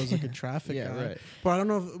with people as like a traffic guy. Right. But I don't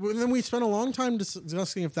know if, and then we spent a long time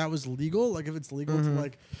discussing if that was legal, like if it's legal to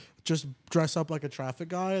like just dress up like a traffic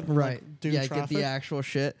guy and like, do traffic. Get the actual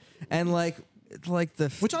shit. And like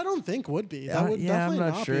the which I don't think would be. That would definitely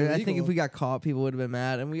I'm not sure. Be I think if we got caught, people would have been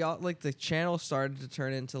mad. And we all like the channel started to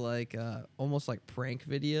turn into like almost like prank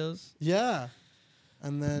videos. Yeah.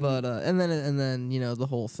 And then and then the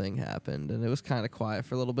whole thing happened, and it was kind of quiet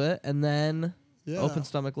for a little bit, and then Open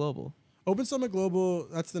Stomach Global. Open Stomach Global,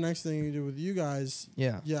 that's the next thing you do with you guys.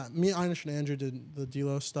 Yeah. Yeah. Me, Einish, and Andrew did the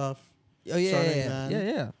D-Lo stuff. Oh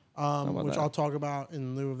yeah. Which I'll talk about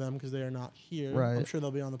in lieu of them because they are not here. Right. I'm sure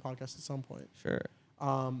they'll be on the podcast at some point. Sure.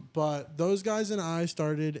 But those guys and I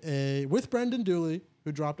started with Brendan Dooley,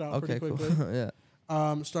 who dropped out pretty quickly. Cool.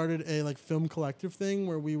 Yeah. Started a like film collective thing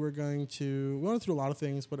where we were going to, we went through a lot of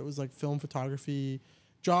things, but it was like film photography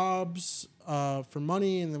jobs for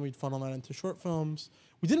money, and then we'd funnel that into short films.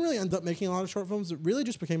 We didn't really end up making a lot of short films. It really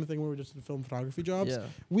just became a thing where we just did film photography jobs. Yeah.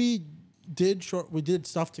 We did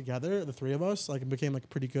stuff together, the three of us, like, and became like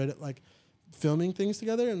pretty good at like filming things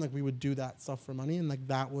together, and like we would do that stuff for money, and like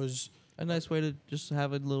that was a nice way to just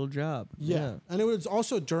have a little job. Yeah. And it was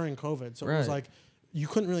also during COVID, so it was like you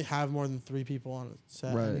couldn't really have more than 3 people on a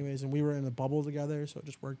set anyways, and we were in a bubble together, so it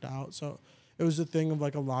just worked out. So it was a thing of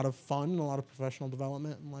like a lot of fun and a lot of professional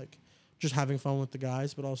development and like just having fun with the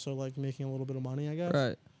guys, but also like making a little bit of money, I guess.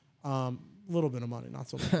 Right. A little bit of money, not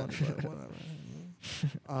so much money, but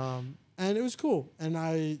whatever. And it was cool. And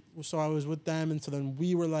I was with them, and so then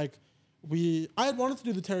we were like, I had wanted to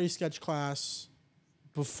do the Terry sketch class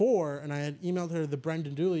before, and I had emailed her the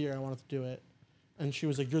Brendan Dooley year I wanted to do it, and she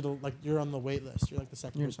was like, you're on the wait list. You're like the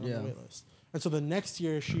second person on the wait list. And so the next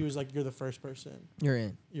year she was like, you're the first person. You're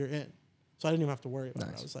in. So I didn't even have to worry about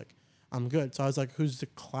it. I was like, I'm good. So I was like, who's the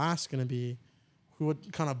class gonna be?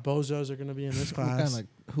 What kind of bozos are gonna be in this class? What kind of like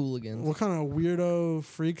hooligans? What kind of weirdo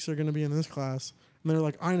freaks are gonna be in this class? And they're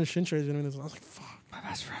like, Ina Shintre is gonna be in this. I was like, fuck, my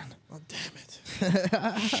best friend. Oh, damn it.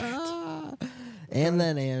 Shit. And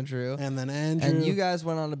then Andrew. And you guys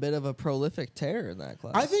went on a bit of a prolific tear in that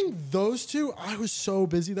class. I think those two, I was so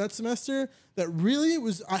busy that semester that really it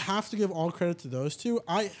was, I have to give all credit to those two.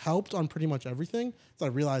 I helped on pretty much everything, as I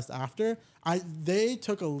realized after. They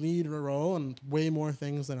took a lead role on way more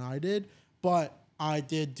things than I did, but I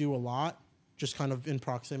did do a lot, just kind of in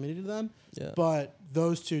proximity to them. Yeah. But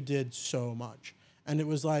those two did so much. And it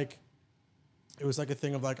was like a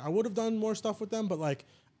thing of like, I would have done more stuff with them, but like,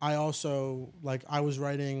 I also, like, I was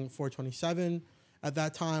writing 427 at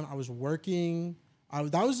that time. I was working.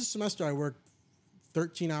 That was the semester I worked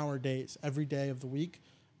 13-hour days every day of the week,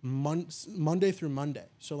 Monday through Monday.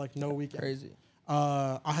 So, like, no weekend. Crazy.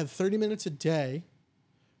 I had 30 minutes a day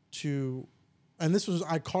and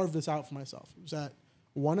I carved this out for myself. It was at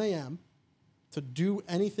 1 a.m. to do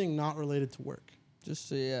anything not related to work. Just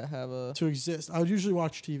to to exist. I would usually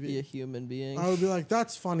watch TV. Be a human being. I would be like,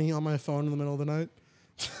 that's funny on my phone in the middle of the night.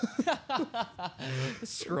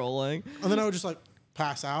 Scrolling. And then I would just like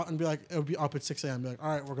pass out and be like, it would be up at 6 a.m. Be like, all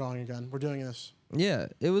right, we're going again. We're doing this. Yeah,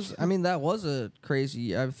 it was. I mean, that was a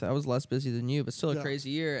crazy. I was less busy than you, but still a crazy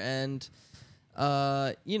year. And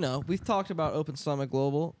you know, we've talked about Open Summit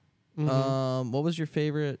Global. What was your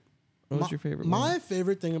favorite? What was your favorite? My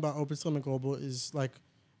favorite thing about Open Summit Global is like,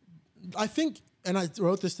 I think, and I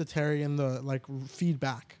wrote this to Terry in the like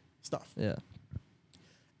feedback stuff. Yeah,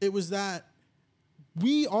 it was that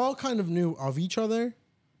we all kind of knew of each other.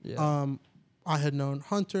 Yeah. I had known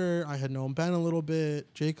Hunter. I had known Ben a little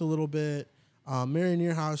bit. Jake a little bit. Mary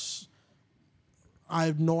Nearhouse. I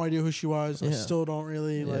have no idea who she was. I still don't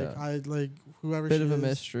really like. I like whoever. Bit she of a is.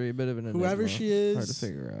 mystery. Bit of an enigma. Whoever she is, hard to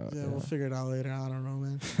figure out. Yeah, we'll figure it out later. I don't know,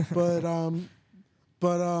 man.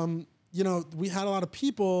 but you know, we had a lot of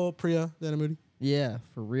people. Priya Danamudi. Yeah,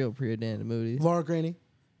 for real. Priya Danamudi. Laura Graney,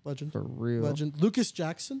 legend. For real. Legend. Lucas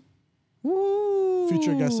Jackson. Woo.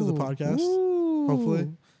 Future guest of the podcast. Woo.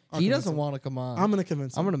 Hopefully. He doesn't want to come on. I'm gonna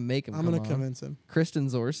convince him. I'm gonna make him. I'm gonna convince him. Kristen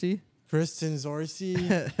Zorsi. Kristen Zorsi.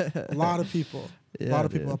 A lot of people. Yeah, a lot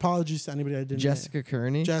of people. dude. Apologies to anybody I didn't. Jessica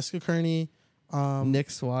Kearney. Jessica Kearney. Nick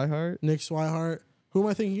Swihart. Nick Swihart. Who am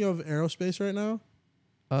I thinking of? Aerospace right now.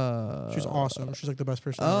 She's awesome. She's like the best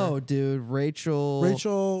person. Oh, ever. dude,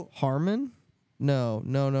 Rachel Harmon. No.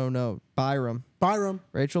 Byram.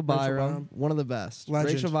 Rachel Byram. One of the best.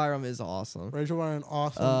 Legend. Rachel Byram is awesome. Rachel Byram,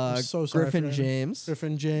 awesome. I'm so sorry. Griffin James.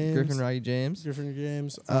 Griffin Rocky James.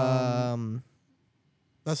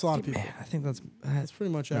 That's a lot of people. Man, I think that's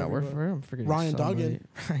pretty much everybody. everybody. I'm forgetting Ryan somebody.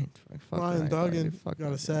 Duggan. Ryan Duggan.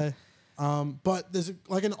 Gotta say. But there's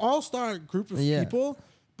like an all-star group of people,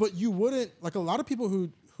 but you wouldn't like a lot of people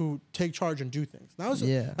who take charge and do things. That was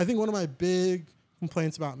I think one of my big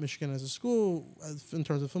complaints about Michigan as a school, in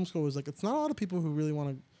terms of film school, was like it's not a lot of people who really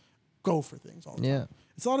want to go for things all the time.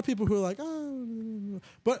 It's a lot of people who are like,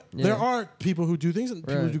 but there are people who do things and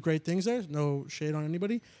people who do great things. There's no shade on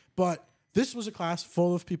anybody, but this was a class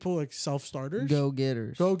full of people like self-starters,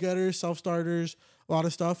 go-getters, self-starters, a lot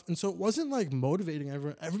of stuff. And so it wasn't like motivating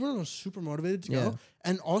everyone. Everyone was super motivated to go.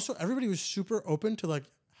 And also everybody was super open to like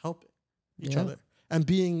helping each other and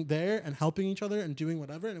being there and helping each other and doing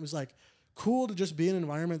whatever. And it was like cool to just be in an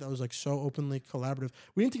environment that was like so openly collaborative.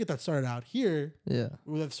 We need to get that started out here. Yeah.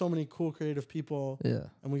 We have so many cool creative people. Yeah.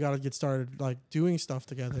 And we got to get started like doing stuff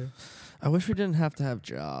together. I wish we didn't have to have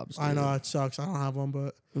jobs. Dude. I know it sucks. I don't have one,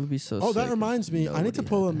 but it would be so sick. That reminds me. I need to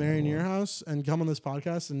pull a Mary Nearhouse and come on this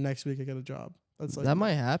podcast, and next week I get a job. That's like that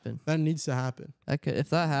might happen. That needs to happen. If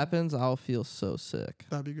that happens, I'll feel so sick.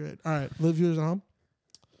 That'd be great. All right, live viewers at home.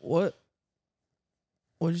 What'd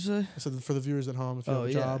you say? I said for the viewers at home, if you have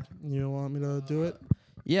a job, you want me to do it?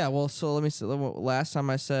 Yeah, well, so let me see. Last time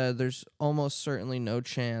I said there's almost certainly no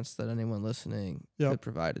chance that anyone listening could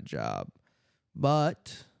provide a job.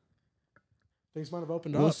 But things might have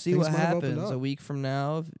opened up. We'll see what happens a week from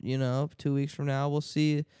now, 2 weeks from now. We'll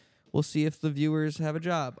see if the viewers have a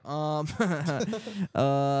job.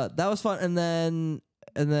 That was fun. And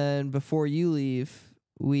then before you leave,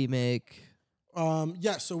 we make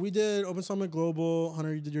so we did Open Summit Global.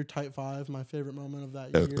 Hunter, you did your Type 5, my favorite moment of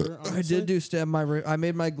that year. Honestly. I did do I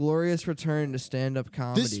made my glorious return to stand-up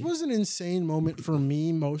comedy. This was an insane moment for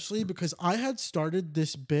me, mostly because I had started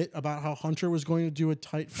this bit about how Hunter was going to do a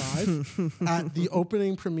Type 5 at the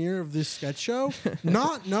opening premiere of this sketch show,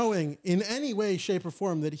 not knowing in any way, shape, or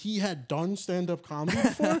form that he had done stand-up comedy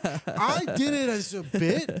before. I did it as a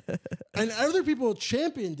bit, and other people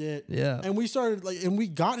championed it. Yeah. And we started and we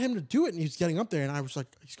got him to do it, and he was getting up there, and I was like,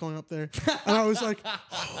 he's going up there, and I was like,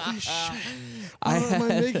 holy shit, what am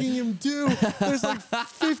I making him do? There's like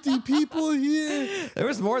 50 people here. There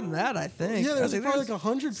was more than that, I think. Yeah, there was probably like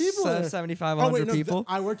 100 people there. 75, 100 people.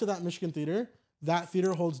 I worked at that Michigan theater. That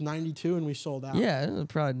theater holds 92, and we sold out. Yeah,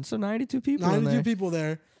 probably. So 92 people 92 people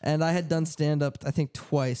there. And I had done stand-up, I think,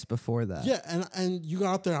 twice before that. Yeah, and you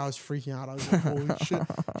got up there, I was freaking out. I was like, holy shit.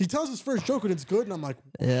 He tells his first joke, and it's good, and I'm like,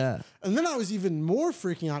 what? Yeah. And then I was even more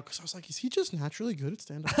freaking out, because I was like, is he just naturally good at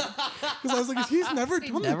stand-up? Because I was like, he's never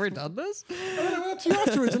done this? And then I went up to you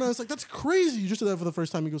afterwards, and I was like, that's crazy. You just did that for the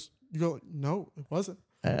first time. You go, no, it wasn't.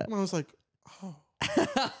 And I was like, oh.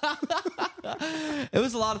 It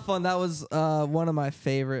was a lot of fun. That was one of my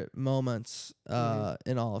favorite moments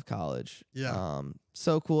in all of college. Yeah.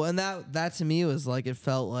 So cool. And that to me was like, it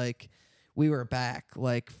felt like we were back.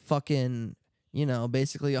 Like fucking,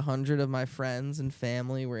 basically 100 of my friends and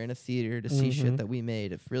family were in a theater to see shit that we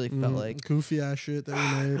made. It really felt like goofy ass shit that we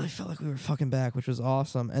made. It really felt like we were fucking back, which was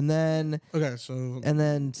awesome. And then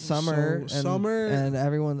summer and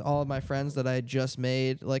everyone, all of my friends that I had just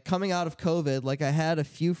made, like coming out of COVID, like I had a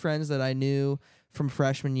few friends that I knew from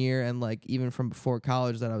freshman year and like even from before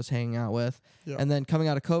college that I was hanging out with. Yeah. And then coming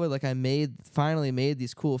out of COVID, like I finally made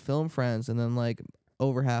these cool film friends, and then like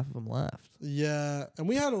over half of them left. Yeah, and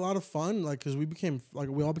we had a lot of fun, like, because we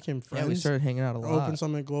all became friends. Yeah, we started hanging out a lot. Open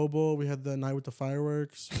Summit Global. We had the night with the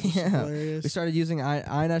fireworks. Yeah, hilarious. we started using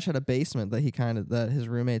Inesh had a basement that his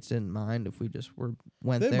roommates didn't mind if we just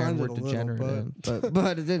went there and were degenerate in.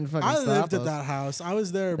 But it didn't fucking stop us. I lived at that house. I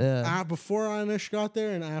was there before Inesh got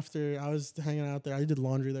there, and after I was hanging out there. I did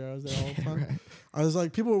laundry there. I was there all the time. Right. I was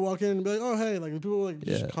like, people would walk in and be like, oh hey, like people would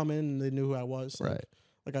just come in and they knew who I was. Like, right.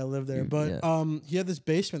 Like I lived there, but he had this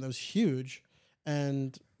basement that was huge,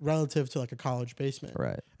 and relative to like a college basement,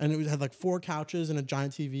 right? And it had like 4 couches and a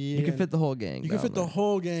giant TV. You could fit the whole gang. You could fit the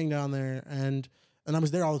whole gang down there, and I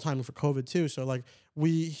was there all the time for COVID too. So like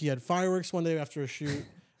he had fireworks one day after a shoot.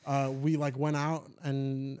 We like went out,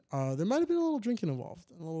 and there might have been a little drinking involved,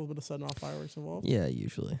 and a little bit of setting off fireworks involved. Yeah,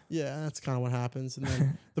 usually. Yeah, that's kind of what happens. And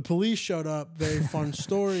then the police showed up. Very fun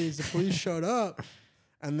stories. The police showed up,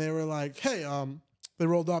 and they were like, "Hey, They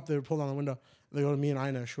rolled up, they were pulled down the window. They go to me and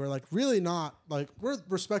Inesh, who are like really not, like, we're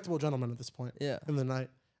respectable gentlemen at this point in the night.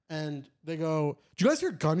 And they go, "Do you guys hear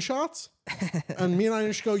gunshots?" And me and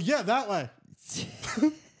Inesh go, "Yeah, that way."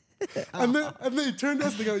 and they turn to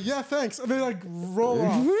us and they go, "Yeah, thanks." And they like roll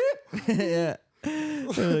off. Yeah.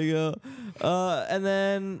 There you go. And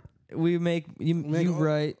then we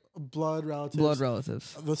write Blood Relatives. Blood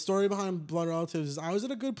Relatives. The story behind Blood Relatives is I was at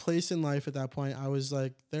a good place in life at that point. I was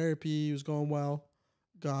like, therapy was going well.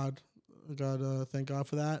 God, thank God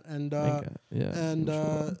for that. And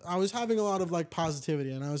I was having a lot of like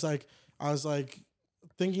positivity, and I was like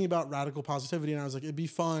thinking about radical positivity, and I was like, it'd be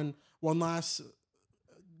fun, one last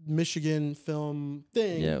Michigan film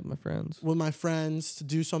thing. Yeah, with my friends to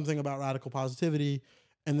do something about radical positivity.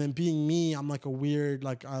 And then being me, I'm like a weird,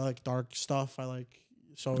 like I like dark stuff.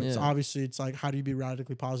 It's obviously it's like, how do you be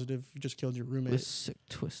radically positive? You just killed your roommate. With sick,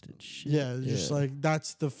 twisted shit. Yeah, just like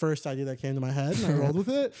that's the first idea that came to my head, and I rolled with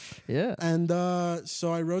it. Yeah. And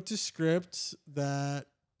so I wrote this script that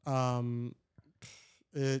I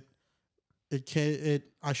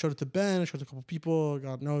showed it to Ben. I showed it to a couple people.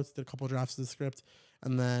 Got notes. Did a couple drafts of the script,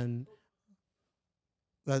 and then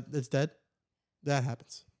it's dead. That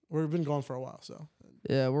happens. We've been going for a while, so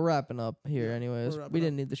yeah, we're wrapping up here. Anyways, we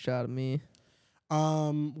didn't need the shot of me.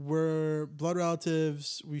 We're Blood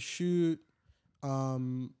Relatives. We shoot.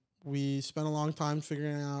 We spent a long time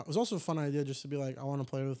figuring out. It was also a fun idea just to be like, I want to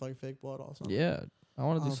play with like fake blood also. Yeah, I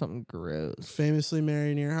want to do something gross. Famously,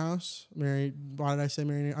 Mary Nearhouse. Why did I say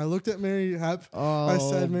Mary? I looked at Mary Hep. Oh, I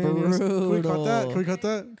said Mary Nearhouse. Can we cut that? Can we cut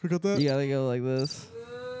that? Can we cut that? You gotta go like this.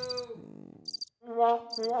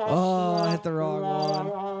 Oh, I hit the wrong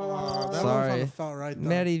one. That Sorry. one kind of felt right, though.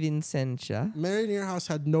 Mary Vincentia. Mary Nearhouse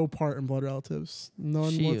had no part in Blood Relatives.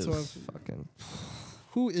 None whatsoever. Was fucking.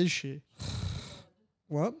 Who is she?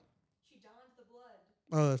 What? She donned the blood.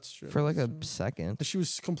 Oh, that's true. For like a second. She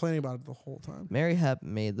was complaining about it the whole time. Mary Hep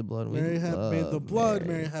made the blood. Mary Hep made the blood.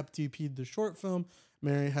 Mary Hep DP'd the short film.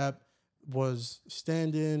 Mary Hep was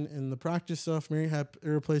stand-in the practice stuff. Mary Hep,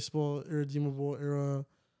 irreplaceable, irredeemable, irredeemable.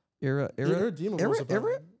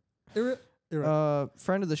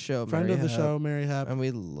 Friend of the show. Friend of the show, Mary Hep. And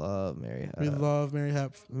we love Mary Hep. We love Mary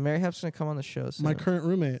Hep. Mary Hep's gonna come on the show soon. My current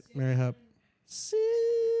roommate, Mary Hep.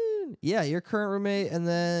 Soon. Yeah, your current roommate, and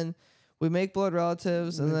then we make Blood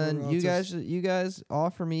Relatives, and then you guys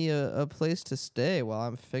offer me a place to stay while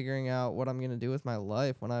I'm figuring out what I'm gonna do with my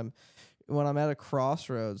life when I'm at a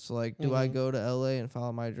crossroads. Like, do I go to LA and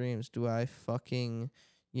follow my dreams? Do I fucking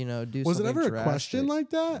do something Was it ever drastic? A question like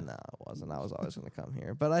that? No, it wasn't. I was always going to come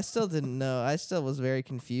here. But I still didn't know. I still was very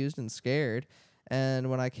confused and scared. And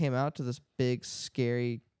when I came out to this big,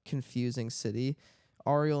 scary, confusing city,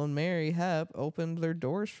 Ariel and Mary Hep opened their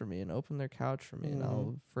doors for me and opened their couch for me. And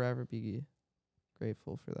I'll forever be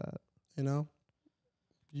grateful for that. We're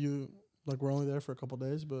only there for a couple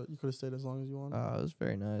days, but you could have stayed as long as you wanted. It was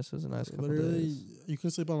very nice. It was a nice couple Literally, days. You can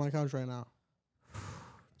sleep on my couch right now.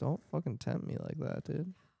 Don't fucking tempt me like that,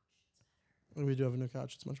 dude. We do have a new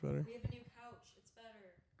couch. It's much better. We have a new couch. It's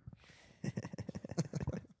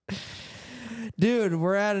better. Dude,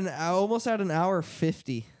 we're at almost at an hour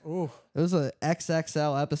 50. Oh, it was a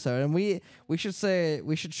XXL episode, and we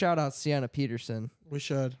should shout out Sienna Peterson. We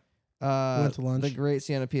should. Went to lunch. The great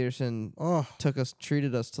Sienna Peterson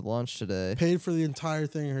treated us to lunch today. Paid for the entire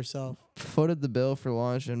thing herself. Footed the bill for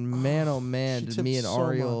lunch, and man, oh man, did me and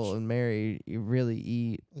Ariel and Mary really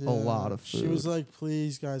eat a lot of food. She was like,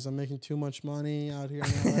 "Please, guys, I'm making too much money out here in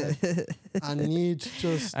LA. I need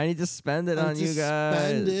to spend it on you guys.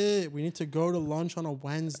 Spend it. We need to go to lunch on a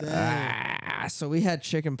Wednesday." So we had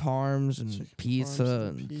chicken parms and Chicken pizza parms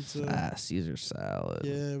and and pizza. Caesar salad.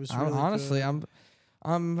 Yeah, it was really honestly, good.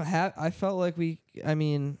 I felt like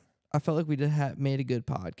I felt like we made a good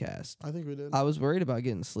podcast. I think we did. I was worried about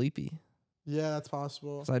getting sleepy Yeah, that's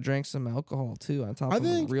possible. because I drank some alcohol too on top I of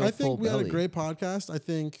think a real full we belly. had a great podcast. I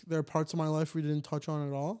think there are parts of my life we didn't touch on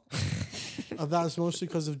at all. That's mostly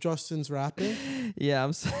because of Justin's rapping.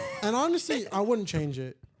 Yeah, And honestly, I wouldn't change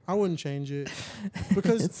it.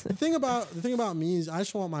 Because the thing about me is I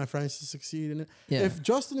just want my friends to succeed in it. Yeah. If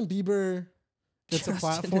Justin Bieber gets a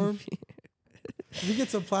platform, if he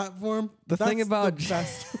gets a platform, The that's thing about the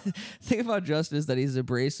best. thing about Justin is that he's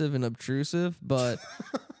abrasive and obtrusive, but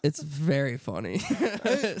it's very funny.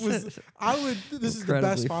 This is the best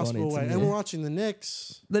Incredibly possible funny way. to And me. we're watching the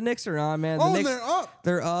Knicks. The Knicks are on, man. Oh, The and Knicks, they're up.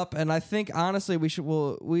 they're up, and I think honestly we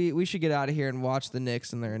should get out of here and watch the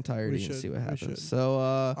Knicks in their entirety and see what happens. should. So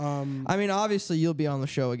I mean, obviously you'll be on the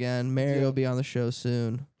show again. Mary Yeah. will be on the show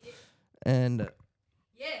soon, and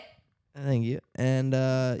Yeah. thank you. And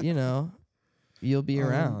you know, you'll be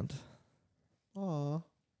around. Aw,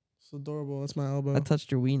 it's adorable. That's my elbow. I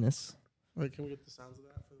touched your weenus. Wait, can we get the sounds of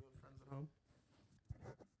that for the friends at home?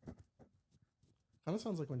 Kind of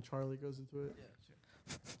sounds like when Charlie goes into it.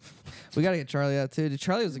 We gotta get Charlie out too.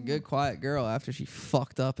 Charlie was a good, quiet girl after she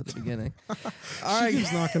fucked up at the beginning. All right, She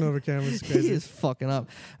keeps knocking over cameras. It's he crazy. is fucking up.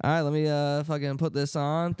 All right, let me fucking put this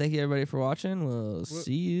on. Thank you everybody for watching. We'll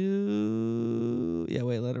see you. Yeah,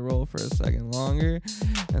 wait, let it roll for a second longer,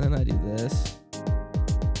 and then I do this.